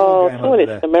different ballgame over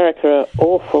there. It's America are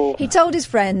awful. He told his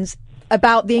friends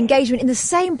about the engagement in the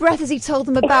same breath as he told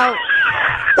them about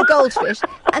the goldfish.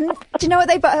 And do you know what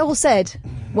they all said?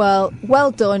 Well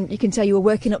done. You can tell you were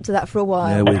working up to that for a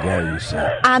while. There we go, you see.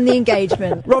 And the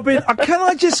engagement. Robin,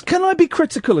 can I be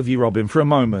critical of you, Robin, for a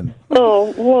moment?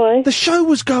 Oh, why? The show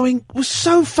was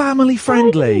so family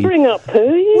friendly. Bring up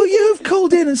poo. Well, you've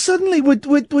called in and suddenly we're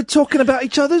talking about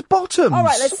each other's bottoms. All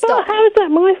right, let's stop. How is that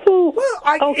my fault?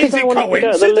 Well, is it wanted to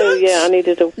go to the loo. Yeah, I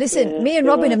needed to... Listen, me and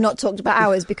Robin have not talked about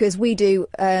ours because we do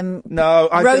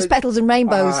rose petals and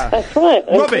rainbows. That's right.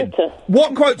 Robin,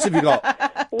 what quotes have you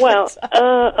got? Well,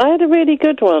 I had a really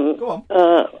good one. Go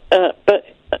on. But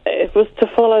if It was to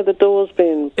follow the doors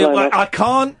being blown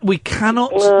off. We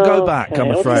cannot go back,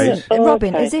 I'm afraid.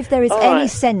 Robin, as if there is any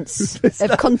sense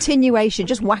of continuation,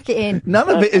 just whack it in. None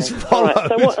of it is followed.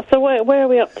 Right, so where are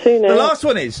we up to now? The last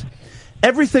one is,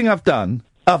 everything I've done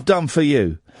for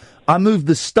you. I moved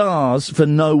the stars for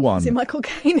no one. Is it Michael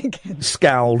Caine again?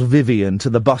 Scowled Vivian to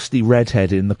the busty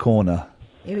redhead in the corner.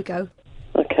 Here we go.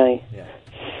 Okay. Yeah.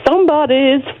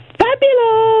 Somebody's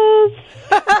fabulous!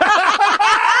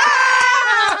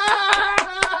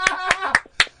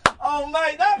 Oh,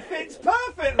 mate, that fits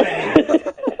perfectly.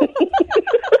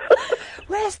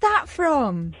 Where's that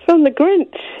from? From The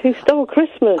Grinch, Who Stole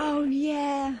Christmas. Oh,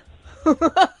 yeah.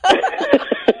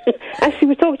 Actually,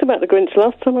 we talked about The Grinch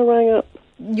last time I rang up.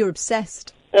 You're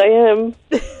obsessed. I am.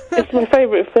 It's my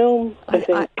favourite film, I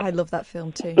think. I love that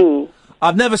film too. Mm.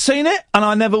 I've never seen it, and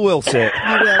I never will see it.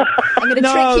 You will. I'm going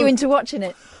to trick you into watching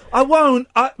it. I won't,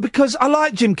 because I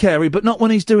like Jim Carrey, but not when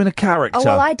he's doing a character. Oh,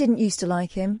 well, I didn't used to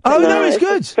like him. Oh, no, it's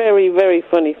good. It's a very, very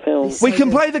funny film. We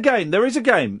can play the game. There is a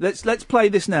game. Let's play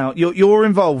this now. You're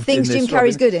involved in Things this. Jim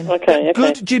Carrey's good in. Okay.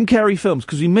 Good Jim Carrey films,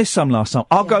 because we missed some last time.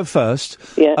 I'll go first,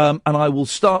 and I will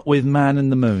start with Man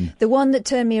in the Moon. The one that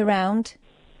turned me around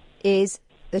is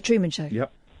The Truman Show.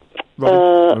 Yep.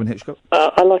 Robin Hitchcock.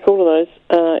 I like all of those.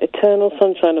 Eternal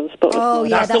Sunshine of the Spotless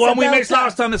Mind. That's the one we missed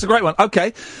last time. That's a great one.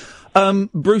 Okay.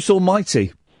 Bruce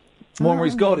Almighty. One where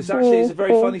he's God. It's a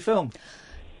very funny film.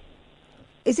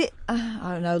 Is it? I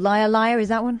don't know. Liar, Liar. Is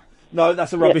that one? No,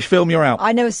 that's a rubbish film. You're out.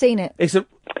 I never seen it. It's a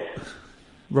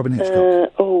Robin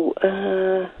Hitchcock.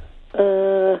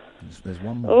 There's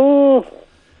one more.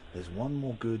 There's one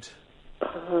more good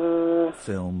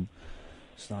film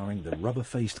starring the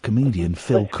rubber-faced comedian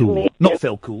Phil Cool. Not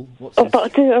Phil Cool. What's his?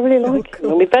 But I really like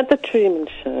him. We've had The Truman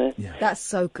Show. Yeah. That's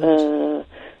so good.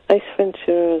 Ace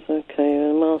Ventura's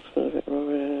okay. Master of it,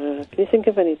 Robert. Can you think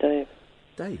of any, Dave?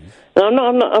 Dave? No,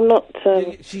 I'm not.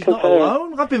 She's not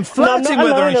alone. I've been flirting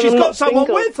with her, and she's got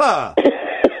someone with her.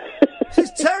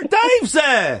 Dave's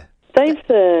there. Dave's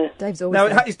there. Dave's always there.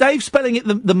 Now, is Dave spelling it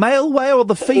the male way or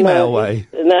the female way?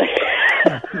 No.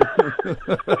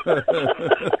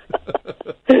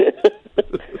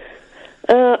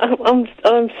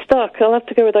 I'm stuck. I'll have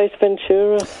to go with Ace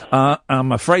Ventura.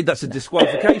 I'm afraid that's a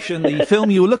disqualification. The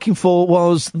film you were looking for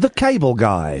was The Cable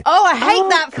Guy. Oh, I hate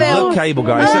that film. The Cable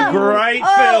Guy. It's a great film.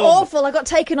 Oh, awful. I got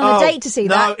taken on a date to see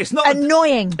that. No, it's not.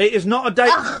 Annoying. It is not a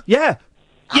date. Ugh. Yeah.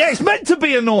 Yeah, it's meant to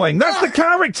be annoying. That's the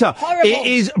character. Horrible. It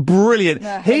is brilliant.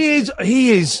 No, he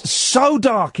is so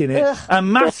dark in it. Ugh.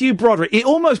 And Matthew Broderick, it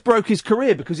almost broke his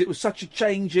career because it was such a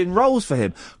change in roles for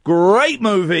him. Great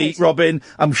movie, Robin.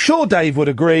 I'm sure Dave would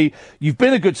agree. You've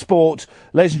been a good sport.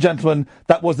 Ladies and gentlemen,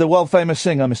 that was the world-famous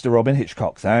singer, Mr. Robin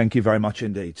Hitchcock. Thank you very much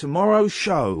indeed. Tomorrow's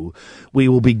show, we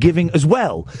will be giving, as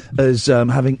well as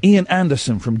having Ian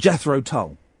Anderson from Jethro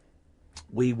Tull,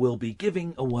 we will be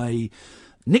giving away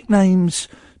nicknames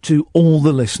to all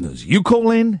the listeners. You call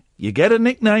in, you get a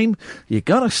nickname, you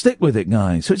gotta stick with it,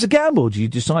 guys. So it's a gamble. Do you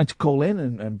decide to call in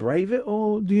and brave it,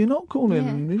 or do you not call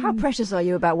in? How precious are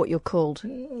you about what you're called?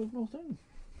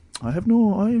 I have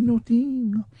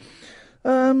nothing.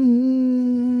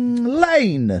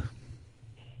 Lane.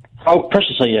 How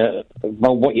precious are you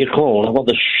about what you're called? I've got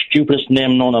the stupidest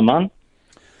name known to man.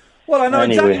 Well, I know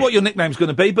exactly what your nickname's going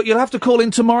to be, but you'll have to call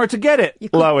in tomorrow to get it,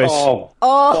 Lois. Oh,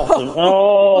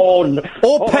 no.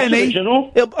 Or Penny.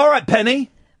 Original. All right, Penny.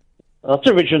 That's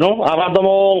original. I've had them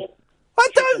all.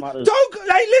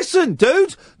 Hey, listen,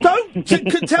 dude. Don't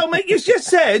tell me. You just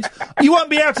said you won't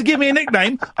be able to give me a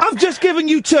nickname. I've just given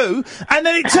you two, and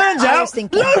then it turns out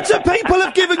loads of people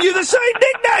have given you the same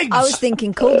nicknames. I was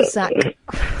thinking cul-de-sac.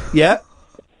 Yeah.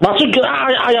 That's a good.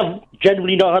 I have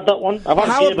generally not had that one. I've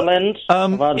had Gable End.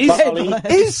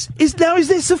 Is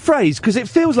this a phrase? Because it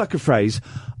feels like a phrase.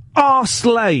 Arse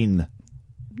Lane.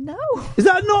 No. Is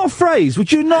that not a phrase?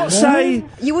 Would you not say...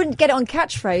 You wouldn't get it on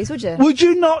catchphrase, would you? Would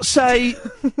you not say,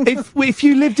 if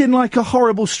you lived in, like, a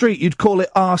horrible street, you'd call it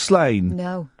Arse Lane?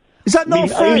 No. Is that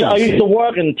not a phrase? I used to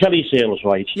work in telesales,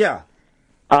 right? Yeah.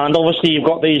 And obviously you've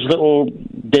got these little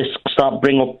discs that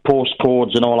bring up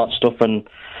postcodes and all that stuff, and...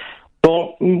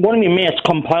 But one of my mates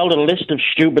compiled a list of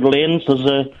stupid lanes.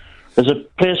 There's a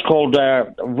place called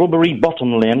Rubbery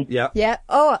Bottom Lane. Yeah. Yeah.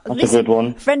 Oh, that's a good one.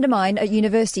 A friend of mine at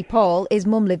university, Paul, his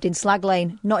mum lived in Slag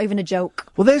Lane. Not even a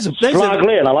joke. Well, there's Slag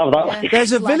Lane, I love that. Yeah.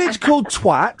 There's a village called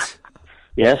Twat.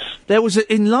 Yes. There was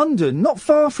in London, not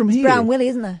far from here. Brown Willie,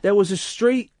 isn't there? There was a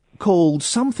street called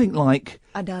something like...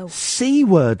 I know.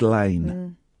 C-Word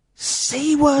Lane.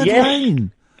 C-Word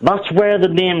Lane. That's where the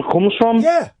name comes from.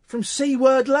 Yeah, from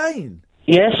C-Word Lane.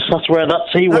 Yes, that's where that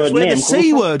C-word name comes from. That's where the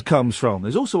C-word comes from.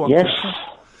 There's also one. Yes.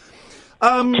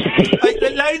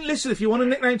 Hey, Lane, listen, if you want a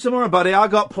nickname tomorrow, buddy, I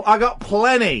got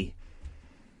plenty.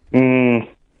 Hey,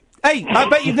 I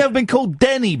bet you've never been called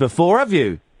Denny before, have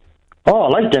you? Oh, I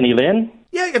like Denny Lane.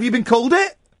 Yeah, have you been called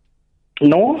it?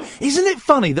 No. Isn't it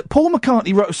funny that Paul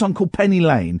McCartney wrote a song called Penny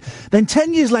Lane, then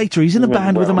 10 years later he's in a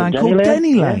band with a man called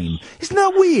Denny Lane? Yes. Isn't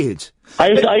that weird? I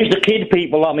used to kid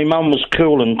people that my mum was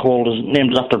cool and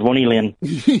named after Ronnie Lane.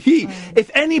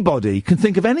 If anybody can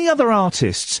think of any other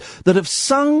artists that have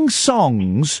sung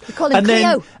songs and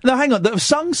then that have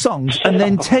sung songs and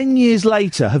then 10 years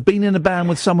later have been in a band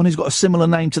with someone who's got a similar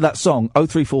name to that song,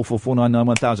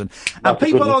 03444991000. And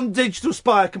people on Digital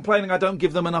Spy are complaining I don't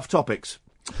give them enough topics.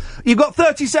 You've got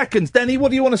 30 seconds, Denny. What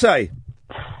do you want to say?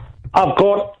 I've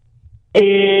got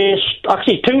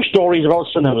actually 2 stories about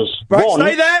cinemas. Right,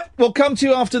 stay there. We'll come to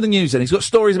you after the news then. He's got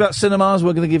stories about cinemas.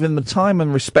 We're going to give him the time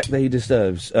and respect that he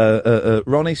deserves.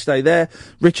 Ronnie, stay there.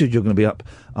 Richard, you're going to be up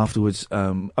afterwards.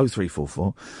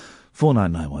 0344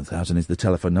 499 1000 is the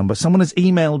telephone number. Someone has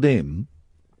emailed in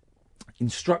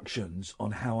instructions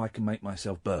on how I can make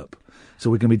myself burp.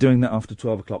 So we're going to be doing that after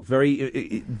 12 o'clock.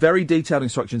 Very, very detailed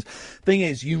instructions. Thing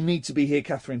is, you need to be here,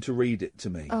 Catherine, to read it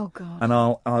to me. Oh, God. And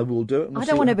I will do it. And I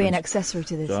don't want to be an accessory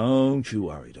to this. Don't you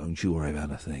worry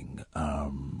about a thing.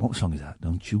 What song is that?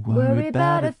 Don't you worry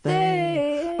about a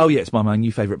thing. Oh, yeah, it's by my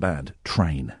new favourite band,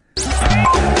 Train.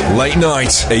 Late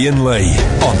night, Iain Lee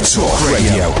on Talk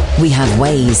Radio. We have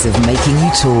ways of making you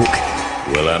talk.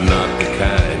 Well, I'm not the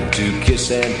kind to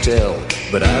kiss and tell,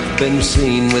 but I've been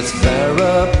seen with fire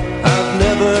up. I've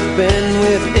never been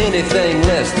with anything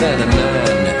less than a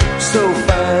 9. So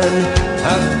fine,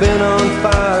 I've been on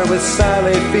fire with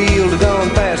Sally Field, gone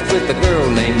past with a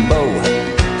girl named Bo,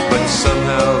 but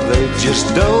somehow they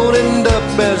just don't end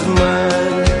up as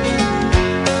mine.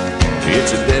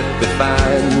 It's a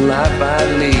death-defying life I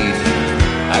lead.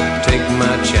 I take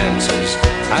my chances.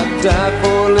 I die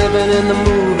for living in the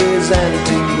movies and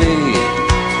TV.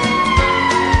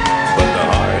 But the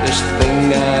hardest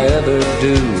thing I ever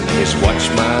do is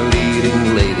watch my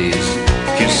leading ladies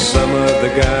kiss some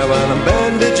other guy while I'm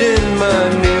bandaging my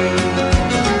knee.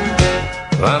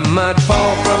 I might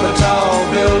fall from a tall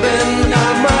building,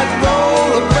 I might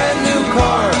roll a brand new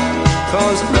car,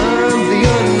 'cause I'm the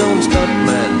unknown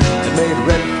stuntman that made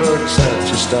Redford such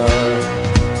a star.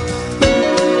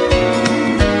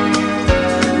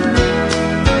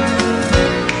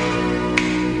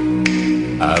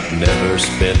 I've never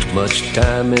spent much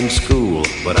time in school,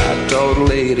 but I taught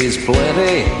ladies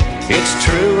plenty. It's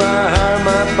true, I hire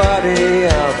my body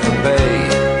out for pay.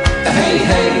 Hey,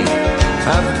 hey,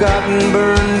 I've gotten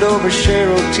burned over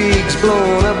Cheryl Teague's,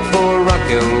 blown up for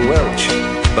Raquel Welch.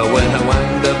 But when I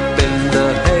wind up in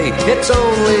the hay, it's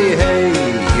only hay.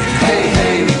 Hey,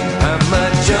 hey, I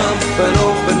might jump an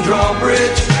open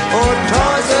drawbridge or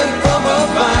Tarzan from a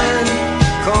vine,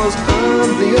 'cause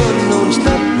I'm the unknown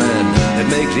stuntman that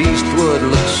makes Eastwood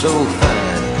look so fine.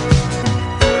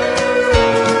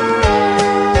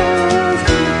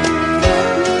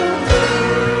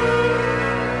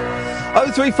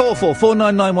 Oh, 0344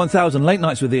 499 1000. Late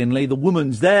nights with Iain Lee. The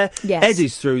woman's there. Yes. Ed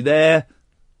is through there.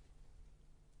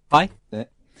 Hi. There.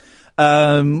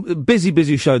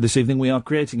 Busy show this evening. We are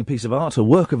creating a piece of art, a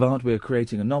work of art. We are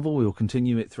creating a novel. We will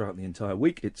continue it throughout the entire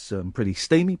week. It's pretty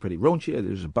steamy, pretty raunchy.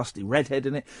 There's a busty redhead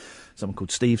in it. Someone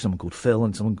called Steve, someone called Phil,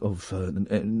 and someone of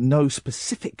no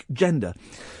specific gender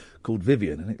called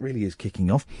Vivian, and it really is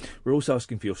kicking off. We're also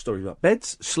asking for your stories about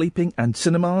beds, sleeping, and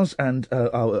cinemas, and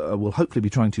I will hopefully be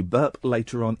trying to burp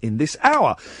later on in this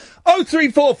hour.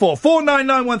 0344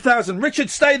 499 1000.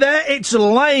 Richard, stay there. It's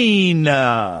Lane.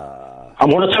 I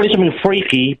want to tell you something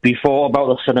freaky before about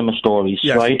the cinema stories,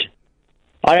 yes. Right?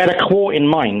 I had a quote in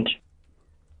mind,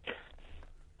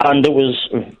 and it was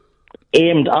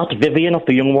aimed at Vivian of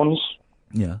the Young Ones.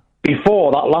 Yeah.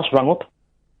 Before that last rang up.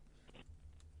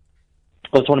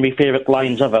 That's one of my favourite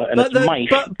lines ever, and it's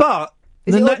Mike. But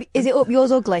is it up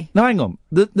yours ugly? No, hang on.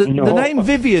 The name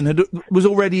Vivian was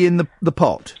already in the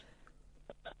pot.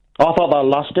 I thought that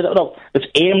lasted. No, it's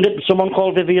aimed at someone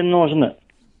called Vivian, though, isn't it?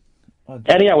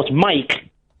 Anyhow, it's Mike.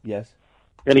 Yes.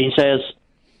 And he says,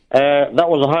 that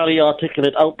was a highly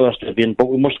articulate outburst, Vivian, but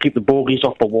we must keep the bogies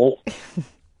off the wall.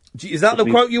 Is that the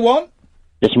quote you want?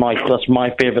 That's my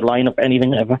favourite line of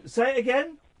anything ever. Say it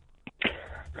again.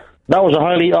 That was a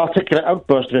highly articulate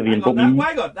outburst, Vivian. Hang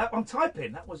on, I'm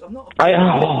typing.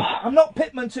 I'm not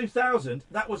Pitman 2000.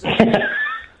 That was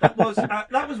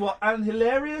what? And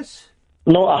hilarious?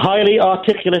 No, a highly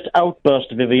articulate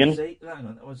outburst, Vivian. See, hang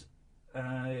on, that was... hang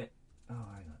on.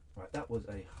 Right, that was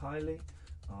a highly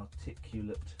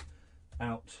articulate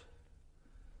Oh,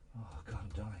 God, I'm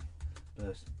dying.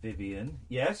 Burst, Vivian.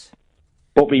 Yes?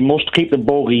 but we must keep the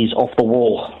bogies off the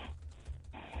wall.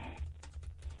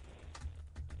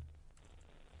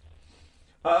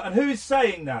 And who is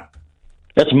saying that?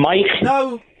 That's Mike.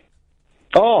 No.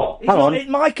 Oh, hang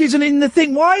on. Mike isn't in the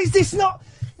thing. Why is this not...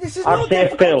 This is not say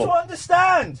difficult Phil. to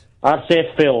understand. I'd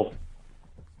say Phil.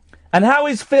 And how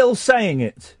is Phil saying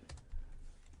it?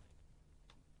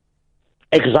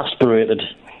 Exasperated.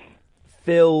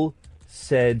 Phil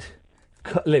said...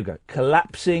 there we go.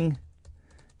 Collapsing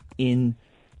in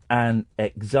an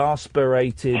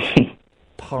exasperated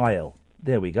pile.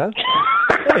 There we go.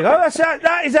 There we go.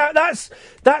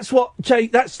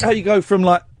 That's how you go from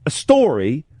like a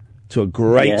story to a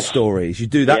great story. You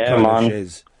do that kind of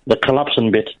shiz. The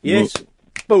collapsing bit. Yes.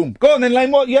 Boom. Go on then,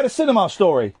 Lane. What? You had a cinema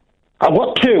story. I've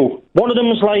got two. One of them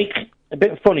is like a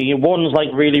bit funny. One's like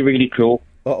really, really cool.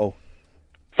 Uh-oh.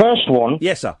 First one.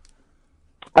 Yes, sir.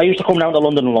 I used to come down to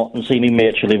London a lot and see me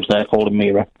mate. She lives there, called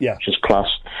Amira. Yeah. She's class.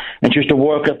 And she used to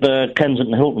work at the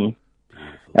Kensington Hilton.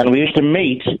 And we used to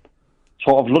meet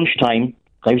sort of lunchtime.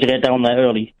 I used to get down there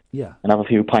early. Yeah. And have a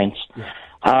few pints.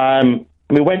 Yeah.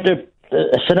 We went to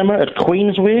a cinema at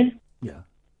Queensway. Yeah.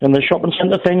 In the shopping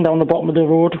centre thing down the bottom of the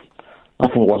road. I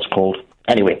forget what it's called.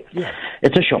 Anyway,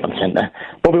 It's a shopping centre.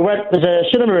 But there's a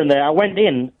cinema in there. I went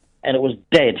in and it was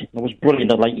dead. It was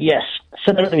brilliant. I was like, yes,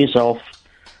 cinema to myself.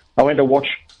 I went to watch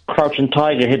Crouching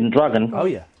Tiger, Hidden Dragon. Oh,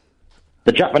 yeah.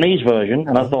 The Japanese version,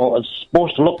 and I thought it was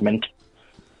supposed to look mint.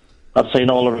 I'd seen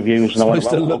all the reviews, and I went,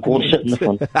 I'll go and sit in the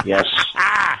front. Yes.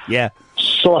 Yeah.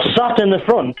 So I sat in the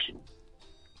front,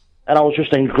 and I was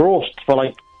just engrossed for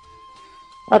like,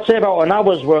 I'd say about an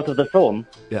hour's worth of the film.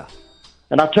 Yeah.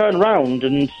 And I turned round,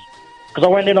 and because I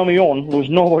went in on my own, there was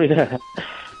nobody there.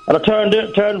 And I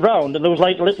turned round, and there was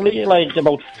like literally like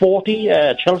about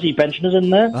 40 Chelsea pensioners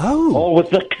in there. Oh. All with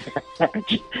the...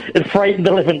 It frightened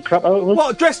the living crap out of us.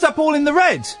 What, dressed up all in the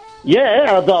red? Yeah,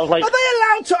 I was like... Are they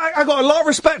allowed to... I got a lot of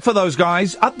respect for those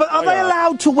guys, but are they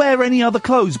allowed to wear any other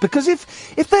clothes? Because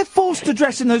if they're forced to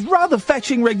dress in those rather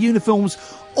fetching red uniforms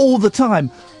all the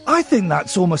time, I think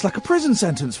that's almost like a prison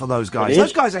sentence for those guys.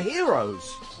 Those guys are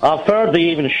heroes. I've heard they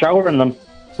even shower in them.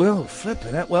 Well,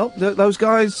 flipping it. Well, those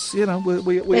guys, you know,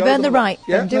 we they've earned the right.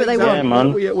 They can do what they want. Yeah,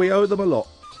 man. We owe them a lot.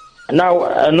 Now,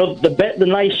 the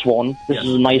nice one. This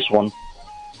is a nice one.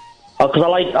 Because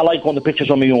I like going to pictures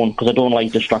on my own because I don't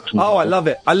like distractions. Oh, I love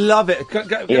it. I love it.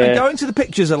 Going to the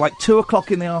pictures at like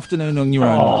 2:00 in the afternoon on your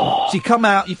own. So you come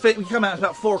out. You come out at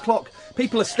about 4:00.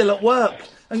 People are still at work,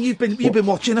 and you've been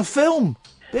watching a film.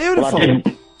 Beautiful. Well,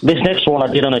 this next one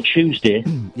I did on a Tuesday.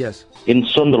 Yes. In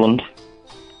Sunderland.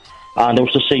 And I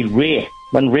was to see Ray.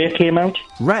 When Ray came out.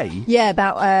 Ray? Yeah,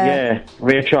 about... Yeah,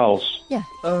 Ray Charles. Yeah.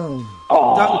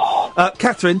 Oh.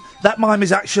 Catherine, that mime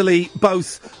is actually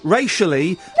both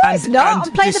racially and I'm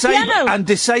playing the piano. and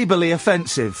disably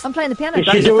offensive. I'm playing the piano. Is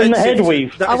she doing the head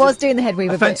weave? I was doing the head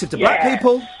weave. Offensive to black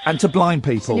people and to blind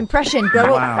people. It's an impression.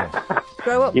 Grow up.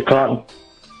 Grow up. You can't.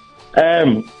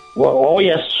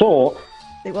 So...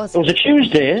 It was. It was a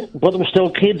Tuesday, but there were still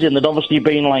kids in. They'd obviously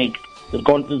been like... They'd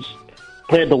gone to...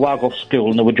 Played the wag off school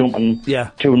and they were jumping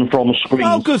to and from the screens.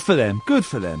 Oh, good for them. Good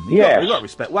for them. Yeah. You've got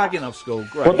respect. Wagging off school.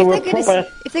 Great. But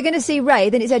if they're going to see Ray,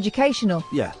 then it's educational.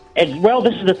 Yeah. Well,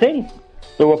 this is the thing.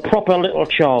 There were proper little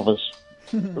chavas.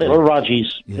 Little Rajis,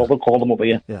 what we call them up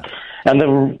here. Yeah. And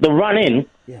they ran in.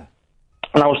 Yeah.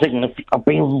 And I was thinking, I've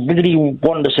been really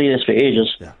wanting to see this for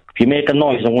ages. Yeah. If you make a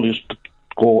noise, I want to just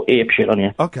go ape shit on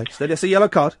you. Okay, so that's a yellow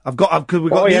card. We've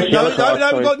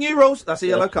got new rules. That's a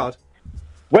yellow card.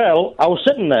 Well, I was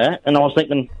sitting there and I was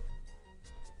thinking,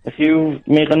 if you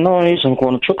make a noise, I'm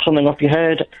going to chuck something off your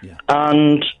head. Yeah.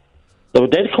 And they were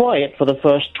dead quiet for the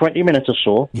first 20 minutes or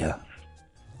so. Yeah.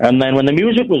 And then when the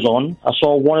music was on, I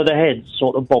saw one of the heads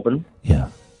sort of bobbing. Yeah.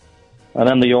 And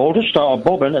then the oldest started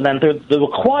bobbing, and then they were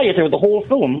quiet through the whole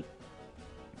film.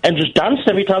 And just danced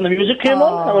every time the music came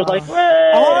on. I was like,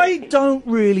 hey. I don't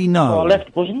really know. So I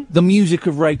left buzzing. The music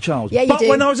of Ray Charles. Yeah, you but do.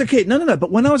 When I was a kid,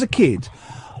 but when I was a kid,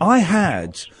 I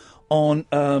had on,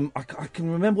 I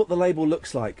can remember what the label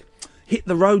looks like. Hit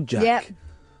the Road Jack. Yep.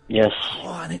 Yes.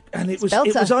 Oh, and it was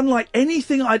unlike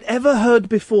anything I'd ever heard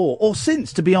before or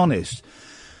since, to be honest.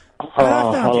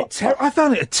 I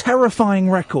found it a terrifying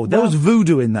record. There was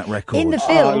voodoo in that record. In the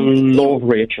film, I love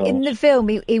Ray Charles. In the film,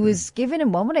 he was giving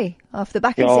him one, wasn't he? Off the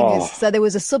backing singers. So there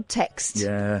was a subtext.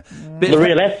 Yeah. The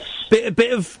Realettes.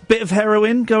 Bit of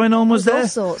heroin going on, was there? All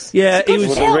sorts. Yeah, it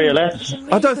was the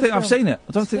Realettes. I don't think I've seen it.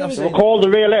 They were called the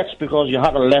Realettes because you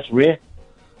had to let Ray.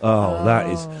 Oh, that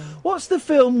is. What's the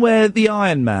film where the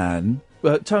Iron Man,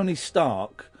 Tony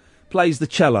Stark, plays the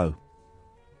cello?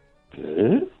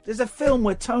 There's a film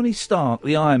where Tony Stark,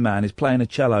 the Iron Man, is playing a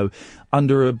cello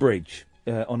under a bridge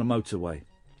on a motorway.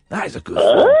 That is a good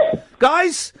film.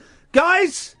 Guys,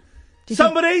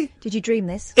 somebody. Did you dream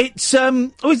this? It's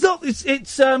it's not.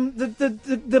 It's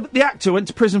the actor went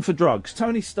to prison for drugs.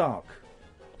 Tony Stark.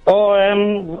 Oh,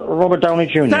 Robert Downey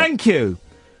Jr. Thank you.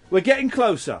 We're getting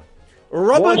closer.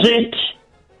 Robert. Was it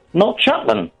not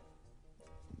Chaplin?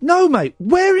 No, mate.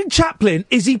 Where in Chaplin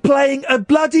is he playing a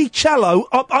bloody cello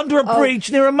up under a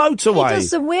bridge near a motorway? He does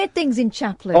some weird things in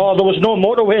Chaplin. Oh, there was no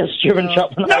motorways during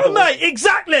Chaplin. No, mate.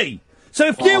 Exactly. So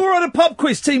if you were on a pub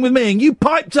quiz team with me and you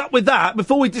piped up with that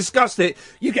before we discussed it,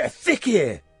 you get a thick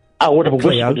ear. I would have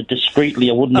whispered it discreetly.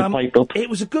 I wouldn't have piped up. It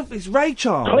was a good. It's Ray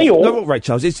Charles. Cleo. No, not Ray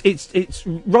Charles. It's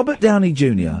Robert Downey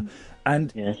Jr.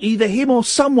 And either him or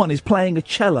someone is playing a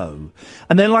cello,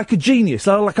 and they're like a genius.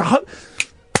 They're like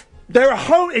they're a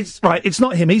home. It's right. It's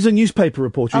not him. He's a newspaper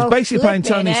reporter. He's basically playing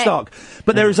Tony Stark.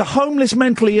 But there is a homeless,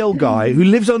 mentally ill guy who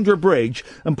lives under a bridge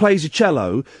and plays a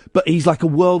cello. But he's like a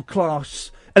world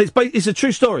class. And it's a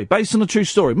true story, based on a true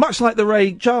story. Much like the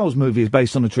Ray Charles movie is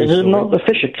based on a true story. Is it not the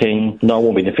Fisher King? No, it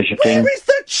won't be the Fisher King. Where is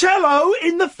the cello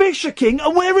in the Fisher King?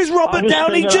 And where is Robert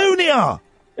Downey Jr.?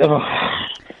 I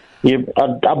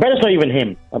bet it's not even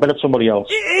him. I bet it's somebody else.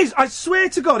 It is. I swear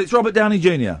to God, it's Robert Downey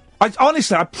Jr.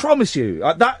 Honestly, I promise you.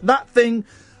 That thing,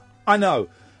 I know.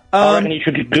 I reckon you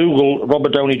should Google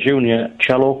Robert Downey Jr.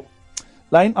 cello.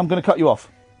 Lane, I'm going to cut you off.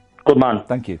 Good man.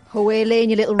 Thank you. Away,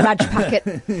 you little Raj packet.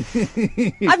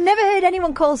 I've never heard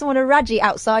anyone call someone a Raji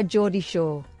outside Geordie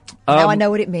Shore. Now I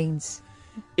know what it means.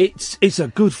 It's a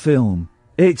good film.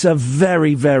 It's a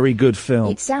very, very good film.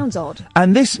 It sounds odd.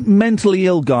 And this mentally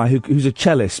ill guy who's a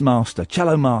cello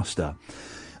master,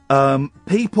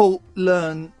 people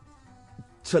learn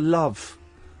to love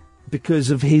because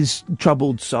of his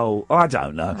troubled soul. I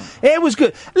don't know. It was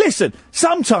good. Listen,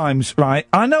 sometimes, right,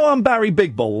 I know I'm Barry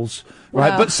Big Balls,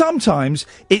 right, but sometimes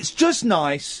it's just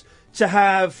nice to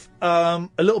have a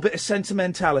little bit of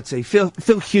sentimentality, feel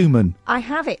human. I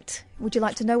have it. Would you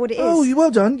like to know what it is? Oh,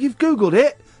 well done. You've Googled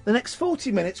it. The next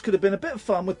 40 minutes could have been a bit of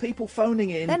fun with people phoning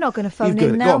in. They're not going to phone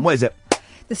in now. Go on, what is it?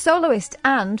 The soloist,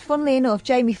 and, funnily enough,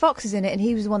 Jamie Foxx is in it, and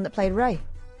he was the one that played Ray.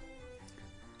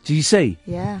 Do you see?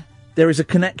 Yeah. There is a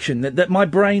connection that my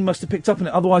brain must have picked up on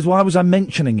it. Otherwise, why was I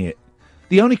mentioning it?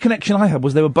 The only connection I had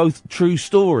was they were both true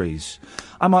stories.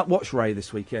 I might watch Ray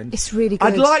this weekend. It's really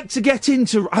good. I'd like to get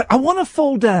into... I want to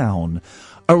fall down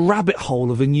a rabbit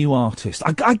hole of a new artist.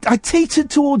 I teetered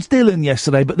towards Dylan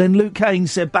yesterday, but then Luke Kane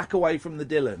said back away from the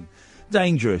Dylan.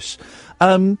 Dangerous.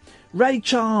 Ray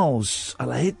Charles.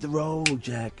 I'll hit the road,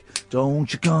 Jack.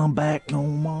 Don't you come back no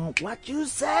more. What you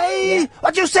say? Yeah.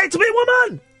 What you say to me,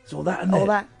 woman? It's all that, isn't all it?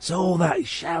 that. It's all that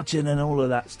shouting and all of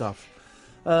that stuff.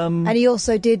 And he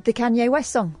also did the Kanye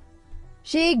West song.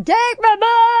 She take my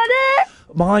money.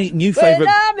 My new favourite.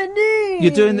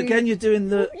 You're doing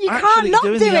the. You can't not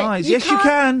do the it. eyes. Yes, you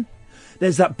can.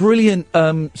 There's that brilliant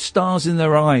Stars in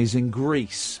Their Eyes in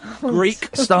Greece. Greek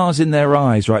Stars in Their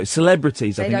Eyes, right?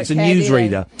 Celebrities, I think. It's a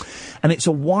newsreader. And it's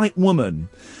a white woman.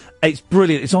 It's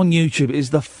brilliant. It's on YouTube. It is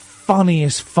the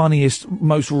funniest,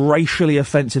 most racially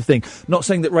offensive thing. Not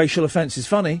saying that racial offence is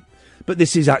funny, but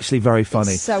this is actually very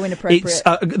funny. It's so inappropriate.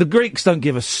 The Greeks don't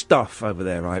give a stuff over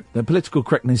there, right? The political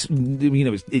correctness, you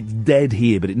know, it's dead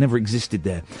here, but it never existed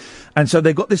there. And so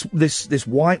they've got this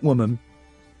white woman,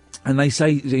 and they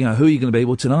say, you know, who are you going to be?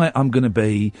 Well, tonight I'm going to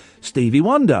be Stevie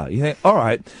Wonder. You think, all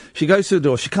right. She goes to the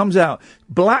door. She comes out,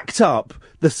 blacked up,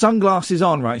 the sunglasses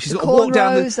on, right? She's got to walk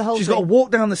down. She's got to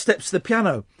walk down the steps to the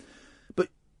piano. But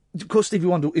of course, Stevie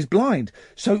Wonder is blind,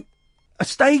 so a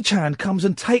stagehand comes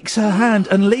and takes her hand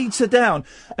and leads her down,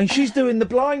 and she's doing the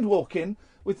blind walking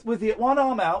with the one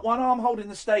arm out, one arm holding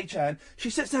the stagehand. She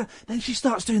sits down, then she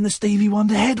starts doing the Stevie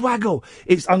Wonder head waggle.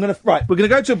 We're going to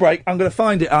go to a break. I'm going to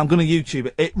find it. And I'm going to YouTube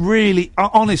it. It really,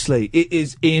 honestly, it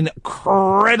is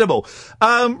incredible.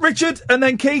 Richard, and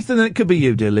then Keith, and then it could be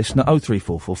you, dear listener.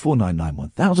 0344 499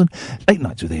 1000. Late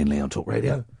Nights with Iain Lee on Talk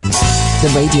Radio.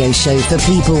 The radio show for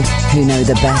people who know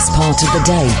the best part of the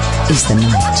day is the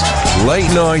night.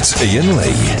 Late Night Iain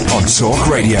Lee on Talk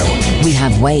Radio. We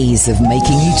have ways of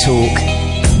making you talk.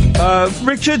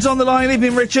 Richard's on the line.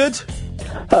 Evening, Richard.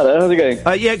 Hello, how's it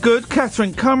going? Yeah, good.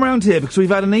 Catherine, come round here because we've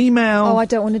had an email. Oh, I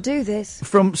don't want to do this.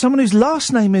 From someone whose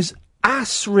last name is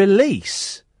Ass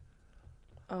Release.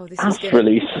 Oh, this Ass is going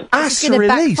Release. Ass to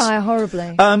Release. backfire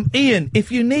horribly. Ian,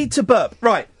 if you need to burp,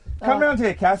 right. Come round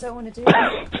here, Kath. I don't want to do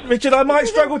this. Richard, I might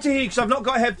struggle to hear you because I've not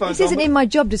got headphones This on. isn't in my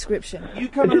job description. You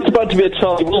come It's about to be a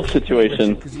Charlie Wolf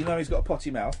situation. Because you know he's got a potty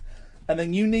mouth. And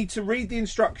then you need to read the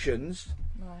instructions.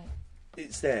 Right.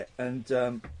 It's there. And,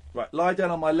 right, lie down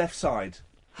on my left side.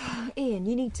 Ian,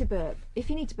 you need to burp.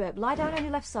 If you need to burp, lie down on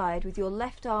your left side with your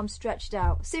left arm stretched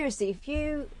out. Seriously, if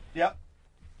you... Yep.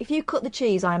 If you cut the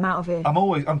cheese, I am out of here.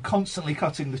 I'm constantly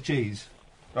cutting the cheese.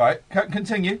 Right,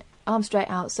 continue. Arm straight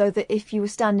out, so that if you were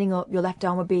standing up, your left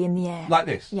arm would be in the air. Like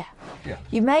this? Yeah. Yeah.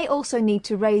 You may also need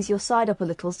to raise your side up a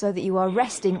little so that you are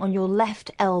resting on your left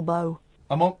elbow.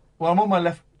 I'm on my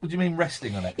left. What do you mean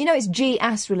resting on it? You know it's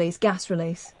gas release,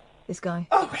 this guy.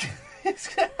 Oh, that's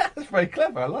very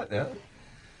clever. I like that.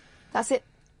 That's it.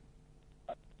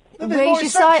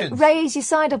 Raise raise your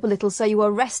side up a little so you are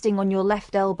resting on your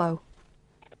left elbow.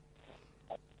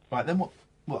 Right, then what?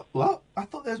 I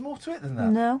thought there was more to it than that.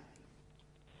 No.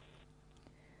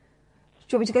 Do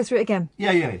you want me to go through it again?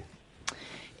 Yeah.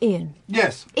 Ian.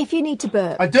 Yes. If you need to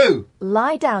burp. I do.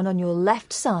 Lie down on your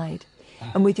left side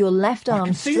and with your left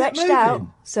arm stretched out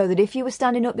so that if you were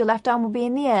standing up, your left arm would be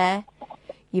in the air.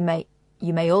 You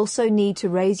may also need to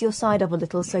raise your side up a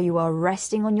little so you are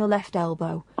resting on your left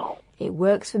elbow. It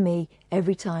works for me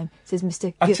every time, says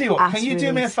Mr. I tell you what, can you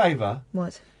do me a favour?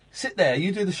 What? Sit there,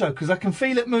 you do the show, because I can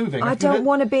feel it moving. I don't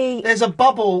want to be... There's a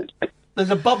bubble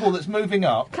that's moving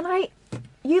up. Can I...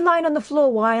 You lying on the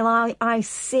floor while I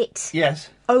sit... Yes.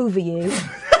 ...over you.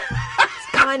 It's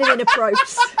kind of inappropriate.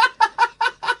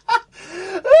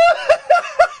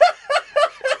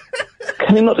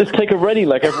 Can he not just take a ready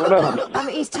like everyone else? I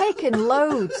mean, he's taken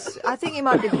loads. I think he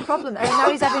might be the problem. I mean, now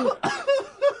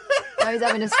he's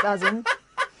having a spasm.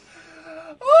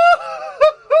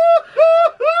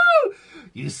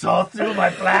 You saw through my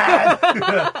plan.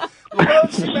 Well,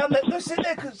 sit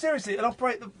there, seriously, and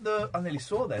operate the... I nearly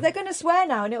saw them. They're going to swear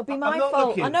now, and it'll be my fault.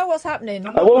 Looking. I know what's happening.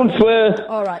 I won't swear.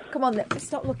 All right, come on,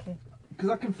 stop looking. Because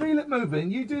I can feel it moving.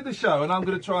 You do the show, and I'm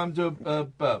going to try and do a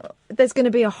burp. There's going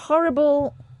to be a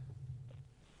horrible...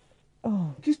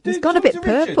 Oh, he's gone a bit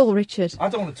purple, Richard. I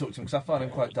don't want to talk to him because I find him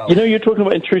quite dull. You know, you were talking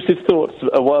about intrusive thoughts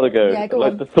a while ago. Yeah, go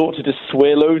like on. the thought to just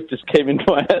swear loads just came into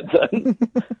my head then.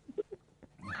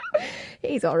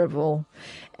 He's horrible.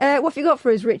 What have you got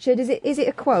for us, Richard? Is it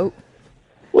a quote?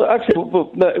 Well, actually,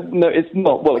 no, it's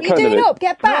not. Well, what are you doing up?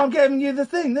 Get back! No, I'm giving you the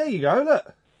thing. There you go,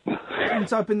 look. You can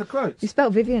type in the quotes. You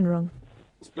spelled Vivian wrong.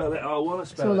 Spell it. I want to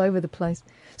spell it. It's all over the place.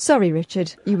 Sorry,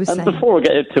 Richard, you were saying. And before I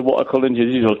get into what I call into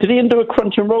as usual, did Ian do a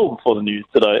crunch and roll before the news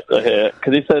today? I hear?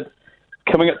 Because he said,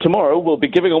 coming up tomorrow, we'll be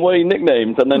giving away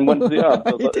nicknames, and then went to the app.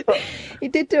 He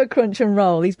did do a crunch and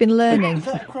roll. He's been learning. Is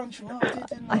that a crunch and roll?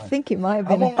 I think it might have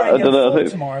been. I'm on Radio 4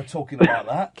 tomorrow talking about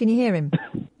that. Can you hear him?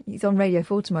 He's on Radio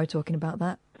 4 tomorrow talking about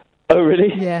that. Oh,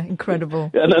 really? Yeah, incredible.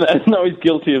 And now he's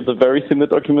guilty of the very thing the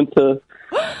document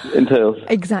entails.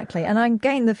 Exactly, and I'm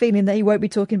getting the feeling that he won't be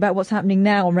talking about what's happening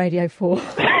now on Radio 4. So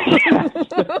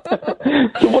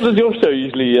what does your show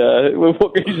usually,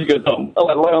 what usually goes on? I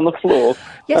lie on the floor.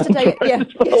 Yesterday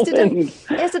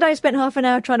I spent half an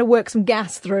hour trying to work some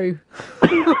gas through.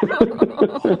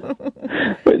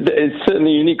 It's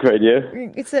certainly unique radio.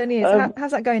 It certainly is.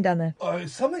 How's that going down there? Oh,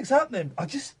 something's happening.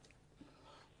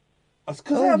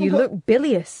 You look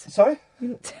bilious. Sorry?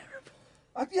 You look terrible.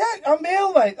 I'm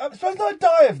ill, mate. I'm supposed not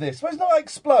die of this. Supposed not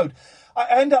explode. I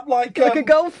end up like a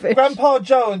goldfish. Grandpa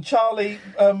Joe and Charlie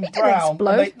Brown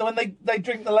explode. when they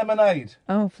drink the lemonade.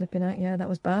 Oh, flipping out! Yeah, that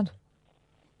was bad.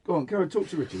 Go on, go and talk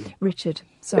to Richard. Richard,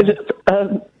 sorry.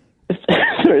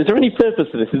 Sorry, is there any purpose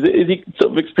to this? Is he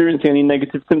sort of experiencing any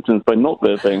negative symptoms by not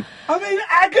burping? I'm in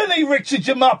agony, Richard,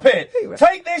 you muppet.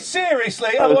 Take this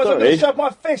seriously, otherwise I'm going to shove my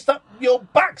fist up your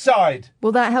backside.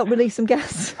 Will that help release some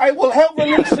gas? It will help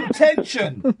release some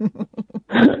tension.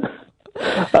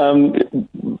 Sorry,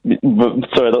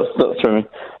 that's from me.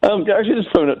 I actually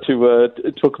just phoned up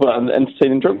to talk about an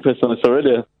entertaining drunk person I saw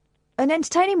earlier. An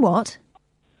entertaining what?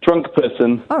 Drunk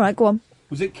person. All right, go on.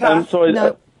 Was it Kath? Sorry.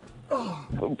 No.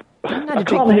 I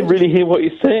can't really hear what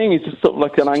he's saying. He's just sort of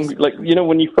like an angry, like, you know,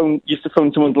 when you used to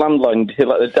phone someone's landline, you hear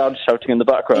like the dad shouting in the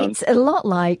background. It's a lot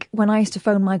like when I used to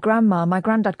phone my grandma. My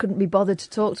granddad couldn't be bothered to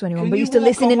talk to anyone, but used to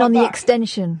listen in on the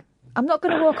extension. I'm not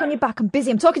going to walk on your back. I'm busy.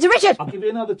 I'm talking to Richard. I'll give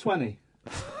you another 20.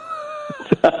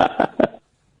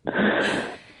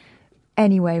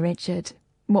 Anyway, Richard,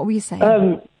 what were you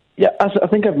saying? Yeah, as I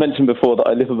think I've mentioned before that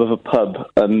I live above a pub,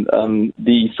 and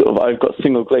I've got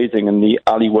single glazing, and the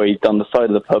alleyway down the side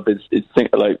of the pub is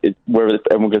where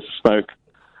everyone goes to smoke.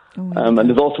 And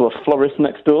there's also a florist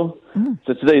next door.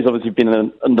 So today's obviously been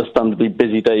an understandably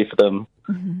busy day for them.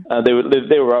 They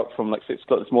were out from like 6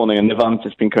 o'clock this morning, and the van's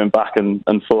just been coming back and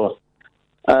forth.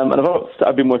 And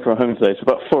I've been working from home today, so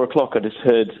about 4 o'clock I just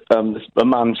heard a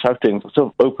man shouting. So I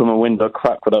sort of opened my window a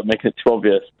crack without making it too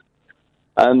obvious.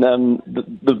 And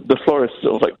the florist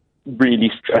sort of like really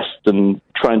stressed and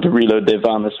trying to reload their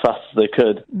van as fast as they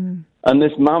could. And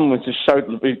this man was just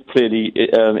shouting, clearly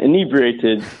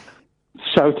inebriated,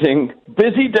 shouting,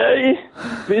 "Busy day,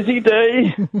 busy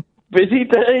day." busy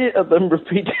day, and then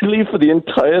repeatedly for the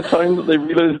entire time that they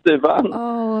reloaded their van.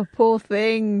 Oh, poor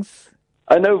things.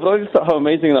 I know, but I just thought how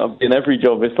amazing that would be in every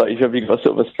job. It's like if you've got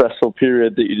sort of a stressful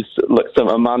period that you just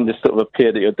a man just sort of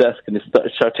appeared at your desk and just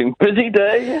started shouting, busy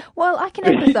day. Well, I can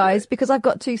empathise because I've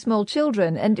got 2 small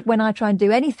children, and when I try and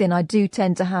do anything, I do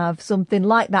tend to have something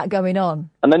like that going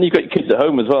on. And then you've got your kids at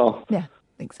home as well. Yeah,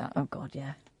 exactly. Oh, God,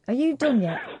 yeah. Are you done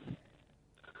yet?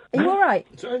 Are you all right?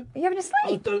 Sorry? Are you having a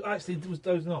sleep? I actually was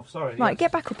dozing off, sorry. Right,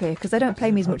 get back up here, because they don't pay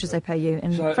me as much as they pay you,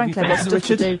 and So, frankly, have I've you got got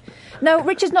stuff to Richard? do. No,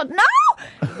 Richard's not... No!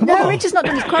 No, Richard's not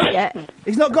done his quote yet.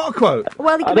 He's not got a quote?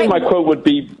 Well, he I can think make... my quote would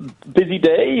be busy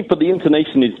day, but the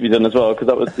intonation needs to be done as well, because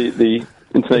that was the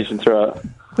intonation throughout.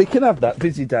 We can have that.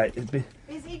 Busy day. Busy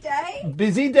day?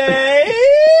 Busy day!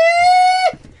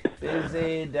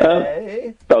 Busy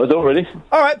day. That was all, really.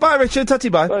 All right, bye, Richard. Tutty,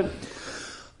 bye.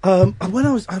 When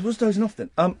I was dozing off then,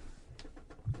 I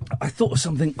thought of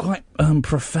something quite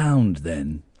profound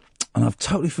then, and I've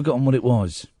totally forgotten what it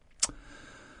was.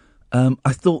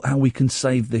 I thought how we can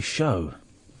save this show.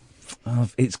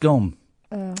 It's gone.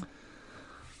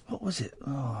 What was it?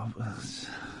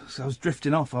 So I was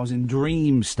drifting off. I was in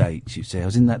dream state, you see. I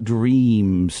was in that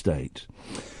dream state.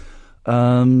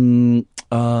 Oh,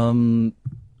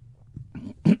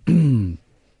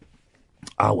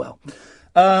 well.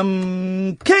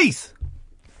 Keith!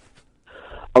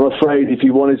 I'm afraid if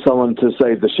you wanted someone to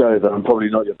save the show, then I'm probably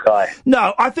not your guy.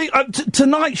 No, I think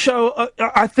tonight's show,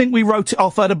 I think we wrote it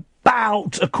off at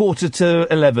about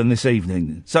 11:15 this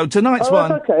evening. So tonight's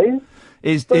one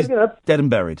is dead and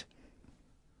buried.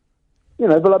 You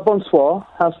know, but like bonsoir,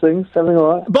 how's things? Everything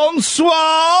all right?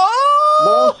 Bonsoir!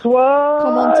 Bonsoir!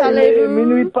 Comment allez-vous?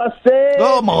 Minuit passé!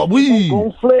 Oh, my oui!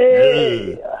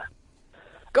 Gonflé!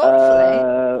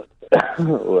 Gonflé?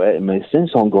 Ouais, mes seins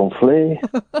sont gonflés.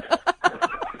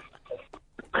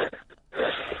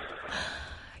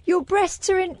 Your breasts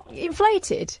are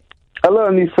inflated? I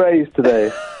learned a new phrase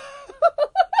today.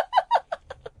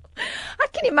 I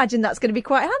can imagine that's going to be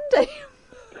quite handy.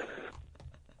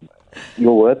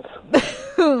 Your words.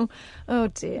 Oh,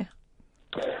 dear.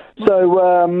 So,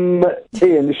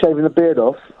 Ian, you're shaving the beard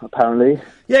off, apparently.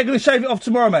 Yeah, going to shave it off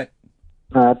tomorrow, mate.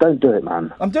 Don't do it,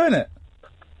 man. I'm doing it.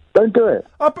 Don't do it.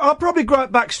 I'll probably grow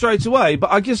it back straight away, but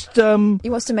I just... He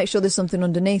wants to make sure there's something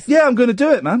underneath. Yeah, I'm going to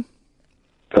do it, man.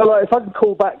 So, like, if I can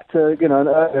call back to, you know, an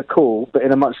earlier call, but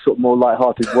in a much sort of more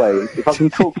light-hearted way, if I can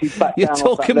talk you back You're down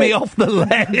talking me off off the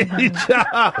ledge.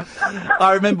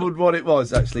 I remembered what it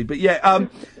was, actually. But, yeah,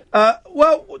 I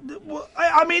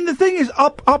mean, the thing is,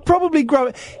 I'll probably grow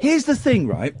it. Here's the thing,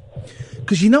 right?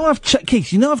 Because,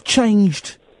 Keith, I've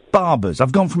changed barbers.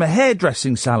 I've gone from a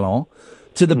hairdressing salon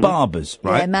to the barbers,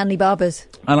 right? Yeah, manly barbers.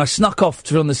 And I snuck off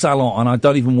from the salon, and I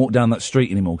don't even walk down that street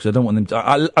anymore because I don't want them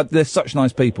to... they're such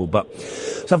nice people, but...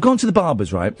 So I've gone to the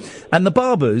barbers, right? And the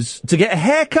barbers, to get a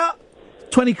haircut,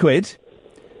 20 quid.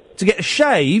 To get a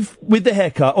shave with the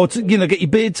haircut, or to, get your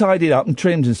beard tidied up and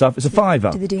trimmed and stuff, it's a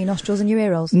 £5. Do they do your nostrils and your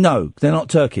ear rolls? No, they're not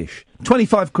Turkish.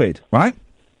 25 quid, right?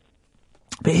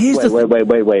 But here's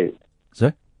Wait.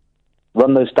 Sorry?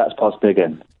 Run those stats past me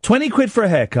again. 20 quid for a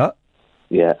haircut.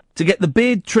 Yeah. To get the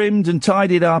beard trimmed and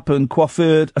tidied up and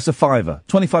coiffured, that's a £5.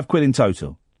 25 quid in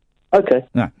total. Okay.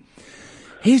 Now,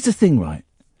 here's the thing, right?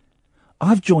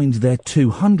 I've joined their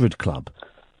 200 club.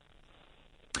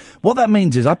 What that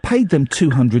means is I paid them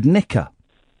 200 nicker.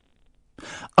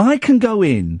 I can go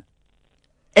in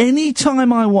any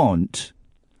time I want,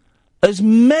 as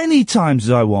many times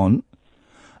as I want,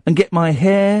 and get my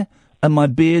hair and my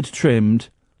beard trimmed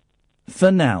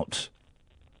for nout.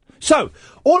 So,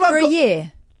 For a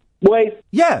year? Wait.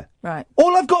 Yeah. Right.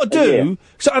 All I've got to do...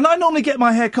 and I normally get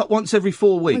my hair cut once every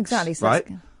 4 weeks. Exactly. So right?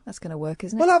 That's going to work,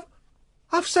 isn't it? Well,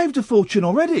 I've saved a fortune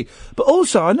already. But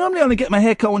also, I normally only get my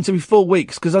hair cut once every 4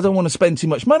 weeks because I don't want to spend too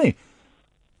much money.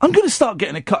 I'm going to start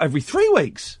getting it cut every 3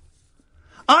 weeks.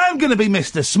 I am going to be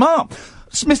Mr. Smart.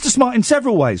 Mr. Smart in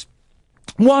several ways.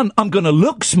 One, I'm going to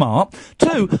look smart.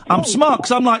 Two, I'm smart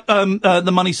because I'm like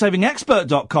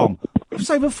themoneySavingExpert.com.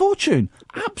 Save a fortune.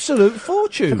 Absolute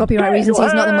fortune. For copyright reasons,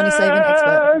 he's not the money-saving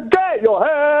expert. Get your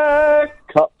hair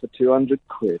cut for 200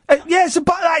 quid. Yeah,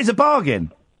 that is a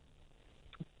bargain.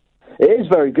 It is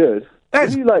very good.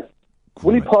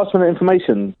 Will you pass on the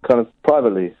information kind of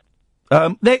privately?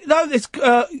 Yeah,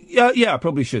 I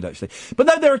probably should actually. But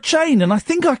no, they're a chain, and I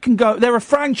think I can go. They're a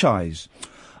franchise.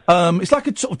 It's like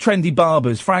a sort of trendy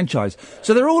barbers franchise.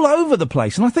 So they're all over the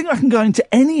place, and I think I can go into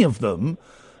any of them.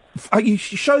 You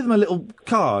show them a little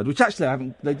card, which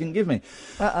actually they didn't give me.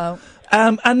 Uh-oh.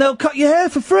 And they'll cut your hair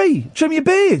for free, trim your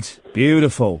beard.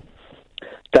 Beautiful.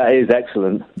 That is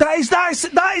excellent. That is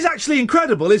actually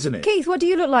incredible, isn't it? Keith, what do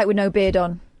you look like with no beard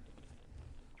on?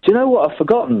 Do you know what I've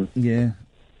forgotten? Yeah.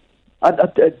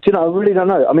 Do you know, I really don't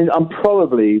know. I mean, I'm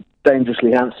probably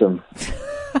dangerously handsome.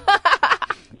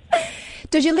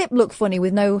 Does your lip look funny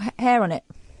with no hair on it?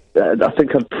 I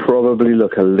think I'd probably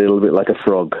look a little bit like a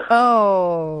frog.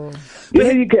 Oh. You know,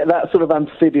 you get that sort of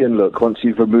amphibian look once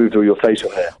you've removed all your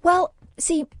facial hair. Well,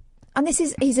 see, and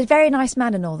he's a very nice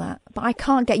man and all that, but I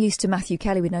can't get used to Matthew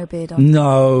Kelly with no beard on.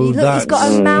 No, he's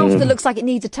got a mouth that looks like it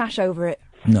needs a tash over it.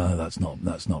 No, that's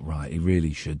not right. He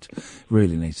really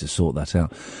needs to sort that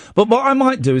out. But what I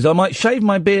might do is I might shave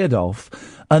my beard off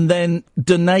and then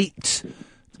donate,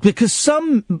 because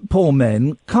some poor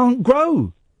men can't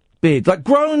grow beards. Like,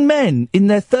 grown men in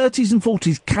their 30s and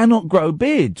 40s cannot grow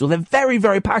beards, or they're very,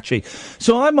 very patchy.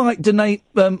 So I might donate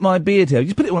my beard hair,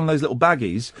 just put it in one of those little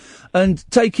baggies, and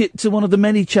take it to one of the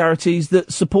many charities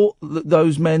that support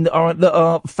those men that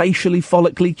are facially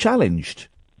follically challenged.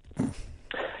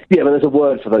 Yeah, but there's a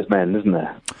word for those men, isn't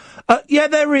there? Yeah,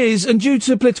 there is, and due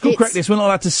to political correctness, we're not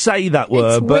allowed to say that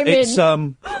word, but it's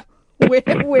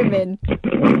women.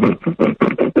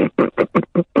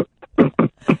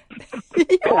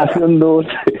 I'm naughty.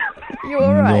 You're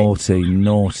all right.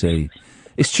 Naughty.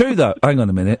 It's true, though. Hang on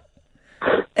a minute.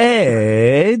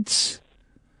 Ed,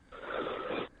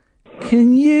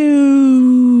 can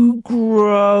you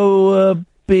grow a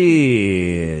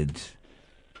beard?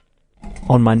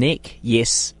 On my neck,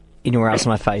 yes. Anywhere else on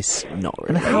my face, not really.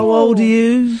 And how old are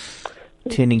you?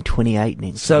 Turning 28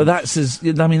 next. So that's it.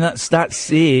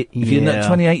 If you're not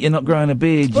 28, you're not growing a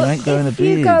beard. You ain't growing a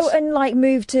beard. If you go and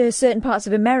move to certain parts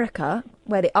of America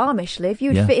where the Amish live,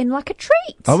 you'd fit in like a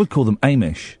treat. I would call them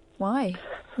Amish. Why?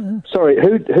 Sorry,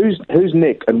 who's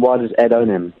Nick, and why does Ed own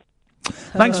him?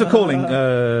 Thanks for calling,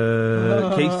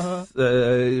 Keith.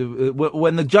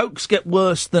 When the jokes get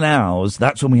worse than ours,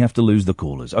 that's when we have to lose the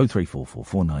callers. 0344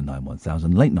 499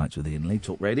 1000. Late Nights with Iain Lee,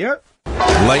 Talk Radio.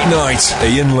 Late Night,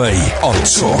 Iain Lee on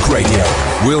Talk Radio.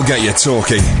 We'll get you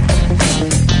talking.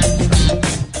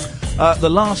 The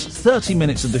last 30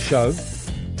 minutes of the show,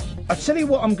 I tell you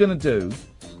what I'm going to do.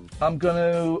 I'm going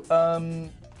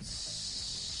to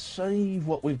save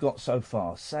what we've got so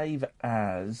far. Save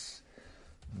as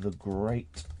the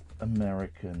Great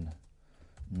American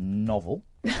Novel.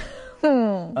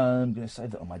 I'm going to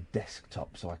save that on my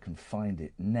desktop so I can find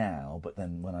it now, but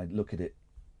then when I look at it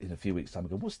in a few weeks' time, I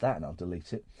go, what's that? And I'll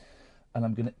delete it. And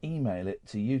I'm going to email it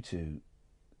to you two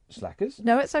slackers.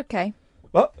 No, it's okay.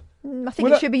 What? I think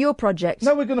it should be your project.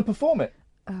 No, we're going to perform it.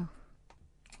 Oh.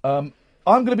 I'm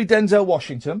going to be Denzel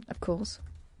Washington. Of course.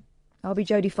 I'll be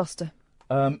Jodie Foster.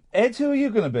 Ed, who are you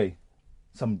going to be?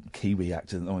 Some Kiwi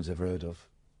actor that no one's ever heard of.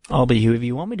 I'll be whoever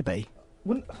you want me to be.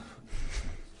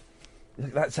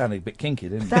 That sounded a bit kinky,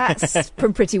 didn't it? That's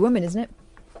from Pretty Woman, isn't it?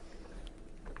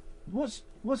 What's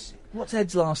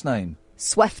Ed's last name?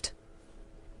 Swift.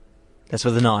 That's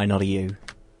with an I, not a U.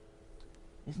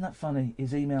 Isn't that funny?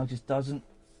 His email just doesn't...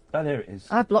 Oh, there it is.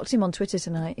 I blocked him on Twitter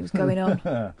tonight. He was going on.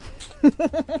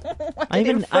 I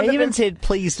even said,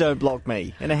 please don't block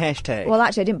me, in a hashtag. Well,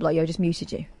 actually, I didn't block you. I just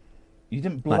muted you. You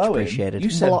didn't blow Much him. appreciated. You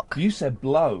said Block. You said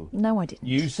blow. No, I didn't.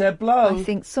 You said blow. I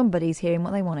think somebody's hearing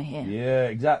what they want to hear. Yeah,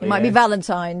 exactly. It might be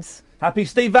Valentine's. Happy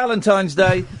Steve Valentine's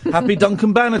Day. Happy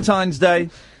Duncan Bannatyne's Day.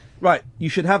 Right, you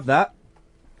should have that.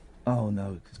 Oh,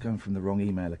 no, it's going from the wrong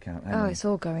email account. Hang on. It's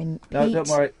all going No, don't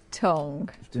worry. Tongue.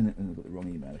 I've done it and I've got the wrong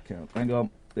email account. Hang on.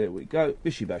 There we go.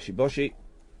 Bishy bashy boshy.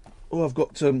 Oh, I've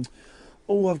got...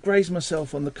 I've grazed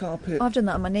myself on the carpet. I've done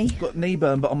that on my knee. I've got knee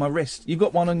burn, but on my wrist. You've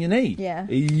got one on your knee? Yeah.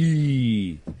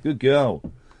 Eee, good girl.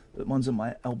 But mine's on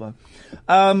my elbow.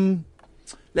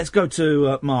 Let's go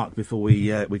to Mark before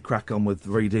we crack on with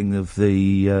reading of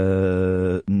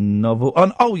the novel.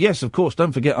 Oh, yes, of course.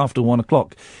 Don't forget, after 1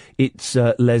 o'clock, it's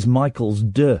Les Michaels'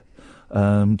 Deux.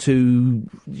 Two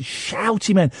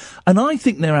shouty men. And I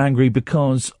think they're angry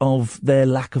because of their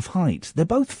lack of height. They're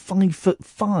both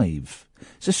 5'5".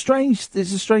 It's a strange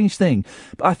thing.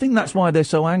 But I think that's why they're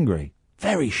so angry.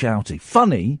 Very shouty.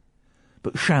 Funny,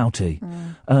 but shouty.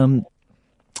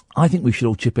 I think we should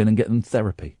all chip in and get them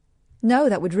therapy. No,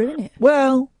 that would ruin it.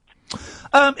 Well,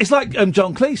 it's like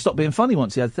John Cleese stopped being funny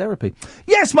once he had therapy.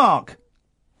 Yes, Mark!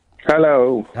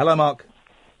 Hello. Hello, Mark.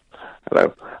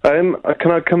 Hello.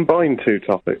 Can I combine two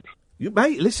topics?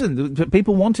 Mate, listen,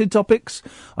 people wanted topics.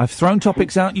 I've thrown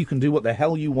topics out. You can do what the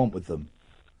hell you want with them.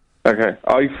 Okay.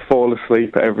 I fall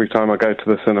asleep every time I go to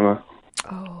the cinema.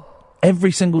 Oh.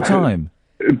 Every single time?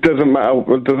 It doesn't matter.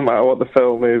 It doesn't matter what the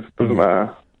film is. It doesn't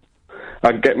matter.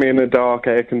 Get me in a dark,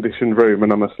 air-conditioned room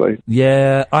and I'm asleep.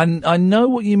 Yeah, I know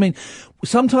what you mean.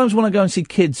 Sometimes when I go and see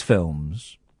kids'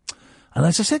 films... And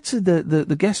as I said to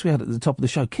the guests we had at the top of the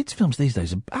show, kids' films these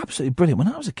days are absolutely brilliant. When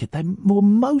I was a kid, they were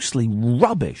mostly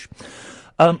rubbish.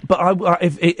 But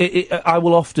I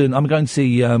will often. I'm going to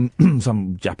see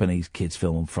some Japanese kids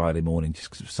film on Friday morning just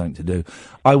because it's something to do.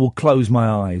 I will close my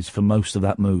eyes for most of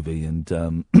that movie and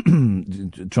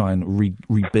try and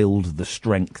rebuild the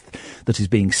strength that is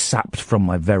being sapped from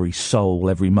my very soul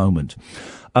every moment.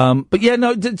 But yeah,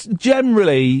 no.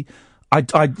 Generally,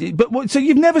 so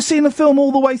you've never seen a film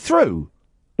all the way through?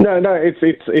 No,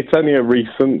 it's only a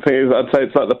recent thing. I'd say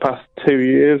it's like the past 2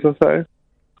 years or so.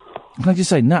 Can I just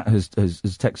say, Nat has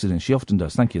texted in, she often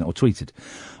does, thank you, or tweeted.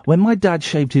 When my dad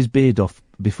shaved his beard off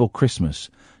before Christmas,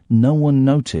 no one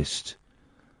noticed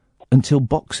until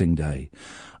Boxing Day.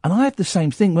 And I had the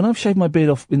same thing. When I've shaved my beard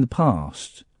off in the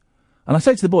past, and I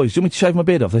say to the boys, do you want me to shave my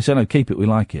beard off? They say, no, keep it, we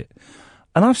like it.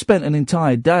 And I've spent an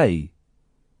entire day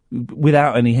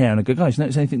without any hair, and I go, guys,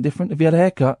 notice anything different? Have you had a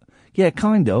haircut? Yeah,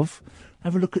 kind of.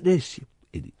 Have a look at this, you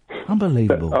idiot.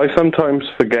 Unbelievable. I sometimes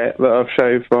forget that I've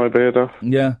shaved my beard off.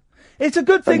 Yeah. It's a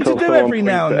good thing to do every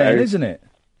now and then, isn't it?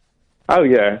 Oh,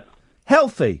 yeah.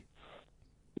 Healthy.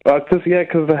 Because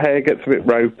the hair gets a bit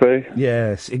ropey.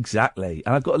 Yes, exactly.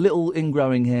 And I've got a little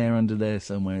ingrowing hair under there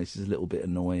somewhere. It's just a little bit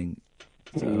annoying.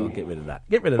 So I'll get rid of that.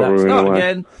 Get rid of that. Start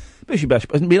again. Bushy bash.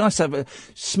 It'd be nice to have it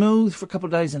smooth for a couple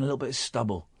of days and a little bit of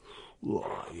stubble.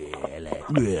 Oh,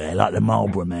 yeah, like the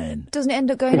Marlboro Man. Doesn't it end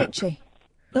up going itchy?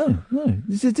 No.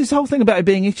 This whole thing about it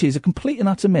being itchy is a complete and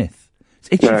utter myth.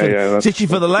 It's itchy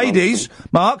for the ladies,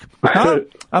 Mark. Huh?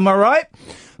 Am I right?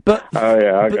 But oh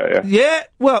yeah, I got you. Yeah.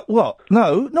 Well, what?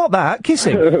 No, not that.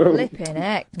 Kissing. Flipping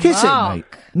heck. Kissing,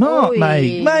 Mark. Mark,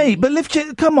 mate.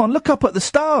 But come on, look up at the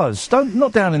stars.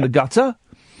 Not down in the gutter.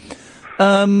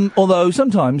 Although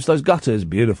sometimes those gutters are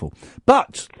beautiful.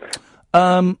 But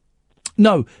no.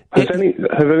 Has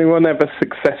anyone ever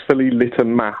successfully lit a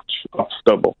match off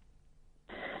stubble?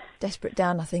 Desperate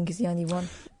Dan, I think, is the only one.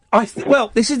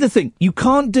 Well, this is the thing. You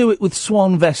can't do it with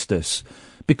Swan Vestas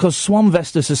because Swan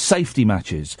Vestas has safety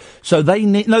matches. So they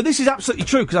need... No, this is absolutely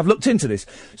true because I've looked into this.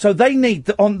 So they need...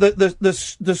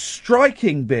 The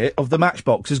striking bit of the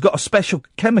matchbox has got a special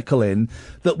chemical in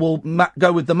that will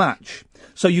go with the match.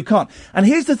 So you can't. And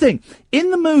here's the thing.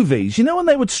 In the movies, you know when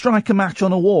they would strike a match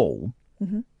on a wall?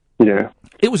 Mm-hmm. Yeah.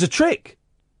 It was a trick.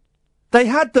 They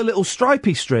had the little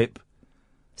stripy strip...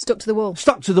 Stuck to the wall.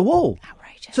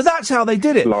 Outrageous. So that's how they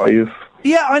did it. Live.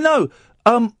 Yeah, I know.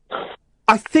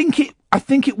 I think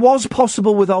it was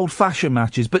possible with old-fashioned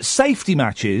matches, but safety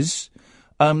matches,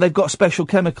 they've got a special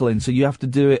chemical in, so you have to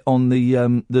do it on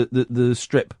the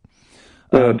strip.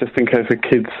 Just in case a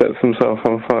kid sets himself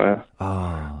on fire.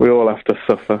 We all have to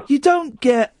suffer. You don't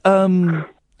get pyro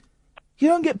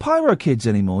kids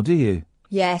anymore, do you?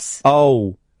 Yes.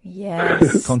 Oh.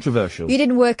 Yes. Controversial. You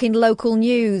didn't work in local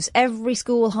news. Every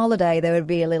school holiday there would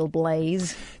be a little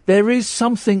blaze. There is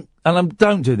something, and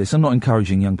don't do this, I'm not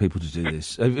encouraging young people to do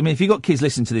this. I mean, if you've got kids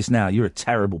listening to this now, you're a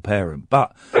terrible parent.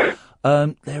 But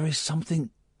there is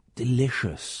something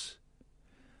delicious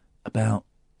about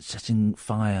setting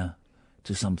fire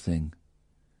to something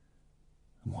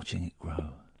and watching it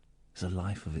grow. It's a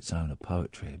life of its own, a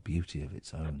poetry, a beauty of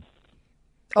its own.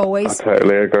 Always. I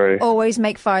totally agree. Always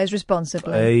make fires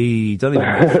responsibly. Hey, don't even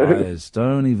make fires.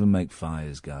 Don't even make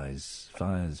fires, guys.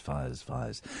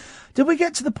 Fires. Did we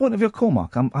get to the point of your call,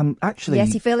 Mark? I'm actually...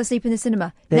 Yes, he fell asleep in the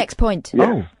cinema. Next point.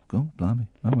 Yeah. Oh, go, blimey.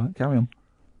 All right, carry on.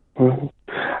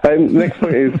 Next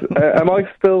point is, am I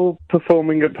still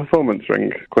performing at Performance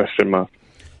Ring? Question mark.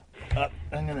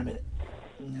 Hang on a minute.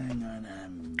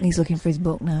 He's looking for his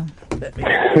book now. Let me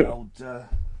get the old...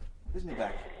 Where's my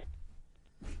bag?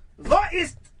 What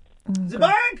is the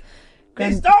bag?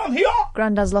 It's down here.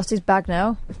 Grandad's lost his bag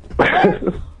now.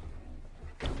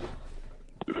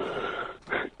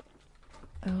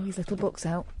 Oh, his little book's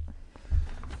out.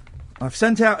 I've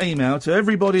sent out email to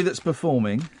everybody that's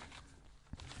performing.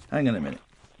 Hang on a minute.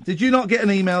 Did you not get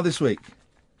an email this week?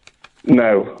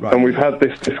 No. Right. And we've had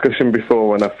this discussion before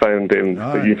when I phoned in.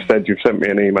 Right. But you've said you've sent me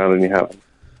an email and you haven't.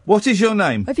 What is your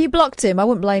name? Have you blocked him? I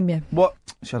wouldn't blame you. What?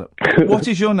 Shut up. What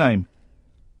is your name?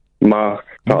 Mark.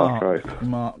 Mark.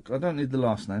 I don't need the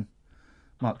last name.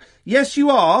 Mark. Yes, you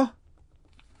are.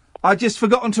 I just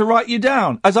forgotten to write you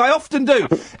down, as I often do.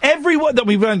 Everyone that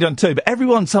we've only done two, but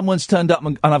someone's turned up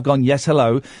and I've gone, yes,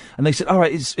 hello, and they said, all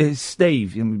right, it's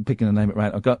Steve. I'm picking a name at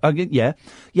random. I've gone, yeah,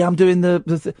 I'm doing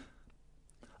the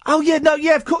oh yeah, no,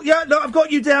 yeah, of course, yeah, no, I've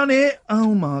got you down here.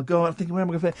 Oh my God, I'm thinking, where am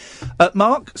I going to?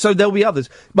 Mark. So there'll be others.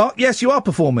 Mark, yes, you are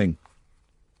performing.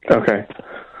 Okay.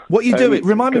 What are you doing?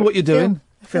 Remind me what you're doing.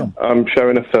 Film. I'm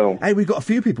showing a film. Hey, we've got a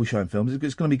few people showing films.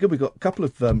 It's going to be good. We've got a couple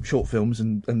of short films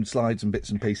and slides and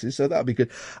bits and pieces, so that'll be good.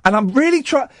 And I'm really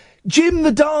Jim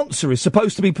the dancer is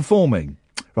supposed to be performing.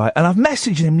 Right, and I've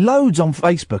messaged him loads on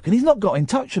Facebook, and he's not got in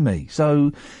touch with me.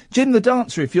 So, Jim the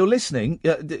Dancer, if you're listening,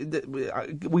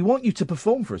 we want you to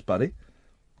perform for us, buddy.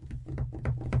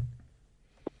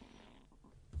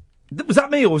 Was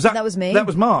that me, or was that... That was me. That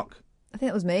was Mark. I think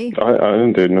that was me. I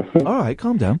didn't do nothing. All right,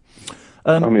 calm down.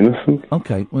 Listen.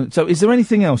 Okay, well, so is there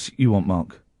anything else you want,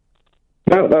 Mark?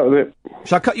 No, that was it.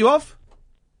 Shall I cut you off?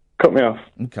 Cut me off.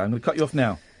 Okay, I'm going to cut you off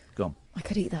now. Go on. I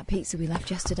could eat that pizza we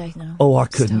left yesterday now. Oh, I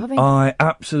couldn't. Starving. I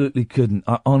absolutely couldn't.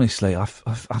 Honestly, I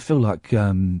feel like...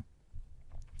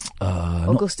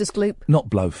 Augustus Gloop. Not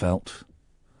Blofeld.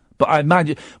 But I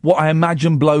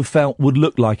imagine Blofeld would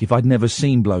look like if I'd never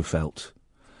seen Blofeld.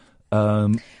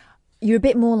 You're a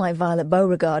bit more like Violet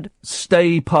Beauregard.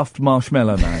 Stay Puffed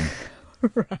Marshmallow Man.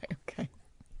 Right, okay.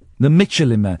 The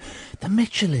Michelin Man. The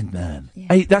Michelin Man. Yeah.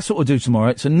 Hey, that's what we'll do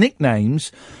tomorrow. So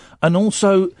nicknames, and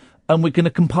also, and we're going to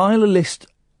compile a list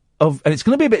of, and it's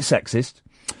going to be a bit sexist,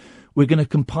 we're going to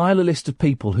compile a list of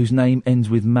people whose name ends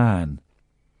with man.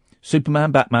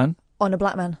 Superman, Batman. On a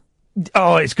black man.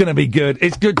 Oh, it's going to be good.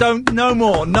 It's good. No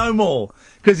more.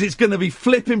 Because it's going to be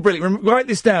flipping brilliant. Write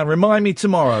this down. Remind me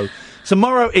tomorrow.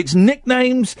 Tomorrow, it's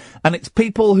nicknames and it's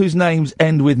people whose names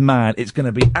end with man. It's going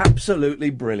to be absolutely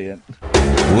brilliant.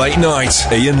 Late night,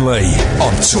 Iain Lee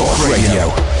on Talk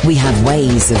Radio. We have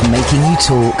ways of making you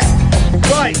talk.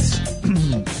 Right.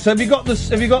 So have you got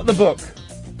the book?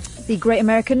 The Great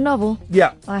American Novel?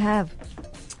 Yeah. I have.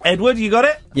 Edward, you got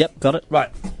it? Yep, got it. Right.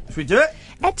 Should we do it?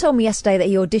 Ed told me yesterday that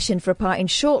he auditioned for a part in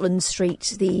Shortland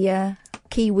Street, the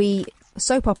Kiwi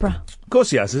soap opera. Of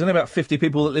course he has. There's only about 50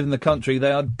 people that live in the country.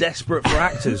 They are desperate for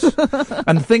actors.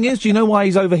 And the thing is, do you know why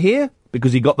he's over here?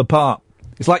 Because he got the part.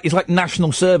 It's like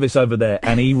national service over there,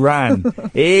 and he ran.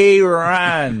 He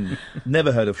ran.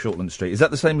 Never heard of Shortland Street. Is that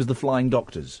the same as the Flying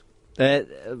Doctors?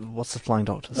 What's the Flying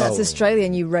Doctors? That's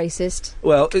Australian, you racist.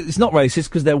 Well, it's not racist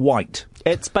because they're white.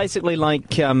 It's basically like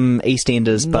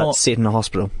EastEnders, but set in a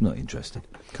hospital. Not interested.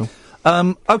 Cool.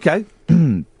 Okay.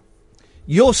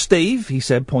 You're Steve, he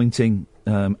said, pointing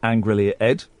angrily at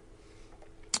Ed.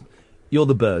 You're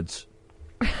the birds.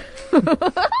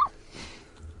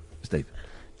 Steve.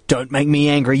 Don't make me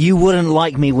angry. You wouldn't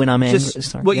like me when I'm angry.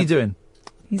 Sorry. What are you doing?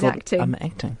 He's acting. I'm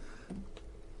acting.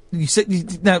 You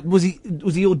said now was he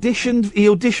auditioned? He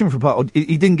auditioned for a part. Or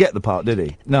he didn't get the part, did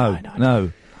he?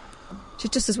 No.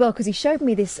 Just as well, because he showed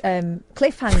me this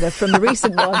cliffhanger from the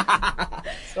recent one,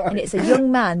 and it's a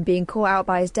young man being caught out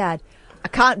by his dad. I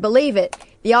can't believe it.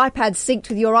 The iPad synced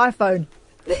with your iPhone.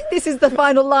 This is the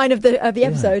final line of the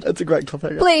episode. That's a great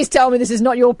cliffhanger. Please tell me this is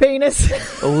not your penis.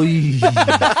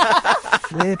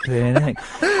 Flipping heck.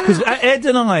 Because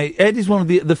Ed is one of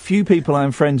the few people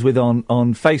I'm friends with on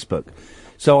Facebook.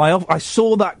 So I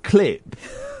saw that clip,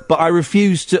 but I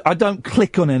refuse to. I don't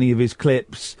click on any of his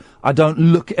clips. I don't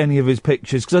look at any of his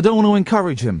pictures because I don't want to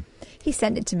encourage him. He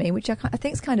sent it to me, which I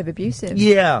think is kind of abusive.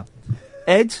 Yeah.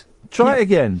 Ed, try it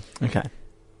again. Okay.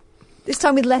 This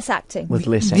time with less acting. With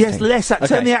less acting. Yes, less acting.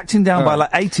 Okay. Turn the acting down by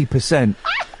like 80%.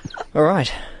 All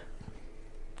right.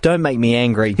 Don't make me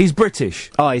angry. He's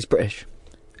British. Oh, he's British.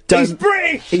 He's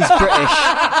British! He's British.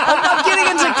 I'm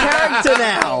getting into character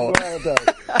now. Well done.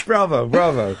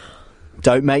 Bravo.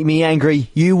 Don't make me angry.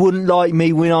 You wouldn't like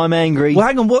me when I'm angry. Well,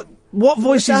 hang on. What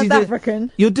voice is he doing? South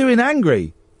African. You're doing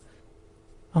angry.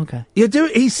 Okay.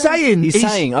 He's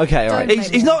saying. Okay, all right.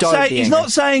 He's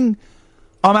not saying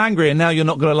I'm angry and now you're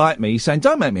not going to like me. He's saying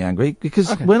don't make me angry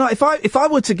because when if I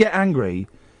were to get angry,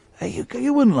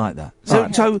 you wouldn't like that.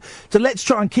 So let's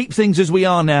try and keep things as we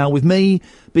are now, with me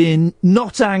being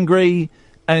not angry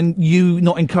and you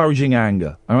not encouraging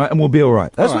anger. All right, and we'll be all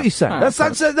right. That's what he's saying. I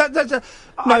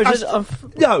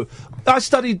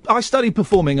studied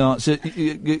performing arts at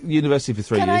university for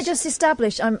 3 years. Can I just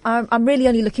establish? I'm really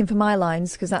only looking for my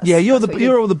lines because that's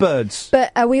you're all the birds.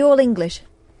 But are we all English?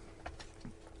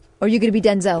 Or are you going to be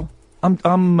Denzel?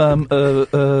 I'm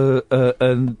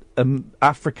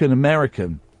African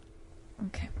American.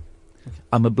 Okay.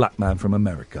 I'm a black man from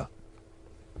America.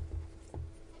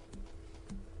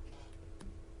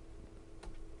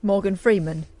 Morgan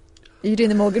Freeman. Are you doing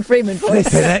the Morgan Freeman voice?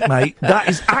 Flipping heck, mate. That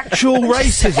is actual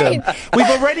racism.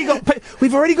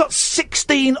 We've already got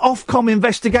 16 Ofcom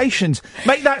investigations.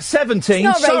 Make that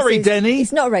 17. Sorry, racist. Denny.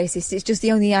 It's not racist. It's just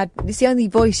it's the only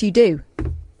voice you do.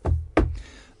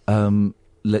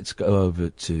 Let's go over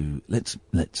to let's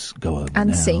go over and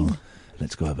now. scene.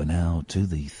 Let's go over now to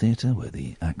the theatre where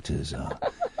the actors are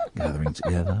gathering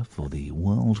together for the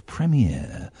world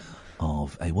premiere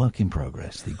of a work in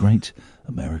progress, the Great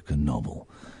American Novel.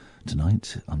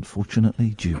 Tonight,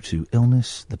 unfortunately, due to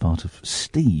illness, the part of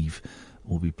Steve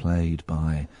will be played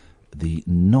by the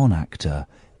non-actor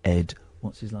Ed.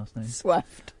 What's his last name?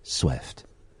 Swift. Swift.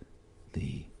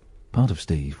 The part of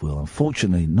Steve will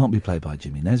unfortunately not be played by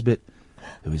Jimmy Nesbitt,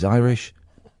 who is Irish,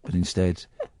 but instead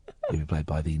he'll be played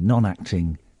by the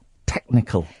non-acting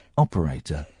technical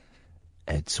operator,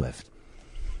 Ed Swift.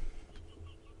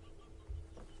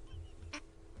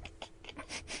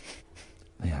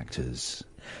 The actors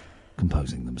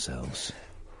composing themselves.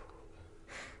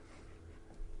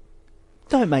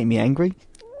 Don't make me angry.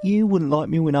 You wouldn't like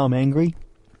me when I'm angry.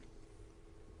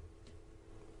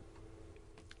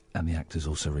 And the actors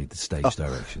also read the stage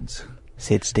directions.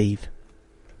 Said Steve.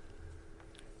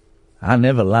 I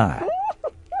never lie.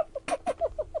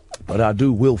 But I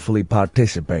do willfully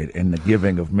participate in the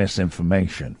giving of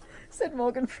misinformation. Said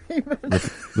Morgan Freeman.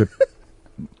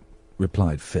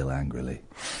 Replied Phil angrily.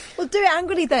 Well, do it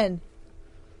angrily then.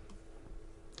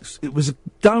 It was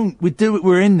we do it.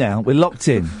 We're in now. We're locked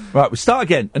in. Right, we start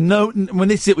again. And when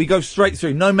this is it, we go straight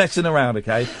through. No messing around.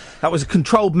 Okay, that was a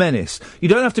controlled menace. You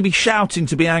don't have to be shouting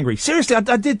to be angry. Seriously, I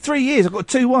did 3 years. I got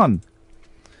 2-1.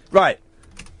 Right,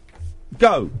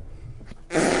 go.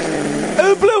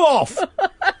 Who blew off?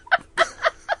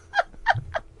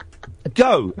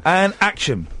 Go and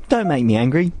action. Don't make me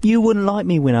angry. You wouldn't like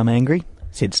me when I'm angry,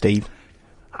 said Steve.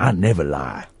 I never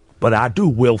lie. But I do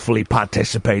willfully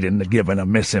participate in the giving of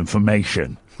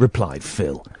misinformation, replied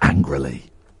Phil,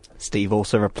 angrily. Steve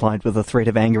also replied with a threat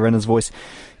of anger in his voice.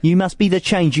 You must be the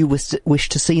change you wish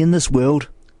to see in this world.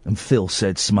 And Phil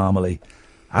said smarmily,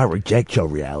 I reject your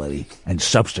reality and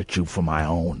substitute for my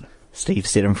own. Steve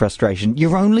said in frustration,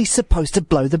 you're only supposed to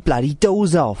blow the bloody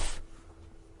doors off.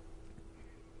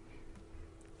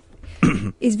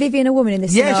 Is Vivian a woman in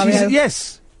this scenario?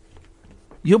 Yes.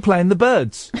 You're playing the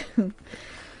birds.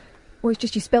 Well, it's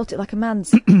just you spelt it like a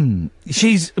man's.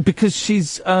 She's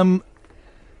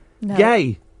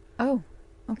gay. Oh,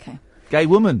 okay. Gay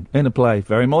woman in a play.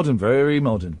 Very modern, very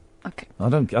modern. Okay. I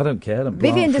don't care.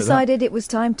 Vivian decided it was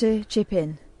time to chip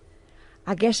in.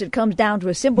 I guess it comes down to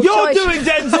a simple choice. You're doing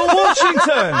Denzel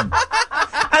Washington!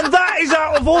 And that is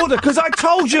out of order, because I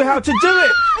told you how to do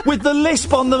it with the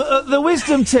lisp on the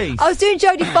wisdom teeth. I was doing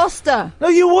Jodie Foster. No,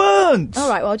 you weren't. All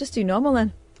right, well, I'll just do normal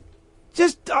then.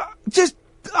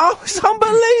 Oh, it's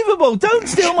unbelievable. Don't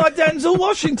steal my Denzel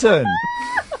Washington.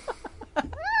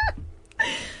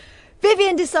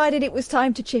 Vivian decided it was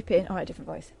time to chip in. All right, different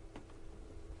voice.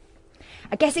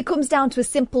 I guess it comes down to a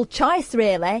simple choice,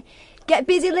 really. Get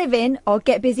busy living or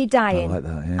get busy dying. I like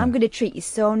that, yeah. I'm going to treat you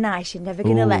so nice, you're never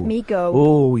going to let me go.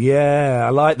 Oh, yeah,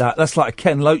 I like that. That's like a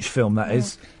Ken Loach film, that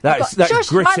is. That's Shush,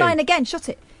 gritty. my line again, shut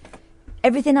it.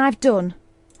 Everything I've done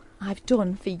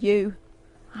for you.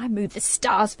 I moved the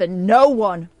stars for no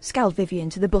one, scowled Vivian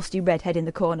to the busty redhead in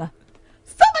the corner.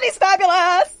 Somebody's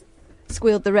fabulous,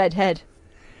 squealed the redhead.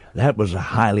 That was a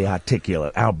highly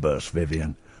articulate outburst,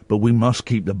 Vivian, but we must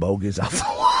keep the bogies off the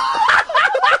wall.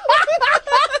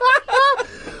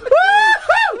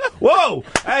 Whoa!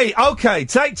 Hey, okay,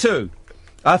 take two.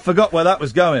 I forgot where that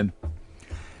was going.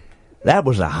 That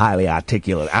was a highly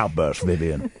articulate outburst,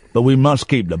 Vivian, but we must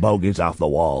keep the bogies off the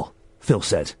wall, Phil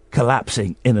said,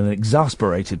 collapsing in an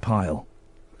exasperated pile.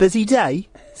 Busy day,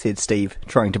 said Steve,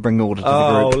 trying to bring order to the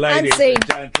group. Oh, ladies and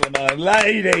gentlemen,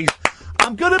 ladies,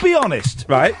 I'm going to be honest,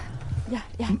 right?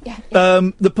 Yeah.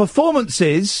 The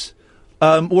performances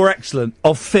were excellent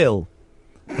of Phil.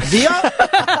 The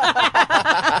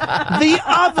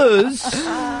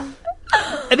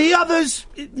others,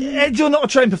 Ed, you're not a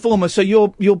trained performer, so your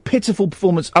pitiful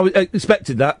performance, I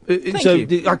expected that. Thank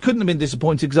you. I couldn't have been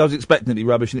disappointed because I was expecting it to be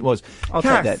rubbish, and it was. I'll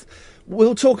take that.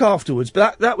 We'll talk afterwards,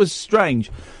 but that was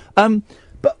strange.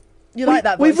 But you like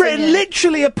that voice, we've written didn't you?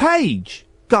 literally a page,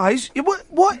 guys.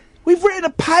 What? We've written a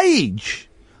page.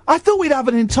 I thought we'd have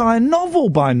an entire novel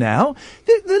by now.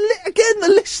 The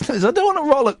listeners, I don't want to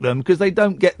rollick them because they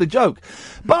don't get the joke.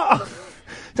 But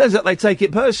turns out they take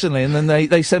it personally and then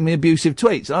they send me abusive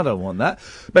tweets. I don't want that.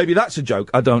 Maybe that's a joke.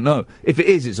 I don't know. If it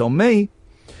is, it's on me.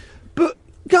 But,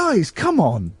 guys, come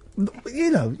on.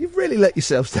 You know, you've really let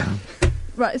yourselves down.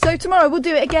 Right, so tomorrow we'll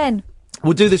do it again.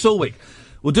 We'll do this all week.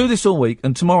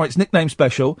 And tomorrow it's nickname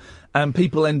special and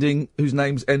people whose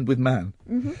names end with man.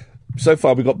 Mm-hmm. So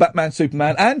far we've got Batman,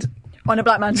 Superman and... On a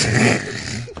black man.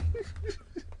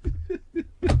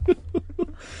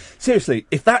 Seriously,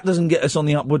 if that doesn't get us on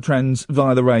the upward trends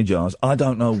via the radars, I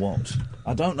don't know what.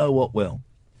 I don't know what will.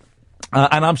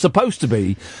 And I'm supposed to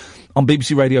be on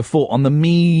BBC Radio 4 on the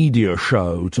media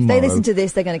show tomorrow. If they listen to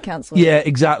this, they're going to cancel it. Yeah,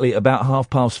 exactly, about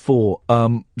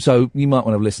 4:30. So you might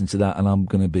want to listen to that, and I'm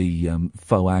going to be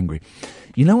faux angry.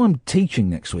 You know, I'm teaching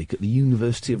next week at the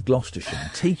University of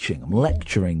Gloucestershire. I'm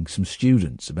lecturing some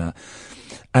students about...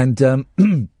 And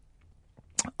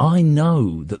I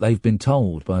know that they've been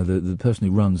told by the person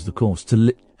who runs the course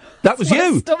to... That was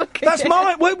you. That's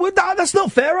mine. That's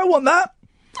not fair. I want that.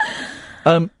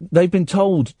 They've been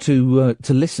told to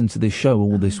listen to this show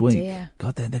all this week. Dear.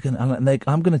 God, they're going.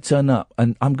 I'm going to turn up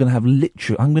and I'm going to have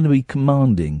I'm going to be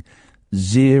commanding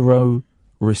zero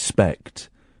respect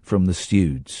from the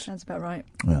Stewds. Sounds about right.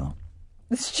 Yeah.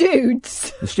 The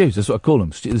Stewds. The Stewds. That's what I call them.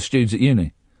 The Stewds at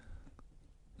uni.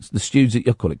 The Stewds at,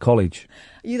 I call it college.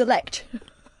 Are you the lect?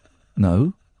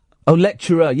 No. Oh,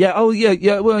 lecturer. Yeah. Oh,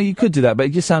 yeah. Well, you could do that, but it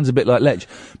just sounds a bit like Lech.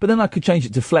 But then I could change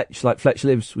it to Fletch, like Fletch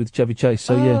Lives with Chevy Chase.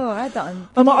 So yeah. I had that.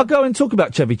 I'll go and talk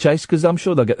about Chevy Chase because I'm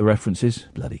sure they'll get the references.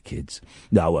 Bloody kids.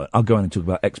 No, I won't. I'll go in and talk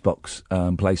about Xbox,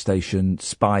 PlayStation,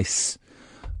 Spice,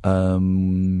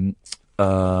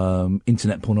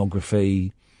 internet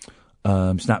pornography,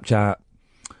 Snapchat,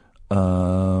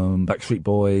 Backstreet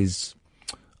Boys,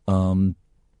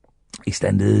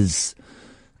 EastEnders.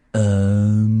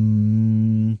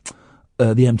 The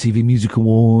MTV Music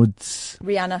Awards,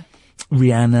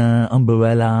 Rihanna,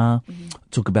 Umbrella.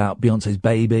 Talk about Beyonce's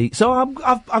Baby. So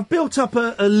I've built up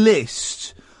a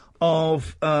list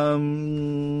of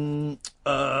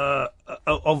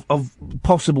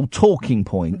possible talking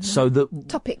points, so that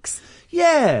topics.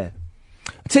 Yeah,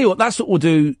 I tell you what, that's what we'll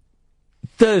do.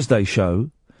 Thursday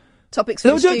show. Topics.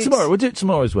 We'll do it tomorrow. We'll do it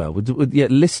tomorrow as well. We'll do a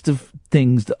list of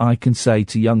things that I can say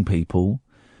to young people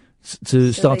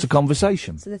to start a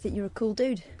conversation. So they think you're a cool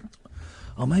dude.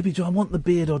 Oh, maybe do I want the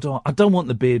beard or do I don't want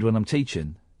the beard when I'm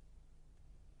teaching.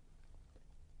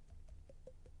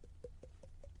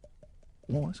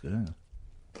 Oh, that's good. Hang on.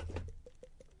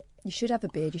 You should have a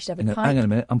beard. You should have a pipe. Hang on a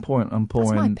minute. I'm pouring. That's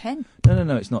my pen.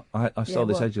 No, it's not. I saw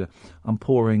this ages ago. I'm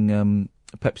pouring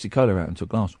Pepsi Cola out into a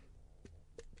glass.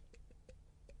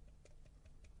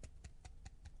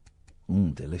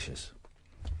 Delicious.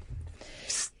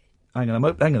 Hang on a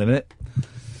minute.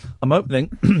 I'm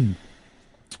opening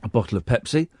a bottle of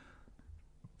Pepsi.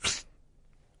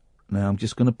 Now I'm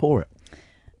just going to pour it.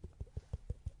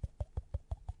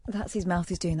 That's his mouth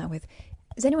he's doing that with.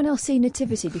 Has anyone else seen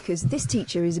Nativity? Because this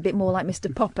teacher is a bit more like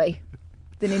Mr. Poppy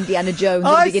than Indiana Jones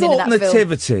at the beginning of that film.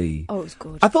 Nativity. Oh, it was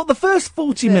good. I thought the first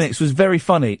 40 minutes was very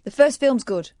funny. The first film's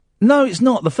good. No, it's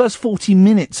not. The first 40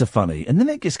 minutes are funny, and then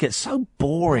it just gets so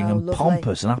boring and lovely.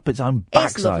 Pompous and up its own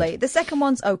backside. It's lovely. The second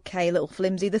one's okay, a little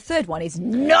flimsy. The third one is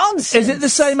nonsense. Is it the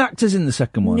same actors in the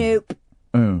second one? Nope.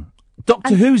 Oh.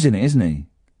 Doctor Who's in it, isn't he?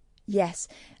 Yes.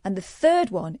 And the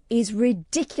third one is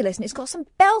ridiculous, and it's got some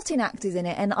belting actors in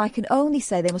it, and I can only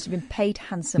say they must have been paid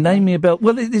handsomely. Name me a belt.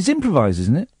 Well, it's improvised,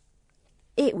 isn't it?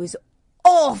 It was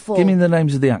awful. Give me the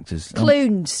names of the actors.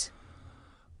 Clunes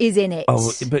is in it.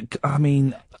 Oh, but, I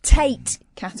mean... Tate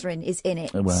Catherine is in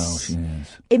it. Well, she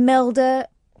is. Imelda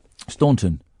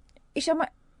Staunton.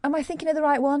 Am I thinking of the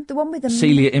right one? The one with the...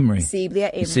 Celia Imrie.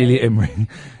 Celia Imrie.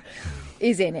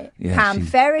 Is in it. Yeah, Pam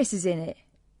Ferris is in it.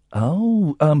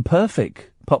 Oh,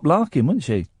 Perfect. Pop Larkin, wasn't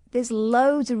she? There's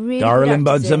loads of really Darling good actors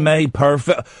buds of May,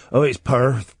 perfect. Oh, it's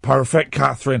perfect,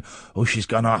 Catherine. Oh, she's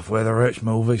gone off with a rich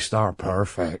movie star,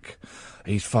 perfect.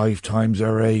 He's 5 times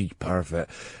her age,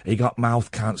 perfect. He got mouth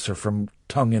cancer from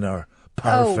tonguing her,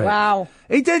 perfect. Oh, wow.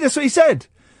 He did, that's what he said.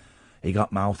 He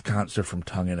got mouth cancer from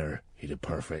tonguing her. He did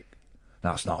perfect.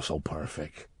 That's not so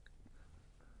perfect.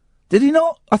 Did he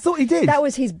not? I thought he did. That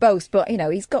was his boast, but,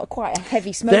 he's got quite a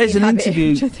heavy smoking habit. There's an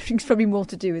interview. Which I think's probably more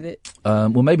to do with it.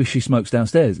 Well, maybe she smokes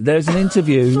downstairs. There's an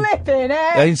interview. Flipping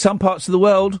it! In some parts of the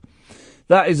world,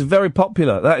 that is very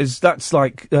popular. That's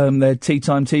like their tea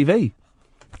time TV.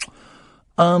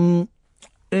 In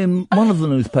one of the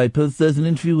newspapers, there's an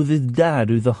interview with his dad,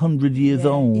 who's 100 years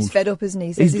old. He's fed up, isn't he?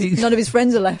 He says none of his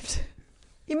friends are left.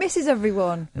 He misses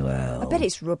everyone. Well, I bet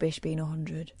it's rubbish being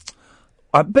 100.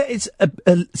 I bet it's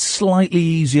a slightly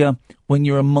easier when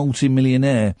you're a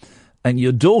multi-millionaire and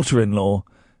your daughter-in-law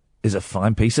is a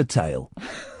fine piece of tail.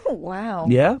 Oh, wow.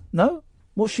 Yeah? No?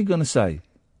 What's she going to say?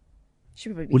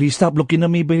 Will you stop looking at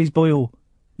me, Billy's boy? Oh,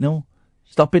 no?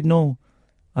 Stop it, no.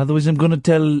 Otherwise I'm going to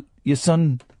tell your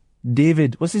son,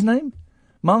 David, what's his name?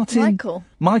 Martin?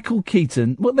 Michael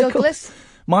Keaton. What they Douglas?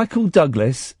 Michael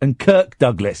Douglas and Kirk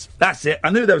Douglas. That's it. I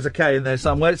knew there was a K in there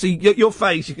somewhere. So your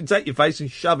face, you can take your face and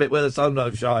shove it where the sun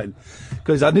don't shine.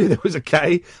 Because I knew there was a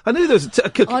K. I knew there was a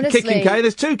kicking K.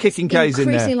 There's 2 kicking Ks in there.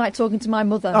 Increasingly like talking to my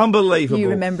mother. Unbelievable. You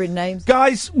remembering names.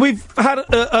 Guys, we've had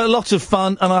a lot of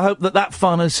fun, and I hope that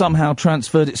fun has somehow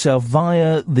transferred itself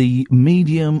via the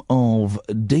medium of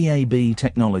DAB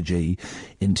technology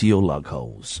into your lug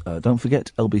holes. Don't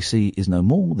forget, LBC is no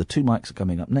more. The 2 mics are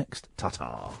coming up next.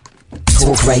 Ta-ta.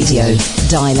 Talk Radio.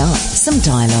 Dial up some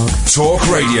dialogue. Talk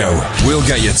Radio. We'll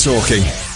get you talking.